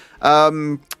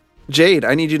 Jade,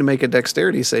 I need you to make a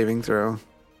dexterity saving throw.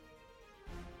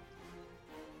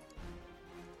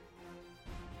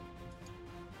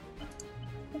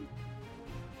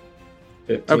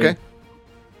 Okay.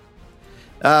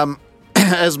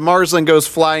 As Marslin goes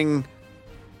flying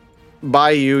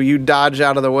by you, you dodge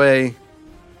out of the way,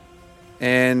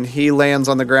 and he lands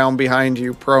on the ground behind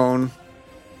you, prone.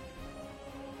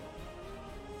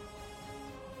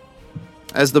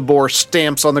 As the boar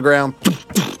stamps on the ground.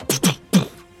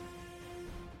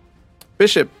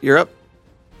 Bishop, you're up.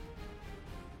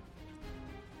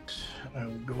 I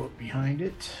will go up behind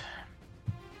it.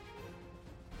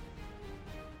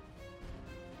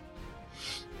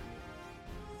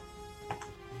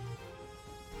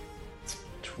 It's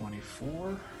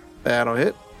 24 That'll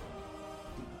hit.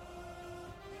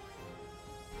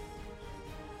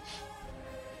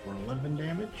 for 11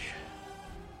 damage.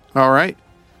 All right.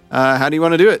 How do you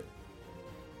want to do it?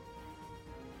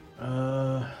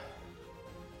 At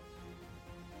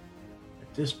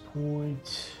this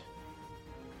point,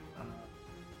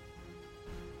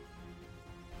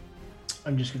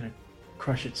 I'm just going to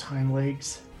crush its hind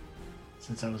legs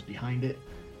since I was behind it.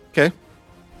 Okay.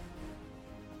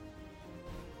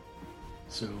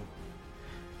 So,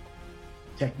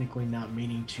 technically not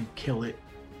meaning to kill it.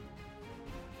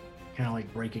 Kind of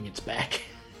like breaking its back.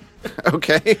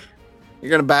 Okay. You're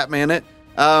going to Batman it.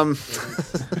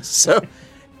 So,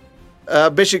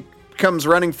 Bishop comes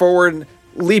running forward,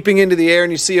 leaping into the air,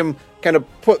 and you see him kind of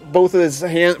put both of his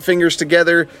fingers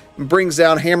together and brings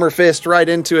down Hammer Fist right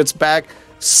into its back,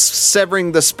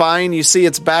 severing the spine. You see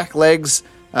its back legs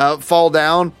fall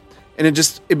down, and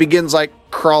it begins like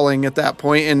crawling at that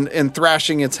point and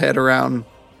thrashing its head around.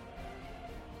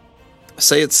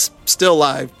 Say it's still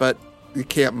alive, but it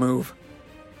can't move.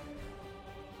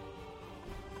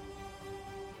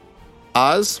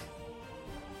 Oz?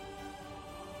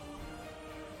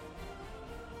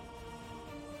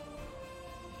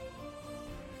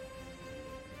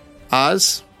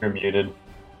 Oz? You're muted.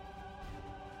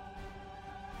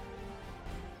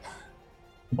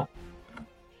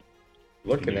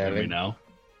 Looking Can you at hear me him. now?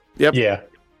 Yep. Yeah.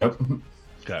 Nope.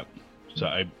 Okay. So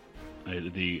I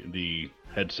the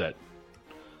headset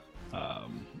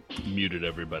muted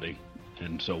everybody.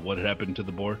 And so what happened to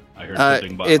the boar? I heard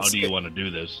something about how do you want to do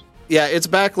this? Yeah, its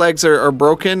back legs are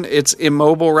broken. It's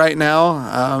immobile right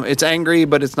now. It's angry,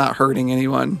 but it's not hurting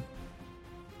anyone.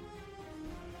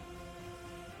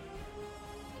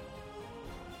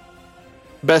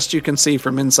 Best you can see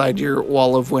from inside your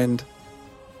wall of wind.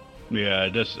 Yeah,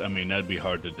 that'd be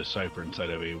hard to decipher inside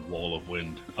of a wall of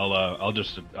wind. I've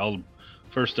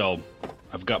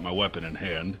got my weapon in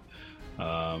hand,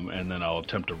 and then I'll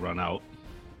attempt to run out.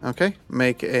 Okay,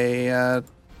 make a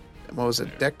what was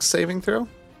it? Dex saving throw.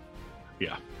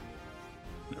 Yeah.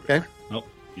 Okay. Oh,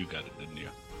 you got it, didn't you?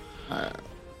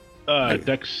 Okay.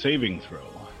 Dex saving throw.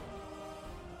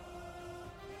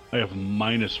 I have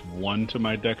 -1 to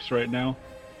my dex right now.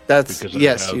 That's Because I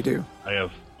yes, have- you do. I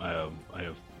have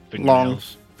fingernails. Long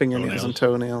fingernails and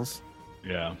toenails.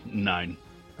 Yeah, 9.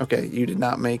 Okay, you did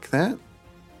not make that.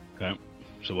 Okay.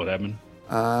 So what happened?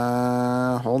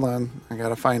 Hold on, I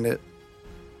gotta find it.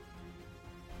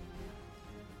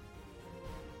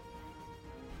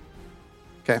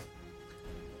 Okay.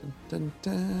 Dun, dun,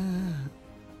 dun.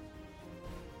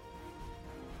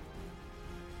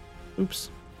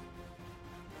 Oops.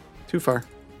 Too far.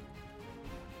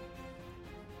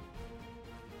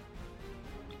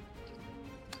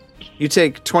 You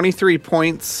take 23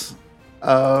 points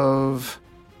of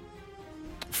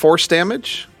force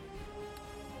damage.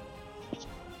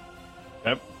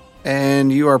 Yep.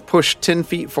 And you are pushed 10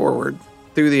 feet forward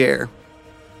through the air.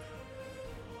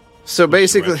 So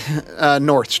basically,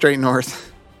 north, straight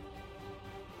north.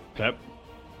 Okay.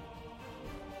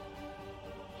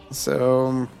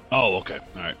 So. Oh, okay.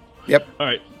 All right. Yep. All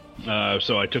right.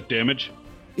 So I took damage.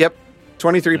 Yep.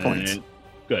 23 points.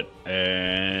 Good.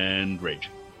 And rage.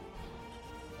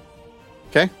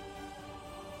 Okay.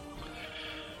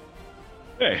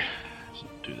 Okay. So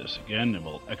do this again, and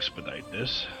we'll expedite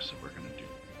this. So we're going to do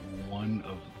one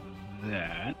of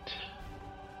that.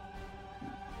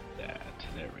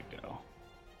 There we go.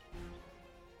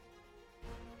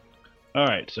 All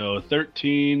right. So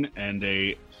 13 and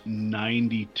a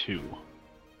 92.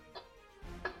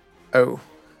 Oh.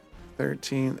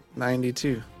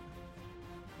 1392.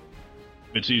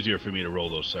 It's easier for me to roll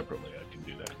those separately. I can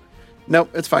do that. Nope,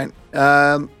 it's fine.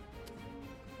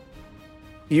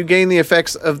 You gain the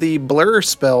effects of the blur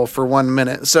spell for 1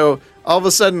 minute. So all of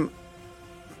a sudden,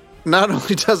 not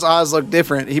only does Oz look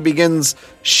different, he begins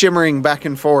shimmering back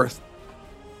and forth.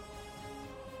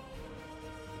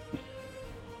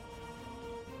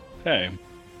 Okay.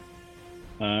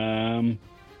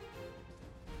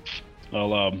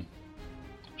 I'll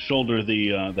shoulder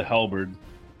the halberd,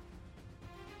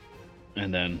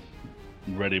 and then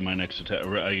ready my next attack.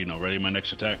 Ready my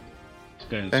next attack.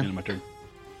 Okay, that's the end of my turn.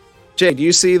 Jade,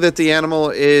 you see that the animal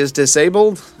is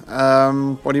disabled.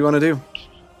 What do you want to do?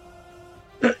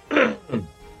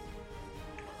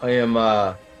 I am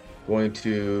going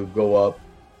to go up,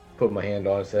 put my hand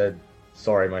on his head.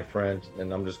 Sorry, my friend.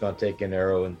 And I'm just going to take an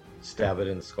arrow and stab it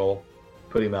in the skull.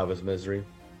 Put him out of his misery.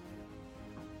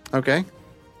 Okay.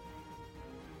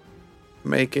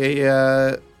 Make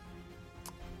an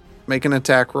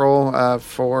attack roll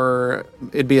for...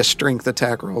 It'd be a strength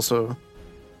attack roll, so...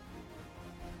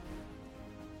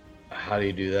 How do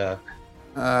you do that?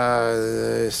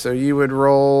 So you would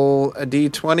roll a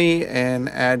d20 and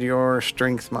add your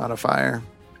strength modifier.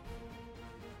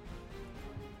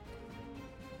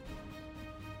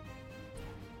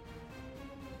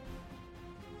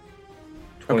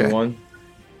 Okay. 21.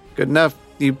 Good enough.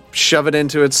 You shove it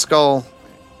into its skull,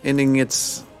 ending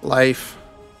its life.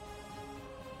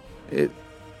 It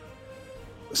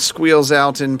squeals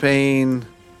out in pain.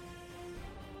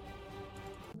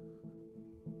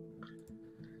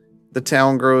 The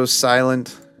town grows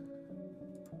silent.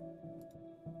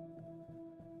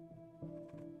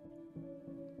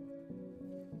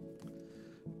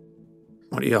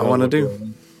 What do y'all want to do?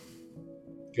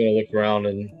 Gonna look around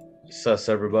and assess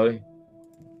everybody.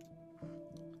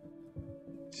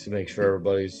 Just to make sure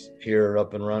everybody's here,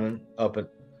 up and running, up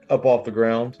off the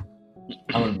ground.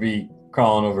 I'm gonna be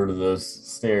crawling over to those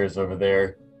stairs over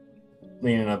there,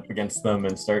 leaning up against them,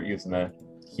 and start using a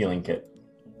healing kit.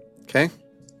 Okay.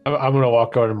 I'm gonna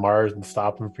walk over to Mars and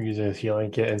stop him from using his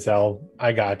healing kit and say,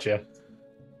 "I got you."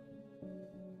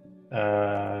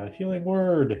 Healing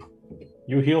word.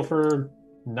 You heal for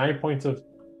 9 points of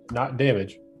not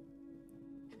damage.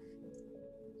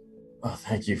 Oh,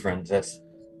 thank you, friend. That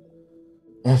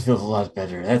feels a lot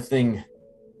better. That thing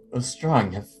was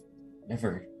strong. I've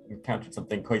never encountered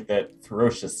something quite that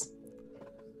ferocious.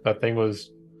 That thing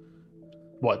was,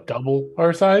 what, double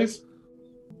our size?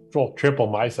 Well, triple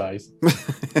my size.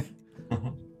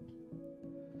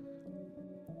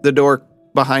 The door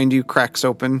behind you cracks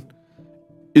open.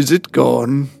 Is it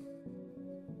gone?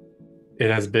 It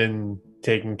has been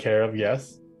taken care of,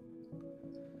 yes.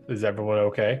 Is everyone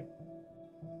okay?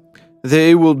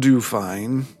 They will do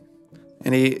fine.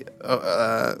 And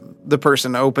the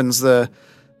person opens the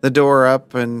door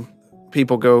up and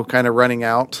people go kind of running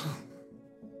out.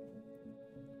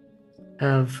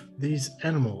 Have these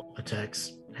animal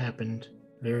attacks happened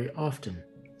very often,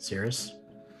 Cirrus?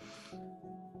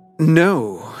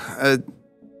 No.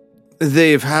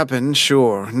 They've happened,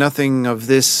 sure. Nothing of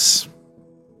this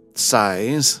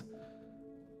size.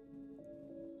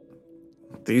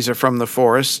 These are from the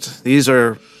forest. These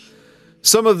are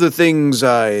some of the things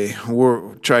I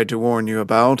tried to warn you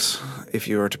about if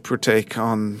you were to partake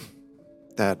on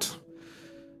that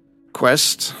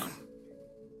quest.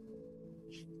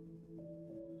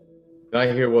 Can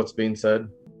I hear what's being said?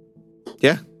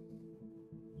 Yeah.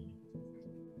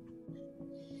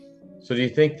 So do you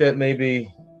think that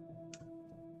maybe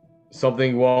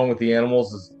something wrong with the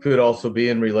animals could also be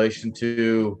in relation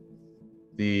to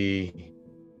the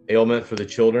ailment for the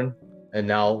children and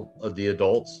now of the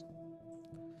adults?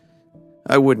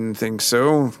 I wouldn't think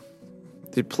so.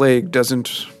 the plague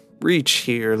doesn't reach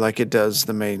here like it does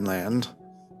the mainland.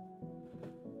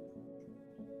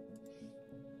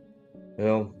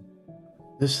 Well,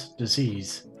 This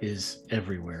disease is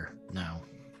everywhere now.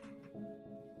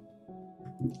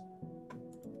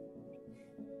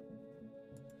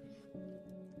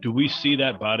 Do we see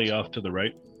that body off to the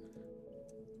right?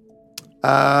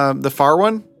 The far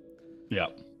one? Yeah.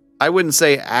 I wouldn't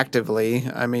say actively.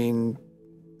 I mean,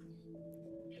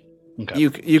 Okay.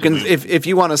 you can if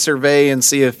you want to survey and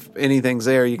see if anything's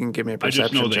there, you can give me a I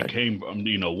just perception know check. they came from,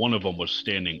 one of them was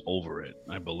standing over it,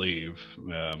 I believe.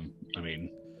 Yeah.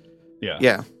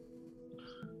 Yeah.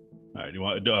 All right. You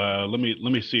want?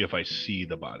 Let me see if I see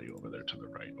the body over there to the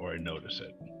right, or I notice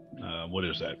it. What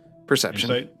is that?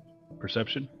 Perception. Insight?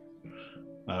 Perception?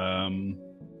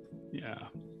 Yeah.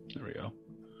 There we go.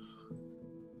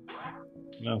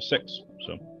 No, 6.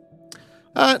 So.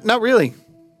 Not really.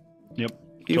 Yep.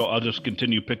 So I'll just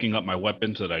continue picking up my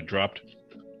weapons that I dropped.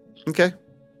 Okay.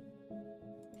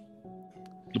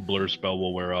 The blur spell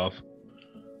will wear off.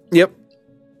 Yep.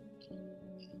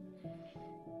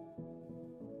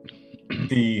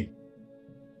 I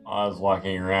was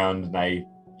walking around and I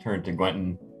turned to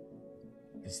Gwenton.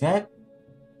 Is that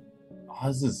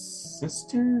Oz's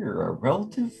sister or a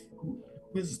relative? Who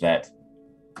is that?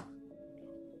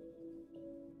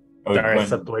 Oh, Sorry, I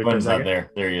stepped away for a Gwenton's not second.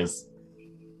 there. There he is.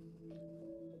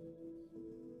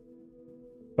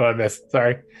 Oh, I missed.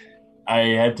 Sorry. I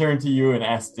had turned to you and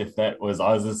asked if that was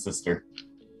Oz's sister.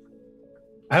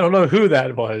 I don't know who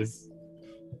that was.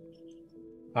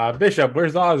 Bishop,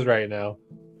 where's Oz right now?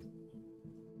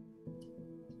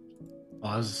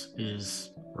 Oz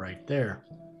is right there.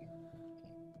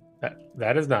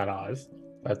 That is not Oz.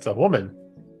 That's a woman.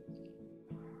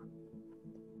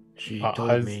 She Oz?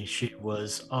 told me she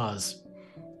was Oz.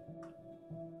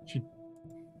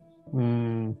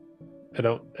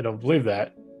 I don't believe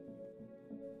that.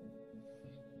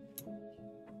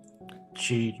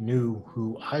 She knew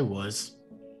who I was.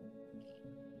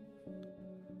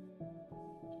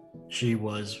 She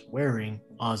was wearing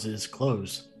Oz's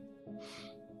clothes.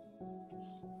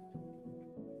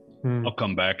 I'll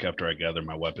come back after I gather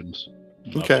my weapons.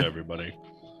 Up Okay. to everybody.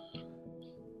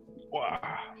 Wow.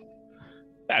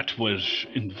 That was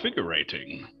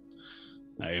invigorating.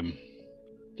 I am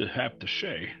to have to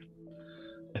say,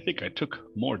 I think I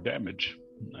took more damage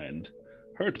and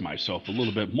hurt myself a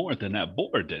little bit more than that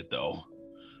boar did, though.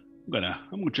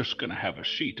 I'm just gonna have a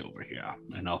sheet over here,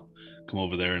 and I'll come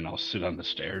over there and I'll sit on the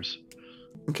stairs.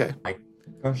 Okay.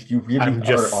 Gosh, you really I'm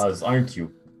just- are Oz, aren't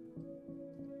you?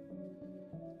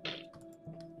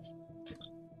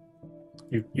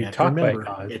 You have to talk remember,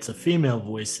 like Oz. it's a female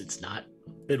voice. It's not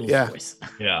Biddle's Yeah. voice.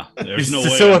 Yeah, there's no It's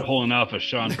way still I'm a- pulling off a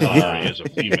Sean Connery as a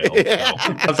female. Yeah.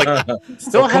 So. I was like,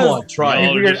 still Oh, come has on, try a it.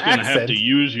 Y'all are weird just gonna have accent. to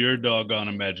use your doggone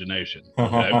imagination.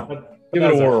 Okay? Give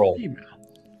it a whirl.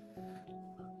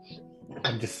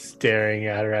 I'm just staring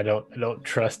at her. I don't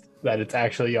trust that it's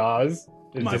actually Oz.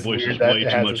 It's My just voice weird is that way it too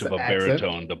has much this of a accent.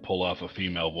 baritone to pull off a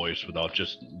female voice without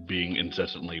just being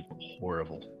incessantly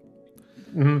horrible.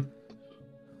 Mhm.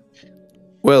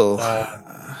 Well,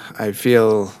 Uh, I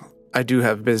feel I do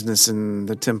have business in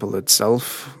the temple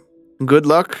itself. Good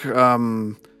luck.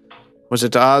 Was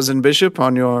it Oz and Bishop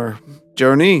on your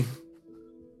journey?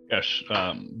 Yes,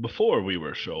 before we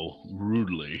were so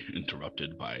rudely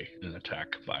interrupted by an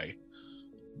attack by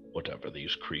whatever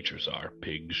these creatures are,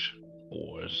 pigs,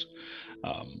 boars,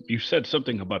 you said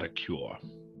something about a cure.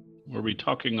 Were we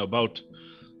talking about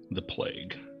the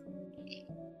plague?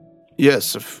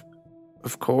 Yes, of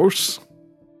course.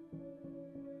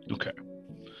 Okay,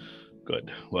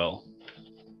 good. Well,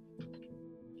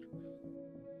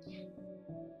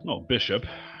 Bishop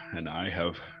and I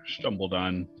have stumbled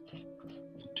on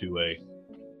to a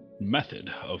method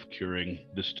of curing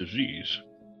this disease.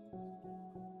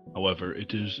 However,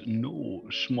 it is no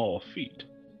small feat.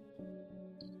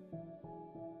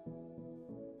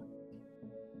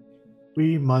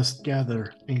 We must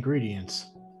gather ingredients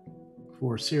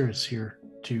for Cirrus here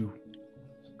to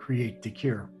create the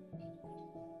cure.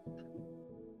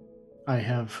 I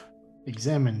have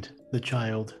examined the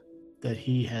child that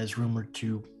he has rumored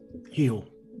to heal.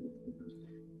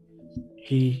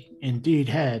 He indeed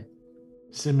had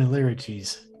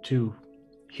similarities to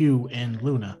Hugh and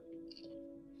Luna.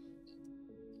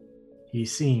 He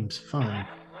seems fine.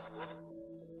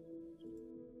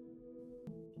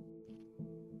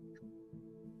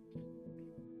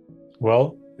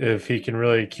 Well, if he can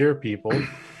really cure people,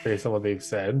 based on what they've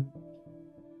said,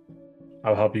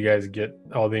 I'll help you guys get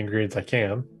all the ingredients I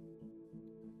can.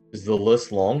 Is the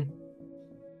list long?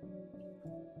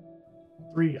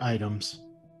 3 items,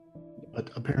 but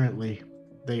apparently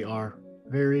they are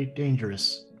very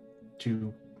dangerous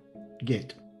to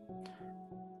get.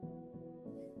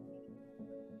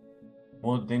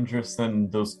 More dangerous than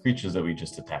those creatures that we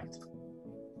just attacked.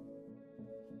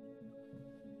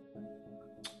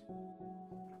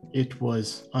 It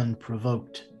was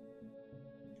unprovoked.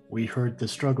 We heard the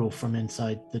struggle from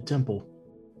inside the temple.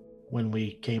 When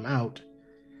we came out,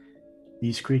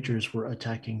 these creatures were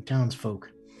attacking townsfolk.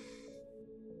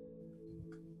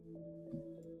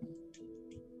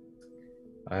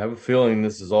 I have a feeling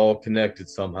this is all connected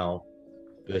somehow,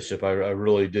 Bishop. I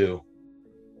really do.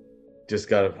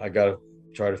 I gotta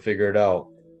try to figure it out.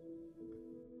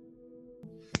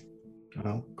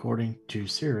 Well, according to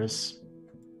Cirrus,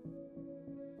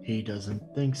 he doesn't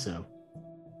think so.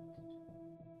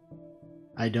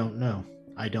 I don't know.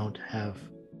 I don't have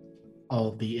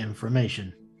all the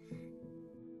information.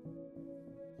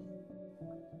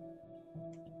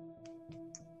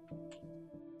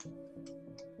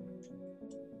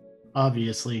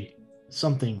 Obviously,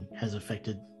 something has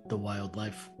affected the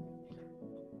wildlife.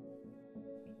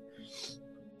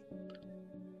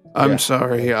 I'm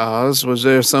sorry, Oz. Was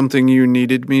there something you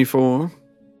needed me for?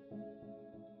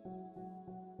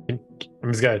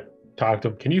 I'm just gonna talk to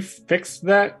him. Can you fix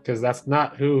that? Because that's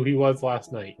not who he was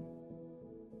last night.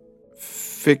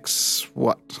 Fix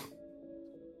what?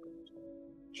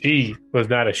 She was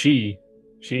not a she.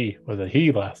 She was a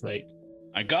he last night.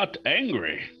 I got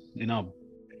angry.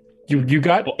 You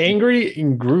got angry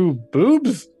and grew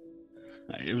boobs?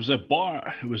 It was a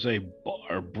bar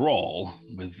brawl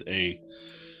with a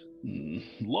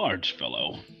large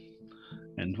fellow.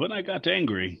 And when I got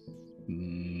angry,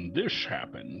 this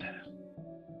happened.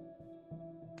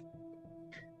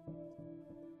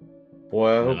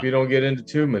 Boy, I hope you don't get into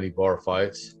too many bar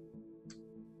fights.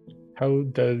 How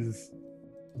does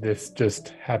this just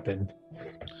happen?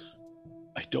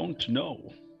 I don't know.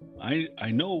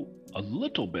 I know a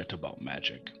little bit about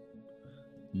magic.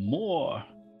 More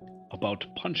about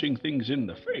punching things in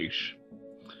the face.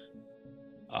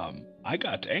 I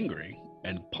got angry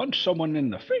and punched someone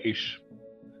in the face,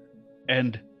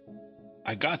 and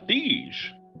I got these.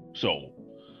 So,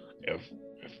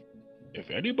 if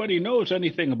anybody knows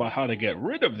anything about how to get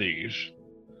rid of these,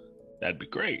 that'd be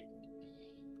great.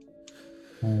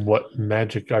 What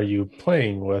magic are you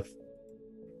playing with?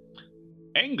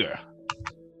 Anger.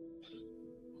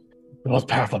 The most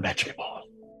powerful magic of all.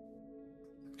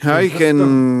 I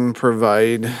can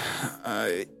provide.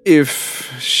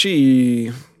 If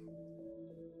she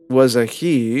was a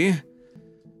he,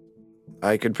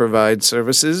 I could provide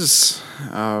services.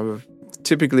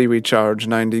 Typically, we charge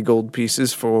 90 gold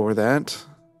pieces for that.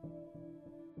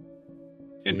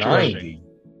 Interesting. 90.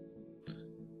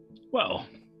 Well,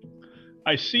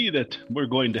 I see that we're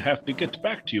going to have to get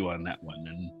back to you on that one,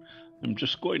 and I'm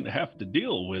just going to have to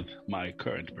deal with my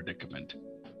current predicament.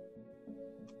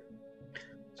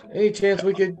 Any chance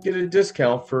we could get a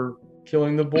discount for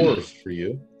killing the boars for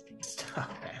you?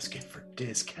 Stop asking for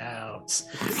discounts.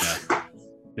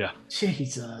 Yeah.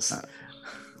 Jesus.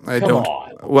 I Come don't.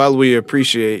 on. While we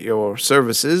appreciate your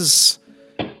services,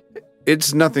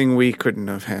 it's nothing we couldn't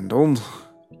have handled.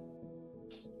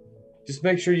 Just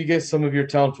make sure you get some of your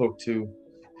townfolk to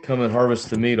come and harvest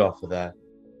the meat off of that.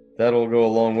 That'll go a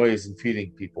long ways in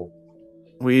feeding people.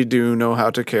 We do know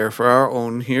how to care for our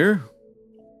own here.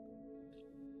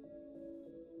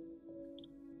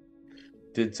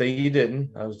 Did say you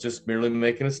didn't. I was just merely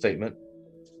making a statement.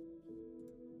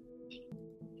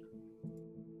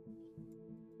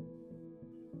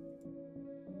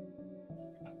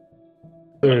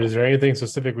 So is there anything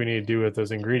specific we need to do with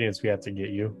those ingredients we have to get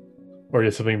you? Or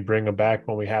just something bring them back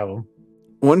when we have them?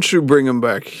 Once you bring them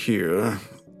back here,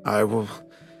 I will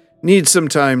need some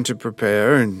time to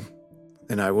prepare, and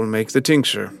then I will make the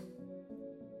tincture.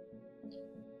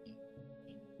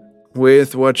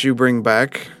 With what you bring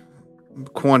back,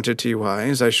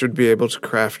 quantity-wise, I should be able to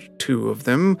craft 2 of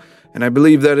them, and I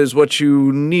believe that is what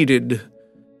you needed,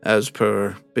 as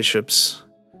per Bishop's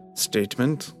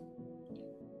statement.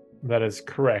 That is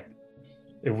correct.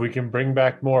 If we can bring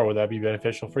back more, would that be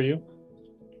beneficial for you?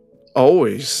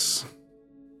 Always.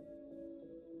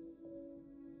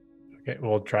 Okay,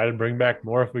 we'll try to bring back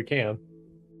more if we can.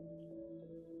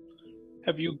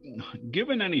 Have you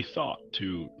given any thought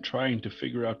to trying to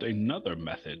figure out another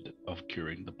method of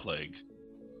curing the plague?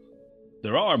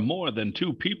 There are more than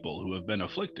 2 people who have been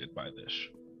afflicted by this.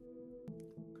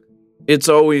 It's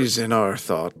always in our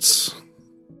thoughts.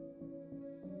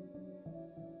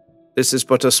 This is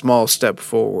but a small step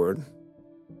forward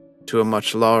to a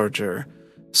much larger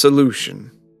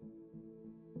solution.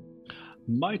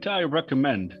 Might I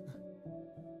recommend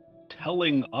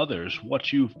telling others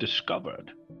what you've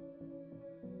discovered?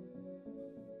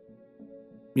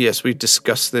 Yes, we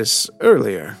discussed this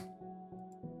earlier.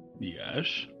 Yes.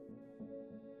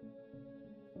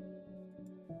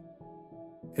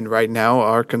 And right now,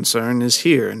 our concern is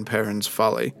here in Perrin's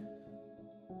Folly.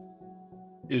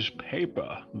 Is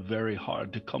paper very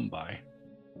hard to come by?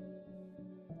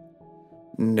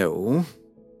 No.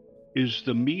 Is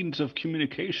the means of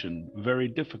communication very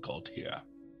difficult here?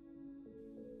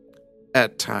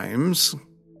 At times.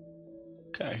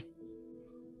 Okay.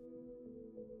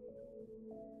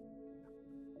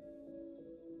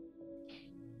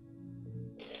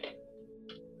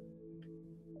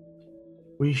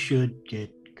 We should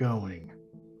get going.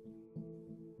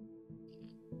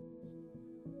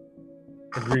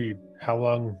 Agreed. How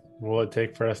long will it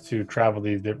take for us to travel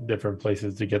these different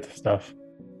places to get the stuff?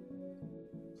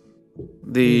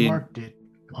 He marked it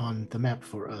on the map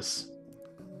for us.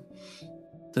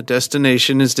 The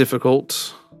destination is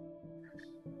difficult.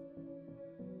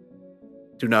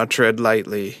 Do not tread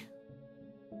lightly.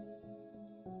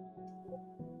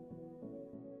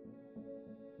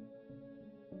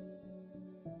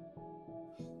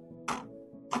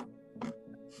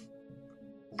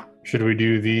 Should we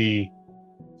do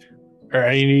are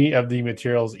any of the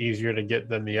materials easier to get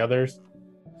than the others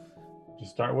to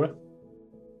start with?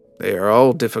 They are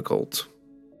all difficult.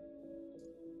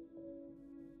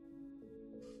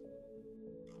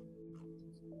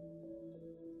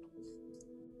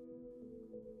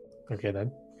 Okay,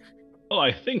 then. Well,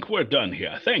 I think we're done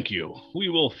here. Thank you. We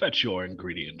will fetch your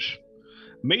ingredients.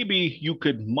 Maybe you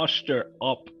could muster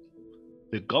up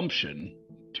the gumption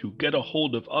to get a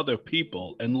hold of other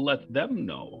people and let them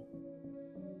know.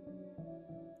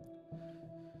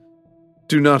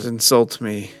 Do not insult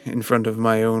me in front of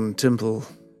my own temple.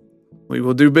 We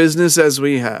will do business as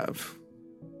we have.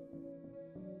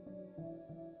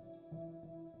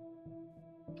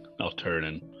 I'll turn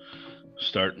and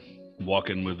start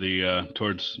walking with the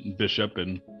towards Bishop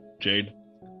and Jade.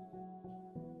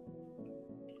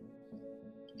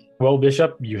 Well,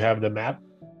 Bishop, you have the map.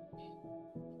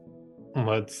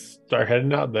 Let's start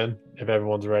heading out then, if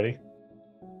everyone's ready.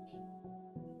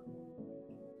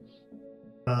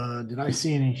 Did I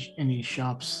see any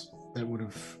shops that would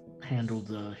have handled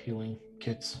the healing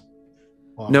kits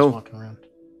while I No. was walking around?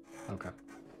 Okay.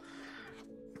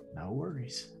 No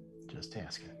worries. Just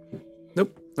asking.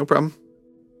 Nope, no problem.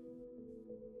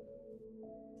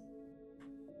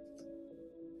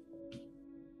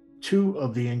 Two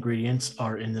of the ingredients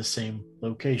are in the same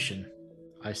location.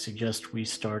 I suggest we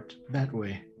start that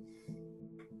way.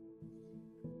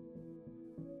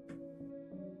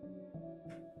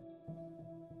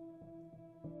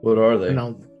 What are they? And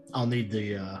I'll need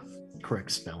the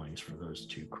correct spellings for those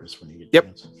two, Chris, when you get Yep. a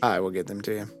chance. I will get them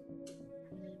to you.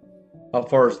 How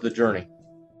far is the journey?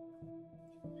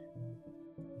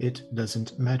 It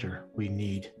doesn't matter. We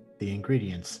need the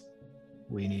ingredients.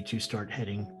 We need to start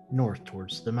heading north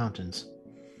towards the mountains.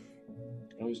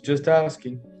 I was just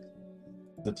asking.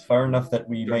 It's far enough that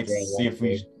we Sure, might very see if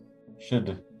we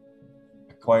should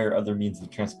acquire other means of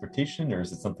transportation, or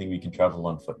is it something we can travel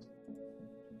on foot?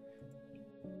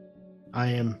 I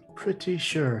am pretty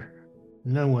sure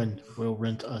no one will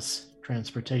rent us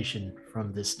transportation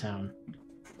from this town.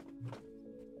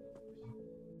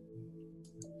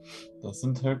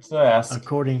 Doesn't hurt to ask.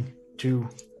 According to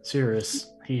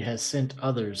Cirrus, he has sent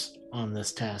others on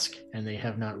this task and they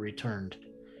have not returned.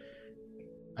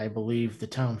 I believe the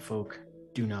town folk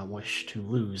do not wish to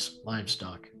lose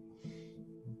livestock.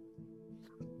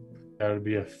 That would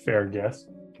be a fair guess.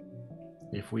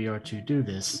 If we are to do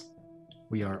this,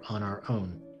 we are on our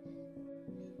own.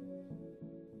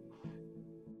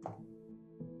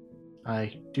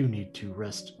 I do need to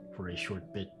rest for a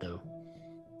short bit, though.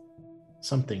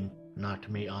 Something knocked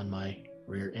me on my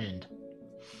rear end.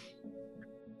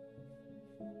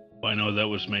 I know that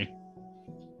was me.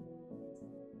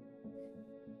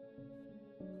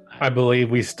 I believe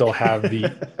we still have the.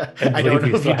 I don't know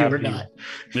if you do have or the not.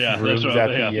 Yeah, that's rooms what. at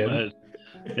Yeah,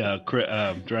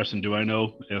 the inn. Dresden, do I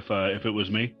know if it was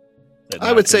me? that I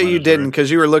knocked would him say on you his didn't rear?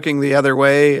 because you were looking the other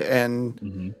way, and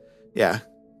Mhm. yeah.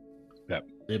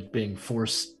 It being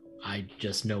forced, I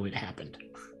just know it happened.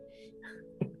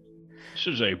 This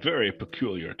is a very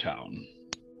peculiar town.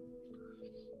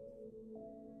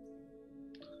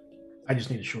 I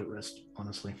just need a short rest,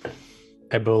 honestly.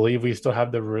 I believe we still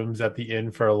have the rooms at the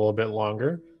inn for a little bit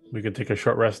longer. We could take a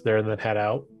short rest there and then head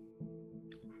out.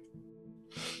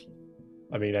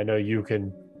 I mean, I know you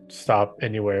can stop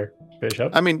anywhere,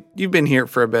 Bishop. I mean, you've been here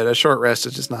for a bit. A short rest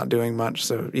is just not doing much,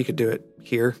 so you could do it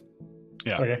here.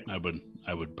 Yeah, Okay.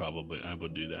 I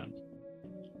would do that.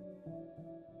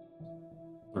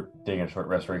 We're taking a short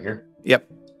rest right here. Yep.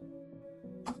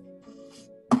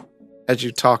 as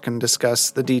you talk and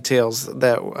discuss the details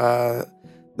that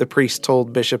the priest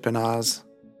told Bishop and Oz.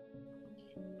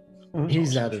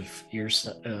 He's out of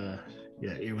earshot.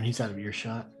 When he's out of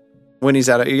earshot. When he's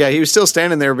out of, he was still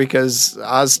standing there because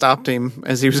Oz stopped him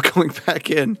as he was going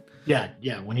back in. Yeah.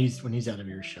 When he's out of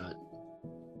earshot.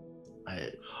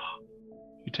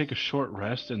 You take a short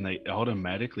rest and they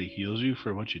automatically heals you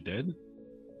for what you did?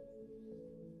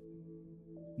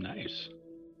 Nice.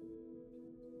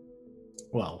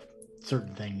 Well,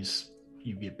 certain things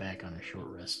you get back on a short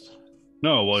rest.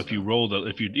 No, well, if you roll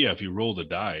the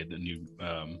die, then you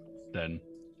then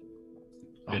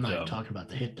I'm not talking about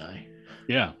the hit die.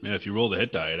 Yeah, if you roll the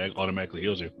hit die, it automatically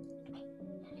heals you.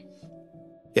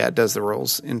 Yeah, it does the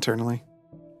rolls internally.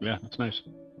 Yeah, that's nice.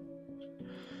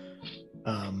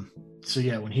 So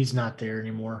yeah, when he's not there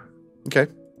anymore. Okay.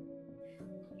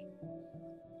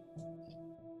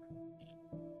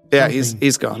 Yeah,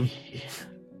 he's gone.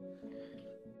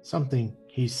 Something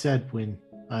he said when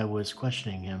I was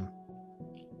questioning him.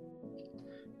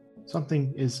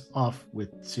 Something is off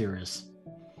with Sirius.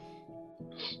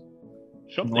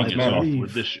 Something is off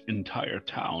with this entire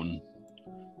town.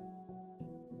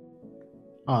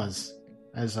 Oz,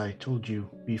 as I told you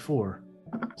before,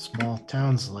 small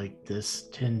towns like this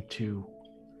tend to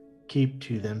keep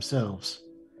to themselves.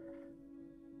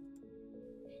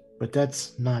 But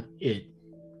that's not it.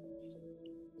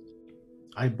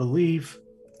 I believe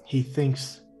he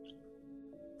thinks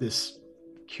this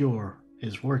cure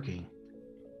is working.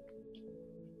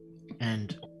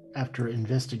 And after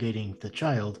investigating the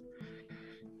child,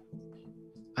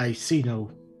 I see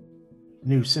no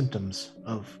new symptoms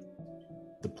of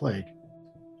the plague.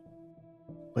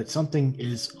 But something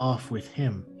is off with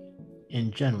him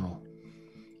in general.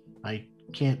 I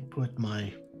can't put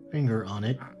my finger on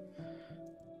it.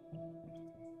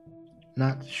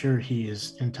 Not sure he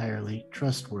is entirely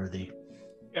trustworthy.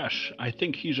 Yes, I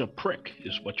think he's a prick,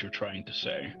 is what you're trying to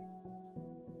say.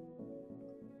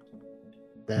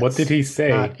 That's what did he say?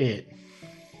 Not it.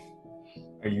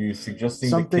 Are you suggesting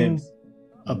Something the kids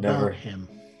about never... him.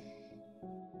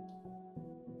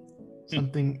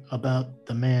 Something about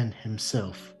the man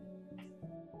himself.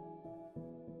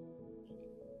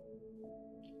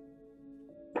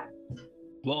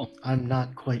 Well, I'm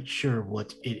not quite sure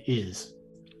what it is.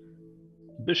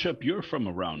 Bishop, you're from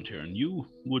around here, and you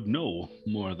would know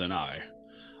more than I.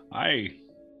 I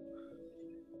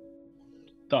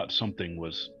thought something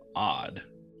was odd,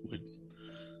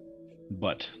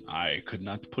 but I could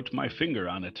not put my finger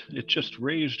on it. It just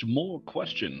raised more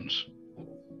questions.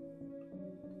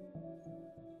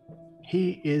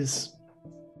 He is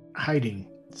hiding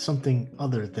something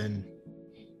other than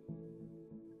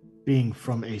being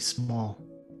from a small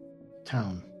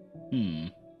town.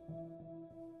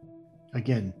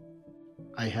 Again,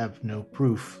 I have no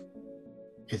proof.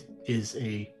 It is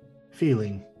a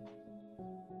feeling.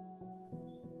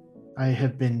 I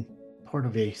have been part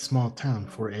of a small town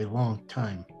for a long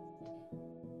time.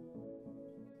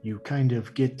 You kind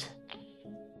of get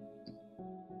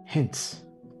hints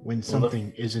when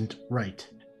something isn't right,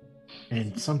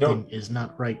 and something is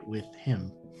not right with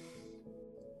him.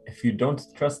 If you don't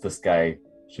trust this guy,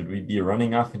 should we be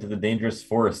running off into the dangerous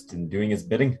forest and doing his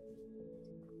bidding?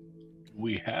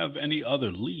 We have any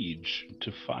other leads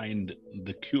to find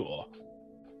the cure?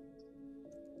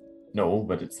 No,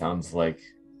 but it sounds like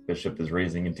Bishop is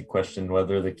raising into question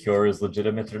whether the cure is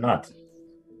legitimate or not.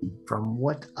 From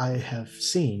what I have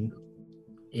seen,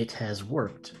 it has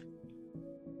worked.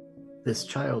 This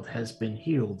child has been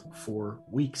healed for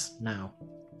weeks now.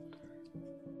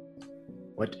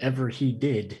 Whatever he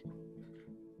did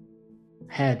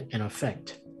had an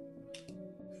effect.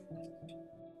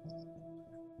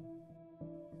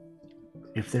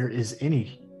 If there is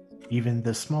even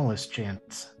the smallest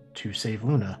chance to save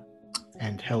Luna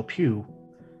and help you,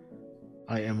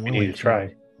 I am willing to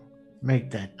try. Make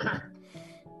that.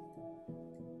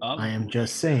 I am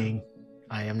just saying,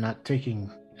 I am not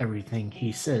taking everything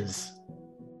he says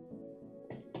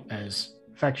as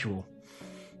factual.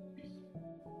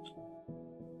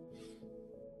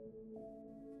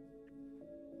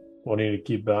 We'll need to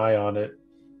keep an eye on it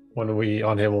when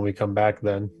we come back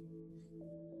then.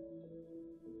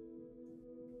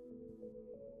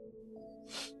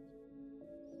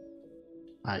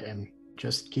 I am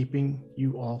just keeping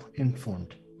you all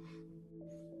informed.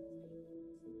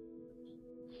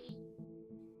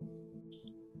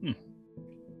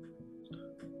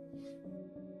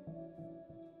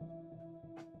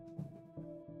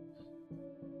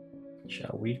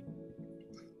 Shall we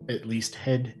at least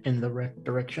head in the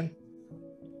direction?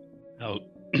 I'll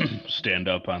stand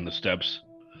up on the steps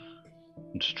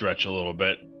and stretch a little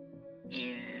bit.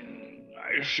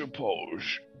 I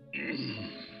suppose.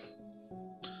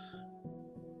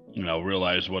 And I'll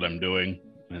realize what I'm doing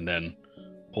and then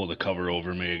pull the cover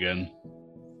over me again.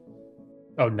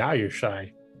 Oh, now you're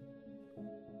shy.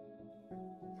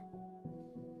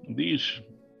 This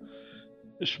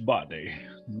body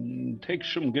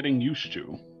takes some getting used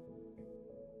to.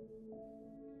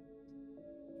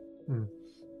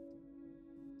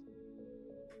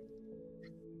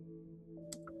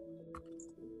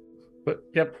 But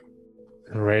yep,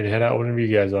 I'm ready to head out whenever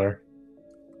you guys are.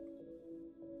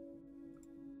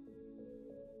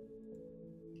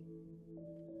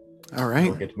 All right.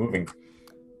 We'll get moving.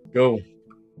 Go.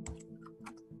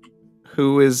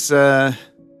 Who is so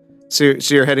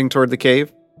you're heading toward the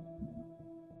cave?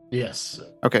 Yes.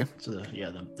 Okay. So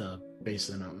the base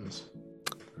of the mountains.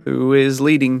 Who is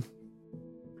leading?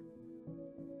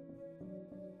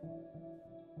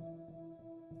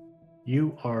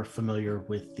 You are familiar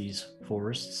with these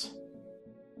forests,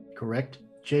 correct,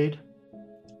 Jade?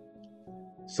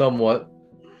 Somewhat.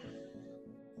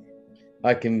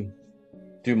 I can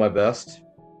do my best.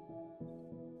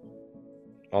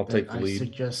 I'll Then take the I lead.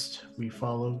 suggest we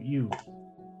follow you.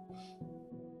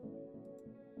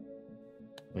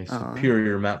 My Alright.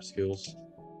 superior map skills.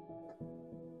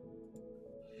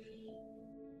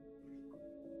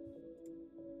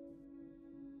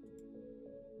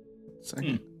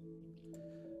 Second.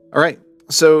 All right.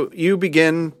 So you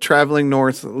begin traveling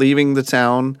north, leaving the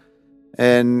town,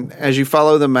 and as you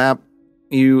follow the map,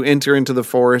 you enter into the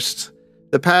forest.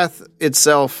 The path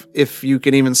itself, if you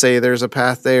can even say there's a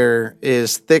path there,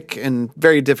 is thick and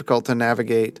very difficult to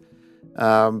navigate.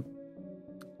 Go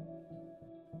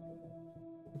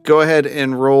ahead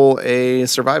and roll a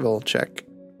survival check,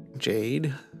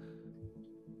 Jade.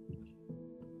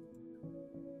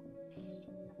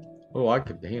 Oh, I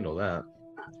could handle that.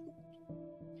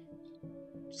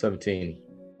 17.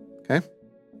 Okay.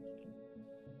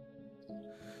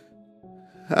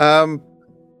 Let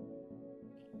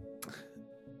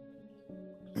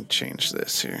me change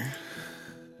this here.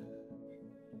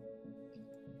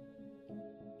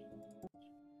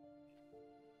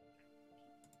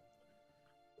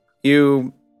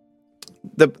 The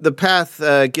path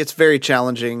gets very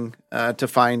challenging to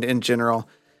find in general.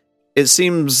 It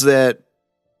seems that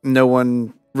no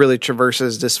one really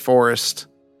traverses this forest.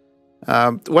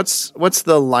 What's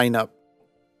the lineup?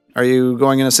 Are you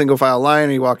going in a single file line?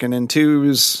 Are you walking in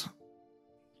twos?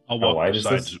 I'll How walk wide is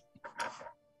besides. this?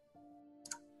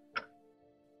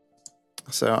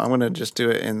 So I'm going to just do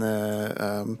it in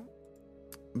the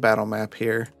battle map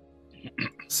here.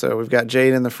 So we've got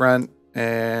Jade in the front,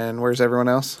 and where's everyone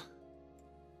else?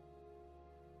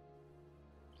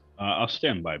 I'll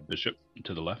stand by Bishop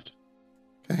to the left.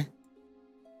 Okay.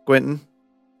 Quentin?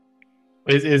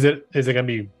 Is it going to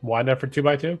be wide enough for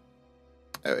 2x2?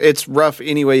 It's rough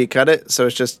any way you cut it, so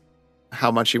it's just how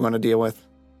much you want to deal with.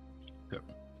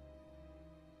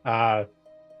 I'll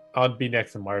be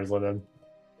next to Marsland then.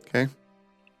 Okay.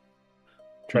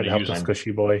 Try to help the Use-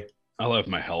 squishy boy. I'll have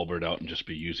my halberd out and just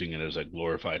be using it as a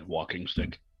glorified walking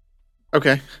stick.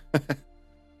 Okay.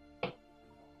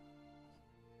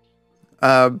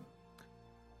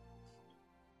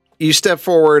 You step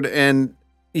forward and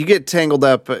you get tangled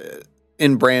up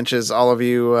in branches, all of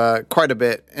you, quite a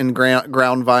bit, and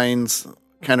ground vines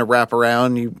kind of wrap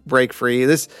around. You break free.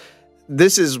 This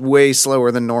is way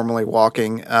slower than normally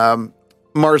walking.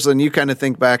 Marsland, you kind of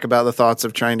think back about the thoughts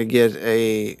of trying to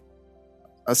get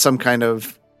some kind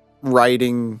of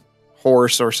riding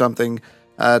horse or something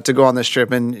to go on this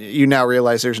trip, and you now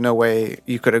realize there's no way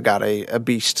you could have got a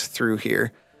beast through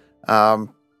here. The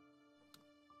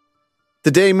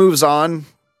day moves on,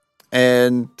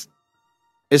 and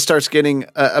it starts getting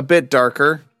a bit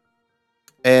darker.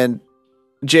 And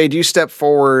Jade, you step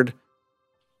forward,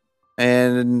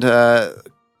 and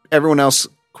everyone else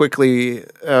quickly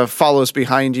follows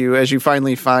behind you as you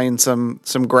finally find some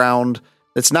ground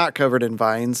that's not covered in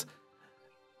vines.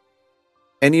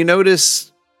 And you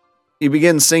notice you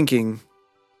begin sinking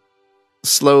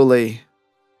slowly.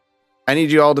 I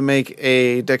need you all to make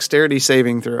a dexterity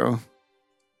saving throw.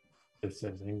 This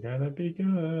isn't going to be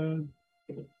good.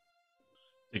 I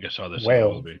think I saw this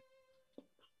Well. in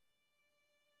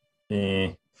the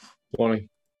movie. 20.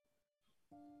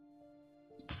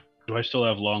 Do I still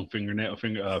have long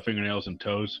fingernails and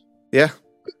toes? Yeah.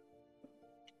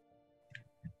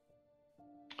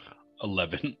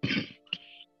 11.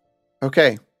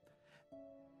 Okay.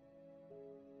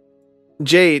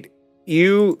 Jade,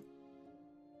 you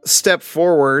step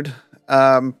forward,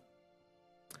 and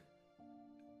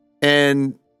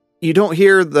you don't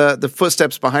hear the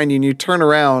footsteps behind you, and you turn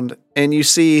around and you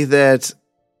see that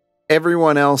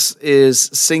everyone else is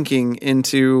sinking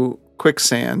into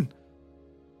quicksand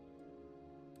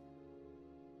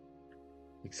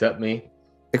Except me.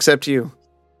 except you.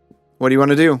 What do you want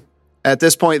to do? At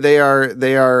this point, they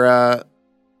are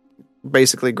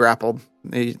basically grappled.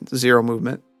 0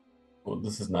 movement. Well,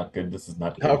 this is not good. This is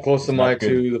not good. How close This is am not I good.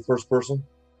 to the first person?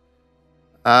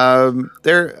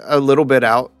 They're a little bit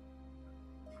out.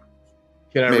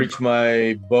 Can I Maybe. reach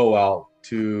my bow out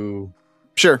to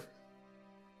Sure.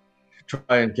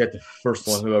 try and get the first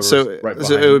one, whoever's So, right behind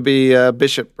so it me? would be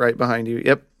Bishop right behind you.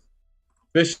 Yep.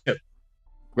 Bishop,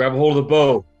 grab a hold of the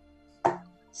bow.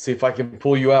 See if I can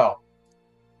pull you out.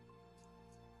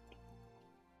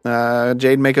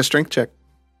 Jade, make a strength check.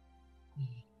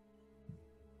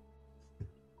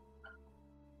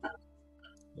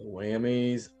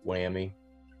 Whammies, whammy.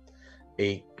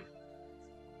 8.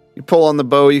 You pull on the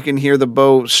bow. You can hear the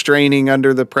bow straining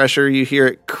under the pressure. You hear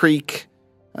it creak.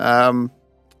 And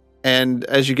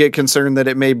as you get concerned that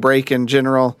it may break in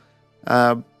general,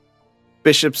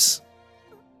 Bishop's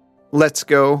lets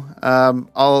go.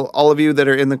 All of you that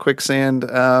are in the quicksand,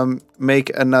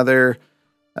 make another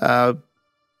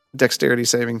dexterity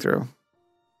saving throw.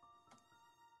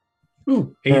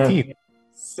 Ooh, 18.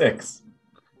 6.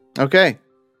 Okay.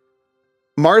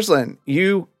 Marsland,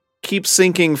 you keep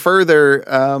sinking further.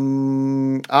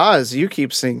 Oz, you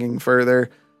keep sinking further.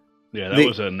 Yeah, that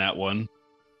was a nat 1.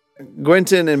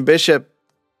 Gwynton and Bishop,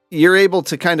 you're able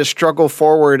to kind of struggle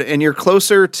forward, and you're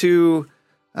closer to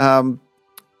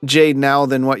Jade now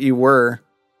than what you were.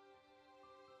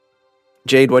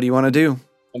 Jade, what do you want to do?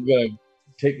 I'm going to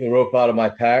take the rope out of my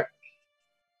pack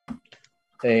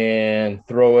and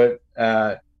throw it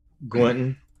at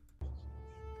Gwynton.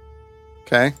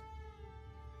 Okay.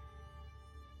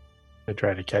 I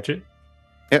try to catch it.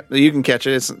 Yep, you can catch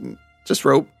it. It's just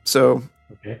rope. So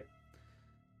Okay.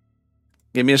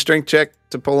 give me a strength check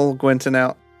to pull Gwynton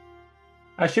out.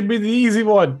 I should be the easy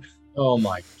one. Oh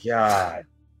my God.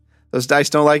 Those dice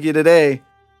don't like you today.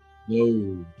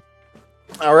 No.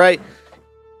 All right.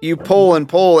 You pull and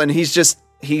pull, and he's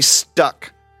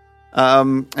stuck. I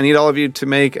need all of you to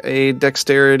make a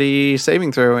dexterity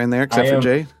saving throw in there, except for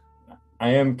Jade. I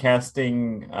am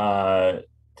casting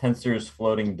Tensor's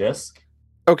floating disc,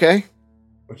 Okay.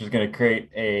 which is going to create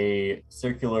a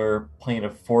circular plane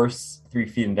of force 3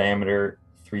 feet in diameter,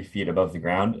 3 feet above the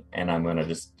ground, and I'm going to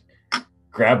just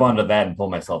grab onto that and pull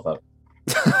myself up.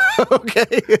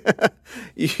 Okay.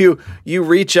 you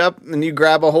reach up and you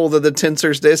grab a hold of the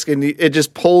tensor's disc, and it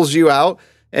just pulls you out,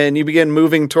 and you begin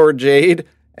moving toward Jade,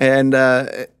 and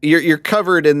you're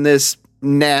covered in this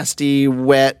nasty,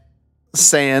 wet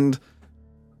sand.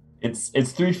 It's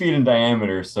 3 feet in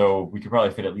diameter, so we could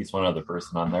probably fit at least one other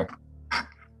person on there.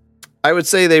 I would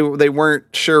say they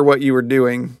weren't sure what you were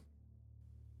doing.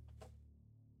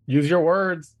 Use your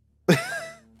words.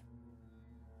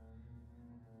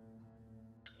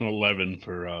 11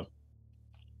 for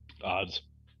odds.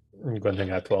 I'm going to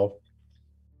got 12.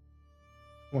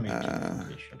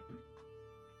 22.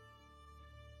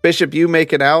 Bishop, you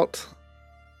make it out.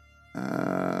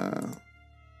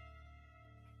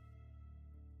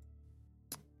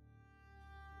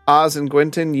 Oz and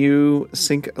Gwynton, you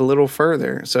sink a little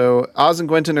further. So Oz and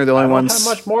Gwynton are the only I don't ones.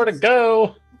 have much more to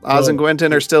go. Oz and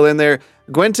Gwynton are still in there.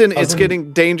 Gwynton, it's and-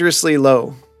 getting dangerously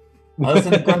low.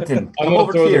 Listen, Quentin, I'm come going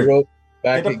over to throw here. the rope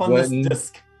back Get at up on this Gwynton.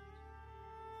 disc.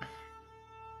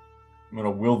 I'm going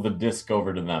to will the disc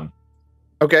over to them.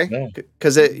 Okay, No.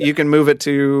 because you can move it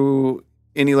to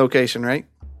any location, right?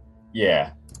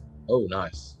 Yeah. Oh,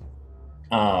 nice.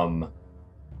 I'm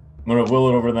going to will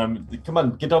it over to them. Come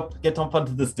on, get up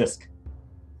onto this disc.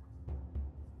 I'm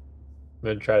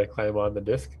going to try to climb on the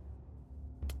disc.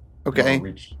 Okay. I'll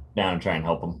reach down and try and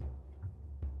help them.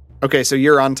 Okay, so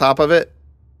you're on top of it.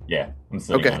 Yeah, I'm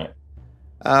sitting Okay.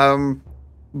 on it.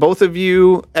 Both of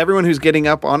you, everyone who's getting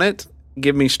up on it,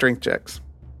 give me strength checks.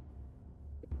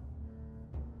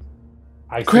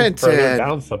 I sink Quentin. further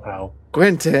down somehow.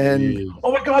 Gwynton.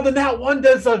 Oh my god, the nat 1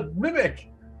 does a mimic.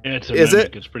 Yeah, it's a Is mimic.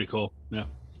 it? It's pretty cool. Yeah.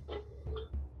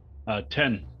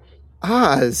 10.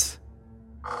 Oz.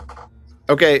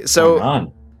 Okay, Come so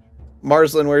on.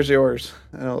 Marsland, where's yours?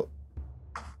 I don't.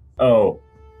 Oh,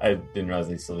 I didn't realize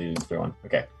they still needed to throw one.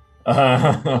 Okay.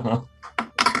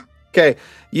 Okay,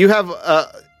 you have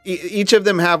each of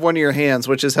them have one of your hands,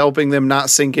 which is helping them not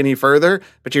sink any further,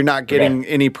 but you're not getting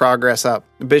any progress up.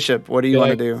 Bishop, what do you Can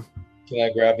want I- to do? Can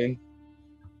I grab him?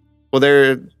 Well,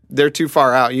 they're too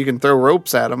far out. You can throw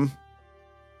ropes at them.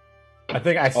 I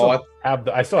think I still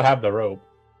Oh, have the rope.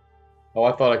 Oh,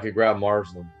 I thought I could grab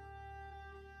Marsland.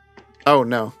 Oh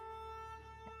no.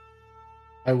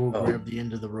 I will Oh. grab the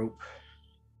end of the rope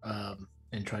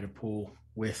and try to pull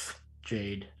with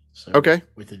Jade. So Okay.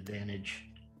 with advantage.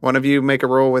 One of you make a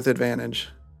roll with advantage.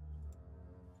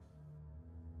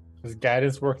 Does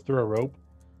guidance work through a rope?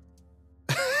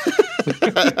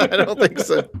 I don't think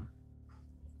so.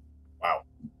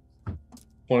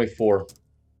 24.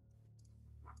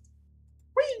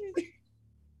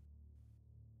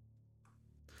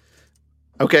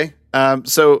 Okay.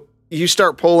 So you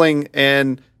start pulling,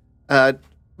 and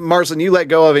Marsland, you let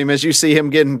go of him as you see him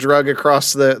getting drug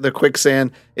across the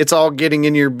quicksand. It's all getting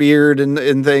in your beard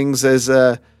and things as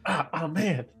Oh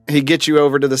man. he gets you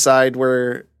over to the side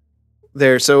where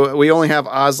there. So we only have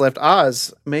Oz left.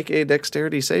 Oz, make a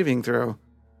dexterity saving throw.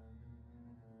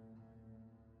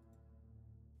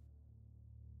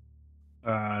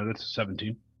 That's a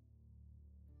 17.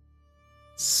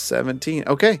 17.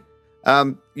 Okay.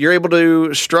 You're able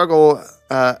to struggle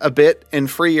a bit and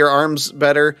free your arms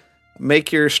better.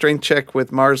 Make your strength check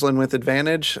with Marsland with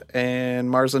advantage, and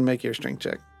Marsland, make your strength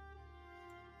check.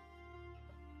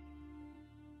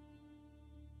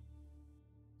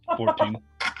 $14.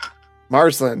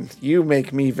 Marsland, you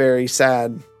make me very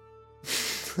sad.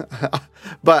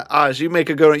 But Oz, you make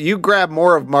a go. You grab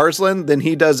more of Marsland than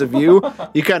he does of you.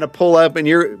 You kind of pull up, and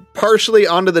you're partially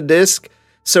onto the disc.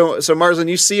 So Marsland,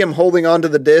 you see him holding onto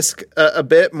the disc a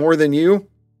bit more than you.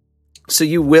 So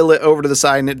you will it over to the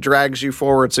side, and it drags you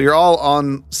forward. So you're all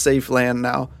on safe land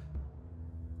now.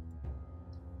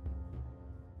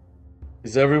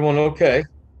 Is everyone okay?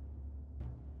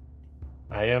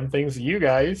 I am thanks to you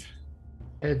guys.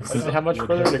 Heads This is up, how much would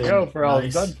further have to been go for all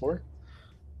it's nice. done for.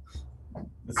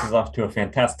 This is off to a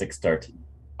fantastic start.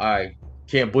 I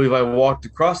can't believe I walked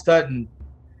across that and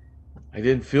I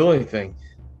didn't feel anything.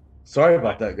 Sorry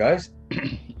about that, guys.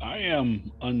 I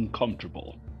am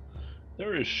uncomfortable.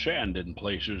 There is sand in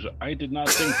places I did not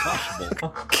think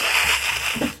possible.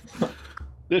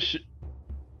 This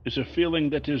is a feeling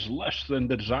that is less than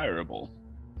desirable.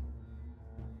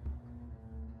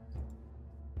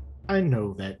 I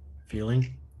know that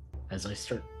feeling as I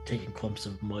start taking clumps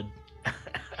of mud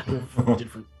out of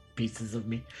different pieces of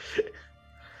me.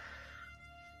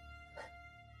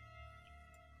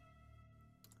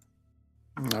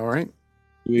 All right.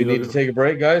 Do we need to take a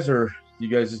break, guys, or you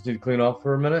guys just need to clean off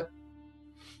for a minute?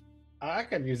 I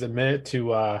could use a minute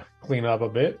to clean up a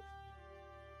bit.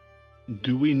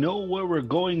 Do we know where we're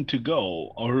going to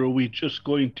go, or are we just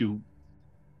going to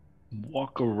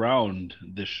walk around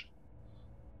this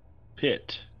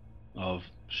pit of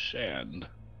sand?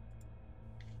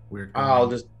 We're going I'll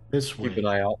just this way. keep an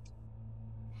eye out.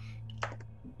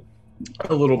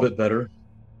 A little bit better.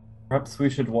 Perhaps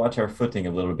we should watch our footing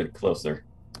a little bit closer.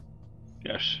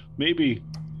 Yes, maybe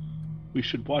we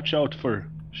should watch out for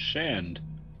sand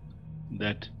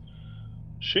that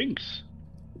sinks.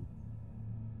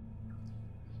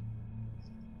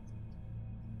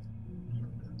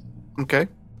 Okay.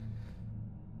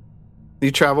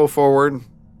 You travel forward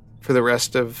for the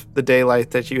rest of the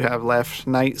daylight that you have left.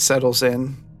 Night settles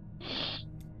in.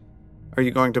 Are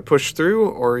you going to push through,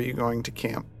 or are you going to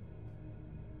camp?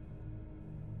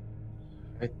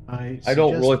 I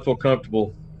don't suggest really feel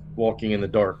comfortable walking in the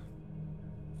dark.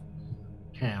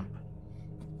 camp.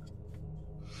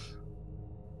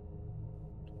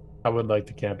 I would like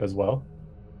to camp as well.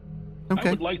 I Okay.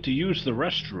 would like to use the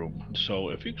restroom, so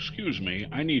if you excuse me,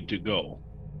 I need to go.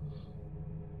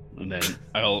 And then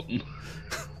I'll.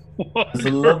 There's a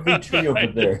lovely tree over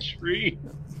Behind the there. Tree.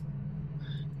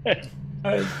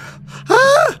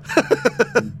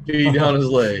 Pee down his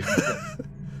leg.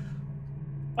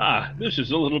 This is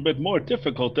a little bit more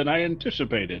difficult than I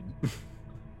anticipated.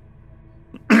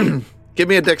 Give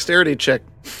me a dexterity check.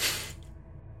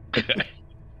 Okay.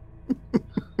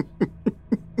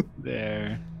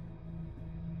 There.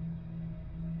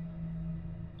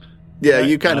 Yeah,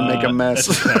 you kind of make a mess.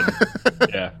 That's a 10.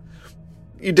 Yeah.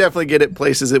 You definitely get it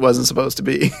places it wasn't supposed to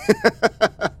be.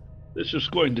 This is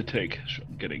going to take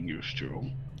some getting used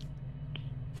to.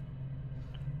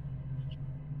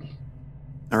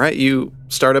 All right, you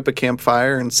start up a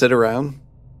campfire and sit around.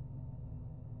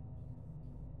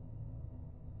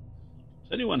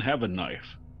 Does anyone have a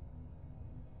knife?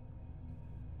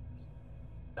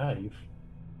 Knife.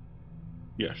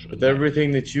 Yes. a With knife.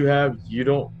 everything that you have, you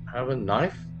don't have a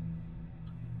knife?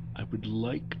 I would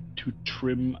like to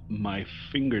trim my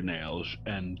fingernails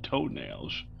and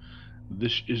toenails.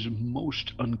 This is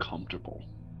most uncomfortable.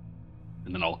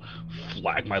 And then I'll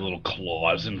flag my little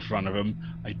claws in front of him.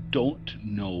 I don't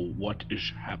know what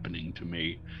is happening to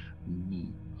me.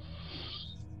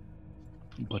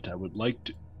 But I would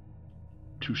like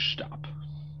to stop.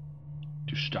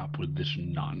 To stop with this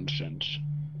nonsense.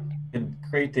 Could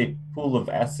create a pool of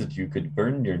acid you could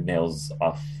burn your nails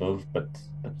off of, but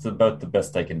that's about the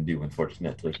best I can do,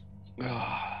 unfortunately.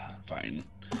 Fine.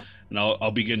 And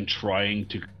I'll begin trying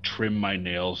to trim my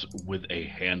nails with a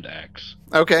hand axe.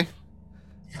 Okay.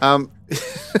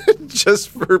 Just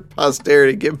for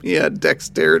posterity, give me a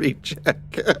dexterity check.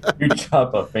 You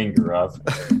chop a finger off.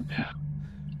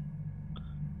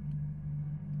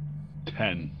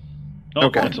 10. Oh,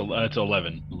 Okay. That's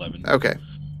 11. 11. Okay.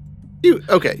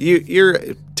 You're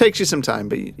it takes you some time,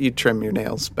 but you trim your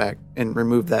nails back and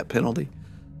remove that penalty.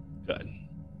 Good.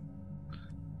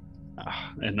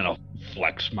 And then I'll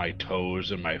flex my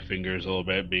toes and my fingers a little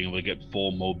bit, being able to get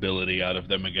full mobility out of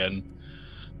them again.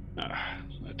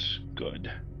 That's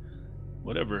good.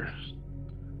 Whatever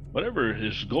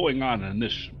is going on in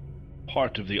this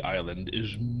part of the island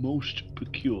is most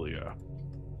peculiar.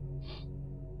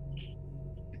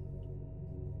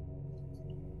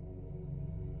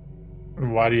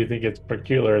 Why do you think it's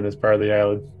peculiar in this part of the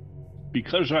island?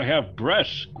 Because I have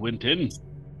breasts, Quentin,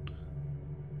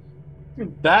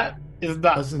 That is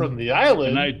not Doesn't- from the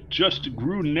island. and I just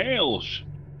grew nails.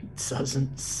 It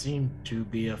doesn't seem to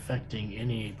be affecting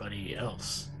anybody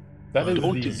else. That is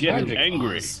Don't the get magic.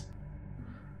 angry. Oz.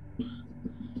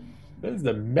 That is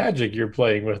the magic you're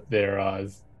playing with there,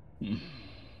 Oz.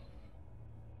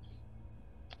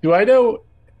 Do I know?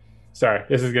 Sorry,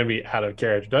 this is going to be out of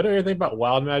character. Do I know anything about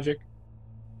wild magic?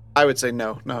 I would say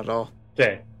no, not at all.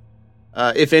 Okay.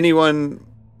 If anyone,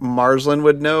 Marsland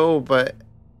would know, but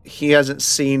he hasn't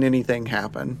seen anything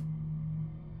happen.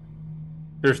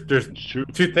 There's It's true.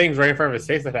 two things right in front of his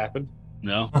face that happened.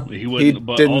 No, he wouldn't.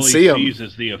 But didn't all see he 'em. sees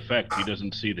is the effect. He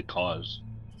doesn't see the cause.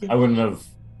 I wouldn't have.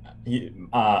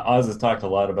 Oz has talked a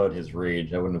lot about his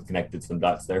rage. I wouldn't have connected some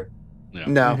dots there. Yeah.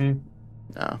 No, Mhm.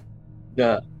 no.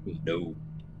 No.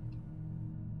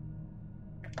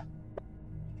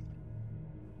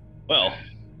 Well,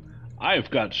 I've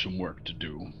got some work to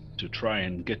do to try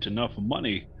and get enough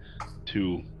money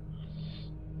to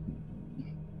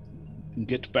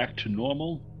get back to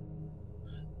normal.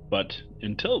 But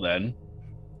until then,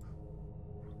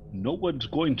 no one's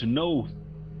going to know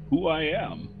who I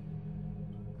am.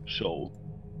 So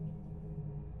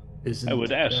Isn't I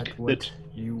would ask that what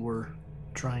you were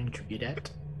trying to get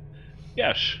at?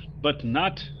 yes, but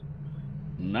not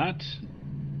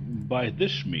by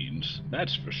this means,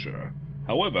 that's for sure.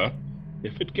 However,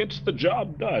 if it gets the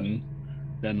job done,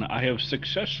 then I have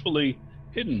successfully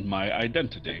hidden my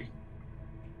identity.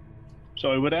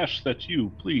 So I would ask that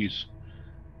you please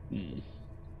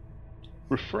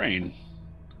refrain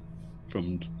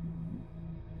from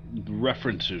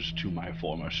references to my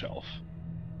former self.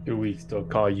 Do we still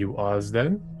call you Oz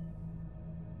then?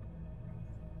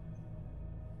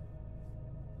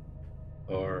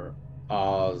 Or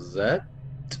Ozette?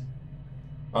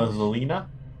 Ozalina? How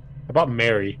about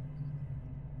Mary?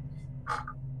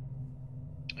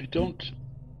 I don't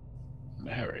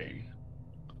marry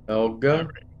Helga?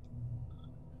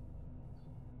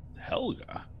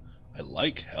 Helga. I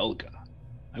like Helga.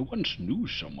 I once knew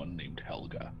someone named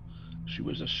Helga. She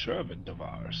was a servant of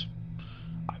ours.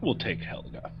 I will take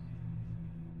Helga.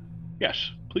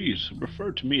 Yes, please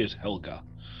refer to me as Helga.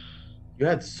 You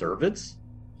had servants?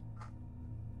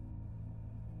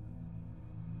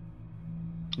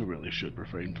 I really should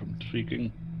refrain from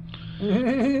speaking.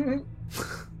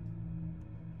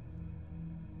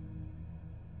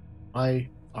 Why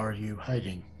are you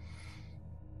hiding?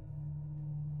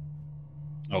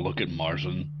 I'll look at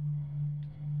Marsden.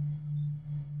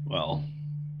 Well,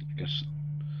 I guess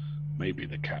maybe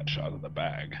the cat's out of the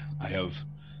bag. I have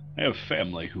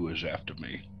family who is after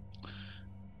me.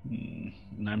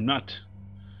 And I'm not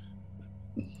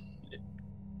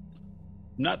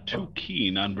too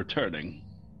keen on returning.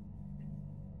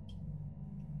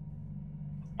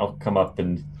 I'll come up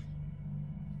and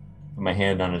put my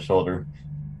hand on his shoulder.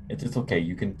 It's okay.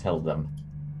 You can tell them.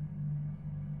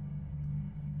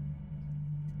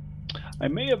 I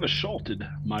may have assaulted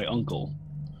my uncle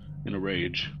in a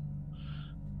rage.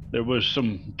 There was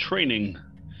some training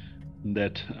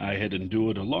that I had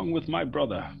endured along with my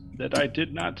brother that I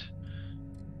did not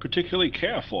particularly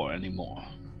care for anymore.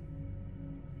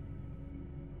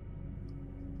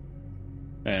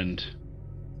 And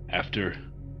after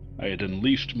I had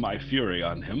unleashed my fury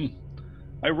on him,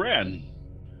 I ran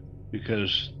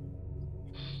because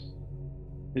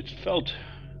it felt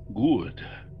good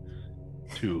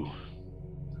to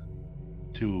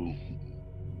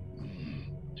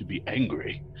be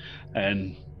angry,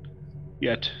 and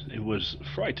yet it was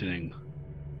frightening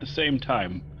at the same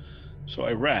time. So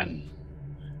I ran,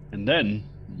 and then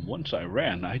once I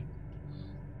ran, I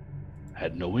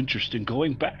had no interest in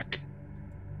going back.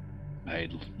 I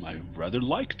rather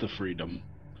liked the freedom.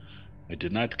 I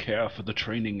did not care for the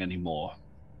training anymore.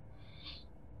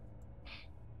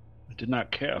 I did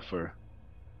not care for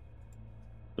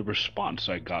the response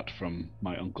I got from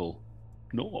my uncle,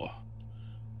 nor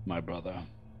my brother.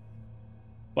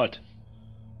 But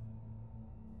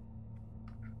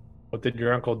What did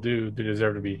your uncle do to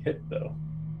deserve to be hit, though?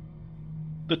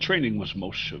 the training was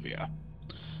most severe.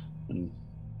 And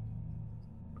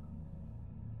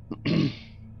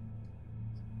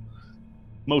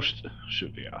most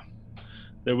severe.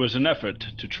 There was an effort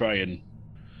to try and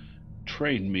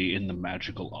train me in the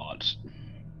magical arts.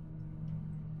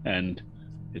 And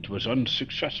it was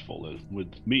unsuccessful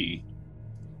with me,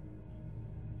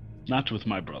 not with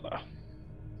my brother.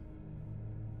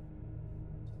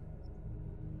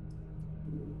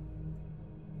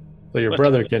 So your But-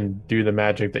 brother can do the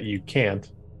magic that you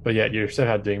can't, but yet you're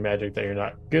somehow doing magic that you're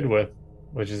not good with,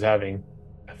 which is having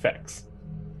effects.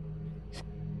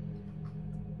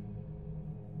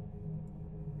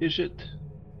 Is it?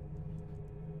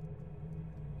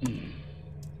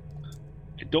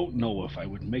 I don't know if I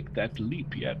would make that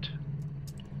leap yet.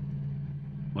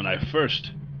 When I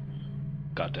first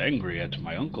got angry at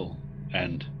my uncle,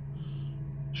 and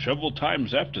several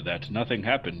times after that, nothing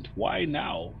happened. Why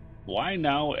now? Why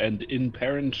now and in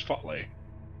Perrin's folly?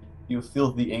 You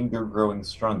feel the anger growing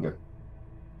stronger.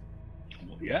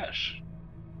 Well, yes.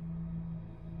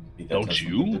 Maybe that Don't has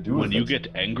you? something to do When with you it.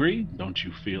 get angry, don't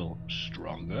you feel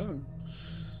stronger?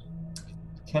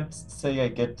 Can't say I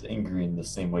get angry in the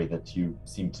same way that you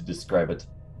seem to describe it.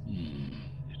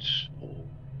 It's so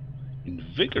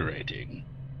invigorating.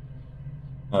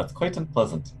 No, it's quite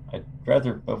unpleasant. I'd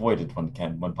rather avoid it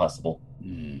when possible.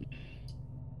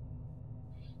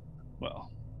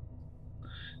 Well,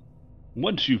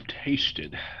 once you've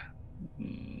tasted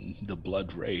the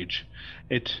blood rage,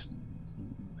 it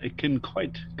can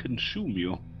quite consume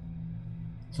you.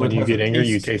 So When it you has get a angry,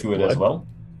 you taste taste to it as blood? well.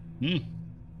 Hmm.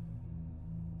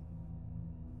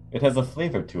 It has a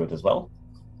flavor to it as well.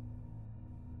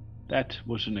 That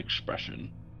was an expression.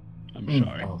 I'm Mm,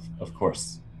 sorry. of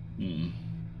course. Hmm.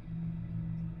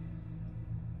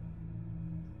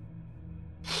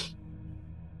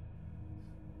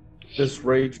 This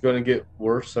rage going to get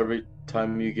worse every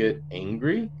time you get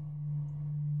angry?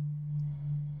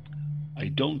 I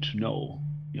don't know,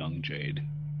 young Jade.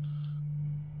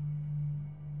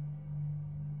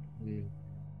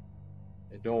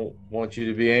 I don't want you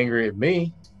to be angry at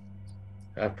me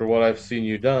after what I've seen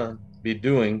you be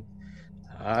doing.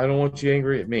 I don't want you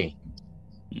angry at me.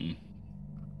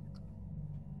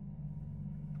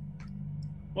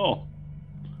 Well,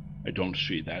 I don't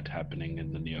see that happening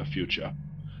in the near future.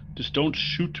 Just don't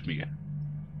shoot me.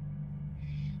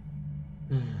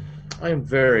 I am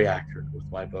very accurate with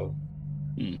my bow.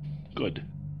 Good.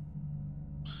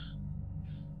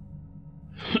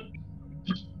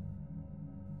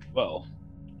 Well,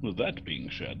 with that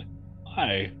being said,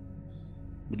 I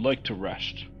would like to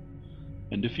rest.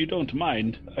 And if you don't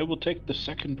mind, I will take the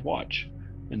second watch.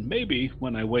 And maybe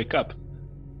when I wake up,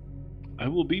 I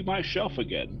will be myself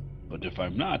again. But if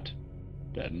I'm not,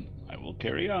 then I will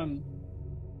carry on.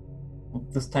 Well,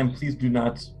 this time, please do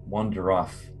not wander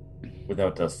off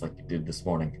without us like you did this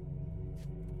morning.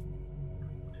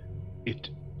 It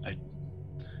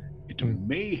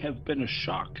may have been a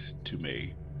shock to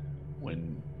me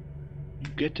when you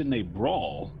get in a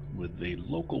brawl with a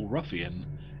local ruffian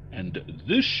and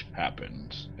this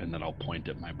happens, and then I'll point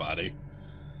at my body.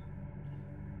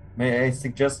 May I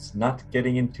suggest not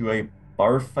getting into a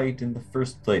bar fight in the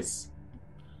first place?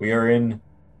 We are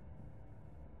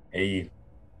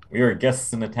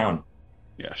guests in a town.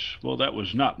 Yes, well, that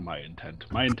was not my intent.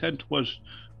 My intent was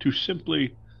to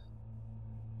simply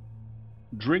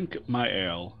drink my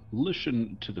ale,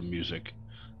 listen to the music,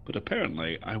 but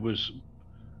apparently I was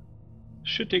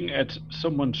shitting at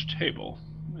someone's table,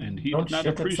 and he Don't did not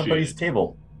shit at appreciate somebody's it.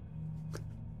 table.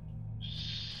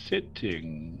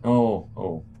 Sitting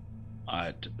Oh.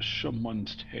 at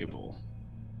someone's table.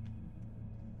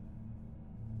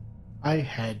 I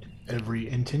had every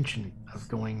intention of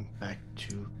going back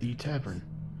to the tavern.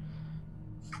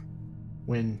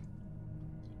 When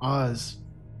Oz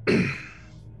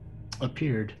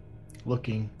appeared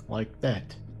looking like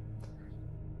that,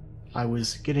 I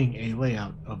was getting a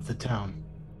layout of the town.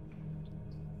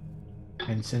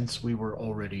 And since we were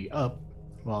already up,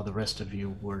 while the rest of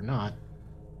you were not,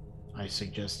 I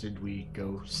suggested we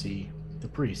go see the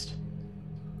priest.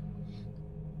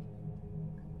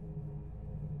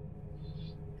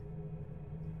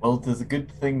 Well, it is a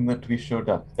good thing that we showed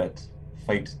up. That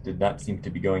fight did not seem to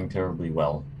be going terribly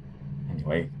well.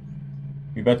 Anyway,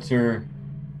 we better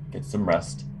get some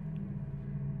rest.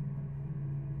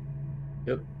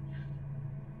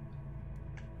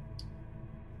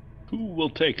 Who will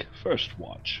take first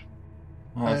watch?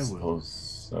 I I will. suppose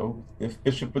so. If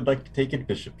Bishop would like to take it,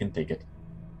 Bishop can take it.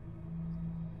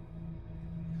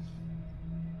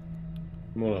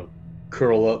 I'm gonna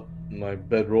curl up in my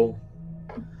bedroll.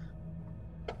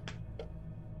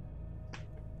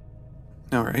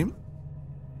 All right.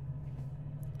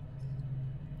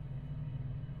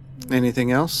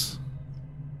 Anything else?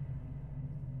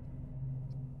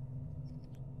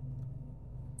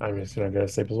 I'm just gonna go to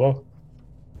sleep as well.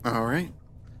 All right.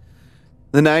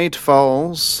 The night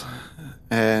falls,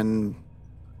 and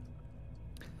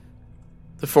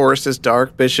the forest is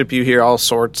dark. Bishop, you hear all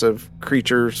sorts of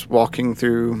creatures walking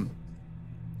through,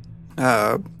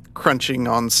 crunching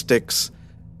on sticks.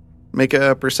 Make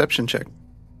a perception check.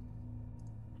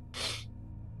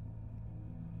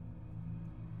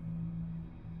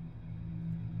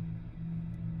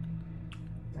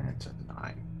 That's a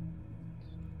 9.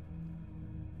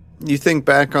 You think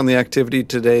back on the activity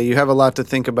today. You have a lot to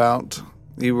think about.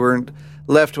 You weren't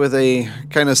left with a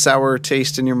kind of sour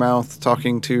taste in your mouth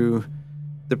talking to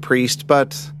the priest,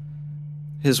 but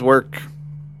his work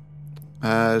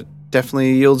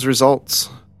definitely yields results.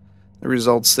 The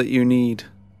results that you need.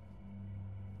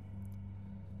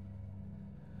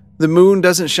 The moon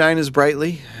doesn't shine as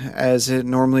brightly as it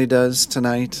normally does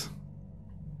tonight.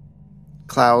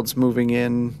 Clouds moving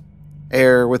in,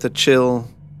 air with a chill.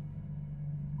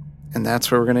 And that's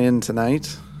where we're going to end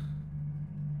tonight.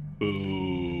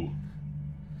 Ooh.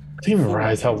 I didn't even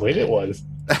realize how late it was.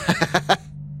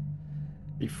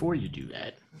 Before you do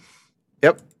that,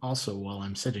 Yep. also while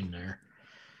I'm sitting there,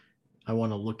 I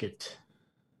want to look at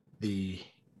the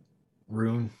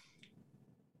rune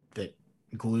that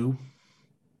glue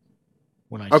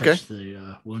when I Okay. touch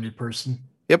the wounded person.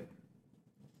 Yep.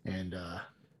 And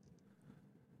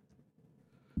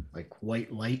like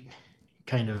white light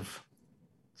kind of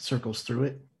circles through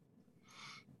it.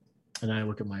 And I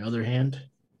look at my other hand,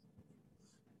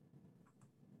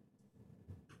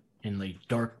 and the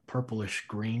dark purplish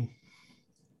green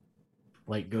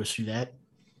light goes through that.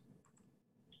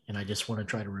 And I just want to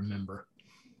try to remember.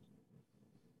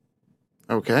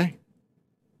 Okay.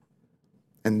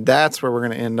 And that's where we're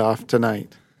going to end off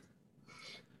tonight.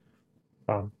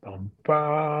 Bum, bum,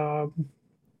 bum.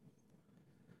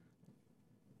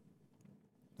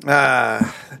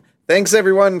 Thanks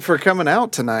everyone for coming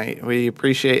out tonight. We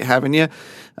appreciate having you.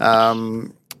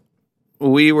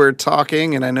 We were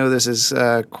talking, and I know this is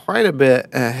quite a bit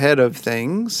ahead of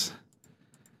things,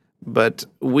 but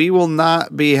we will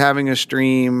not be having a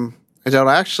stream. It'll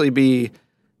actually be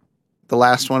the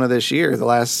last one of this year. It'll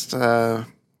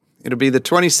be the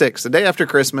 26th, the day after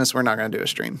Christmas. We're not going to do a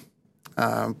stream.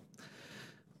 A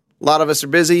lot of us are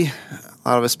busy. A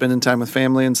lot of us spending time with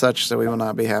family and such, so we will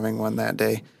not be having one that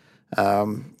day.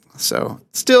 So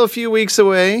still a few weeks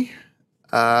away.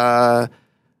 And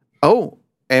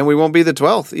we won't be the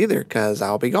 12th either because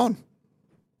I'll be gone.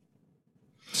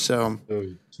 So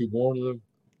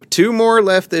two more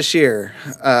left this year,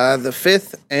 the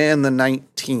 5th and the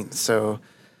 19th. So,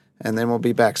 and then we'll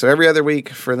be back. So every other week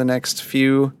for the next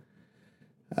few.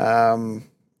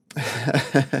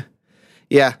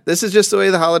 Yeah, this is just the way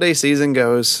the holiday season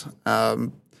goes.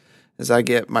 As I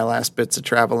get my last bits of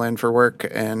travel in for work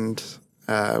and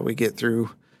we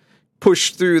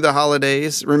push through the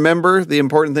holidays. Remember, the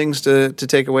important things to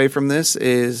take away from this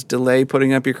is delay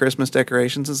putting up your Christmas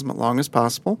decorations as long as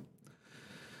possible.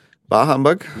 Bah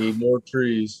humbug. Need more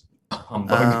trees.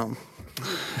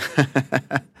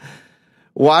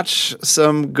 Watch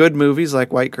some good movies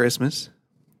like White Christmas,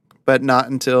 but not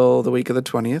until the week of the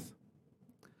 20th.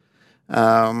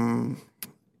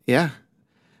 Yeah.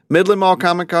 Midland Mall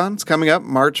Comic Con's coming up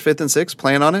March 5th and 6th.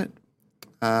 Plan on it.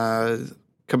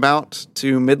 Come out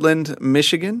to Midland,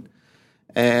 Michigan,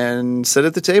 and sit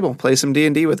at the table, play some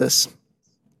D&D with us.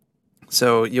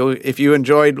 So if you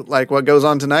enjoyed like what goes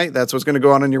on tonight, that's what's going to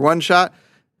go on in your one shot.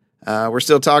 We're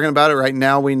still talking about it right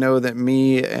now. We know that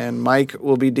me and Mike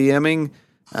will be DMing,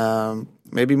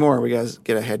 maybe more. We guys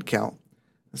get a head count.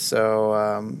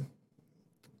 So,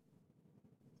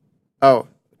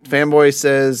 Fanboy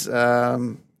says,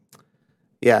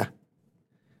 yeah.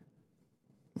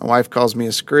 My wife calls me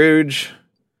a Scrooge.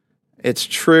 It's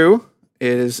true.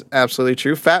 It is absolutely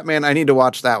true. Fat Man, I need to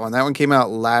watch that one. That one came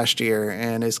out last year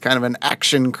and is kind of an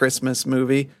action Christmas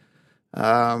movie.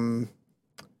 Yeah,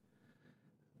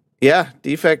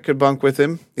 Defect could bunk with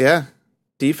him. Yeah,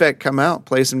 Defect, come out,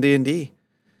 play some D&D.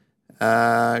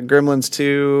 Gremlins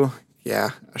 2,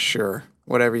 yeah, sure.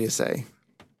 Whatever you say.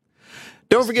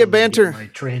 Don't forget Banter. My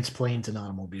Transplanes and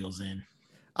Automobiles in.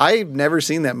 I've never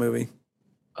seen that movie.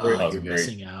 Oh, Great. you're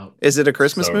missing out. Is it a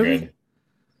Christmas So movie? good.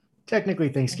 Technically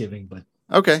Thanksgiving, but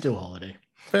Okay. still holiday.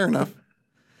 Fair enough.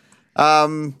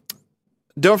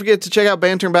 Don't forget to check out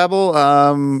Banter and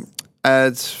Babble.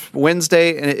 It's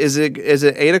Wednesday, and is it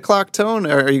 8:00, Tone?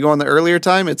 Or are you going the earlier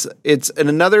time? It's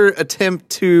another attempt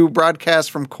to broadcast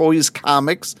from Koi's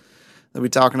Comics. They'll be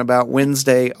talking about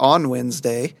Wednesday on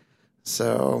Wednesday,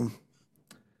 so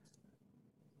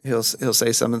he'll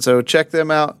say something. So check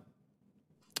them out,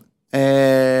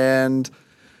 and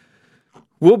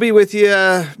we'll be with you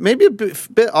maybe a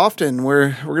bit often.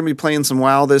 We're going to be playing some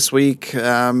WoW this week.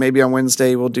 Maybe on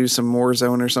Wednesday we'll do some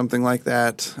Warzone or something like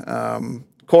that.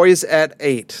 Koi's at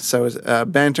 8, so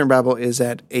Banter and Babble is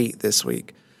at 8 this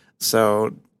week.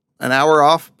 So an hour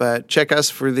off, but check us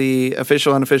for the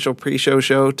official unofficial pre-show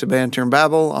show to Banter and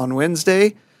Babble on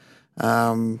Wednesday.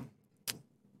 And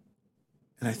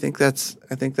I think that's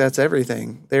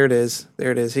everything. There it is.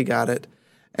 He got it.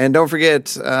 And don't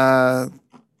forget our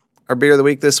beer of the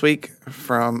week this week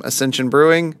from Ascension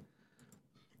Brewing.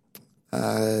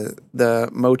 The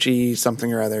mochi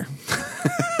something or other.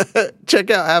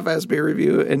 Check out Half-Ass Beer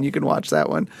Review, and you can watch that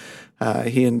one.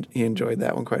 He enjoyed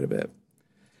that one quite a bit.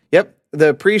 Yep,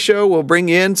 the pre-show will bring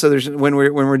you in. So there's when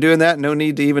we're doing that, no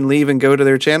need to even leave and go to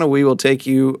their channel. We will take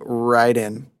you right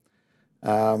in.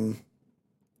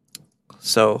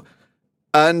 So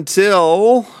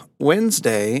until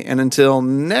Wednesday and until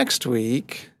next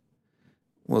week,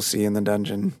 we'll see you in the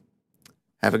dungeon.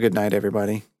 Have a good night,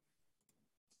 everybody.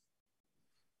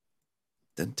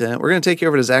 We're going to take you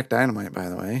over to Zach Dynamite, by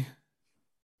the way.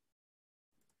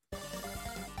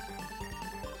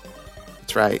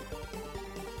 That's right.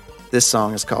 This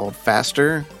song is called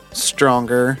Faster,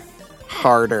 Stronger,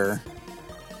 Harder.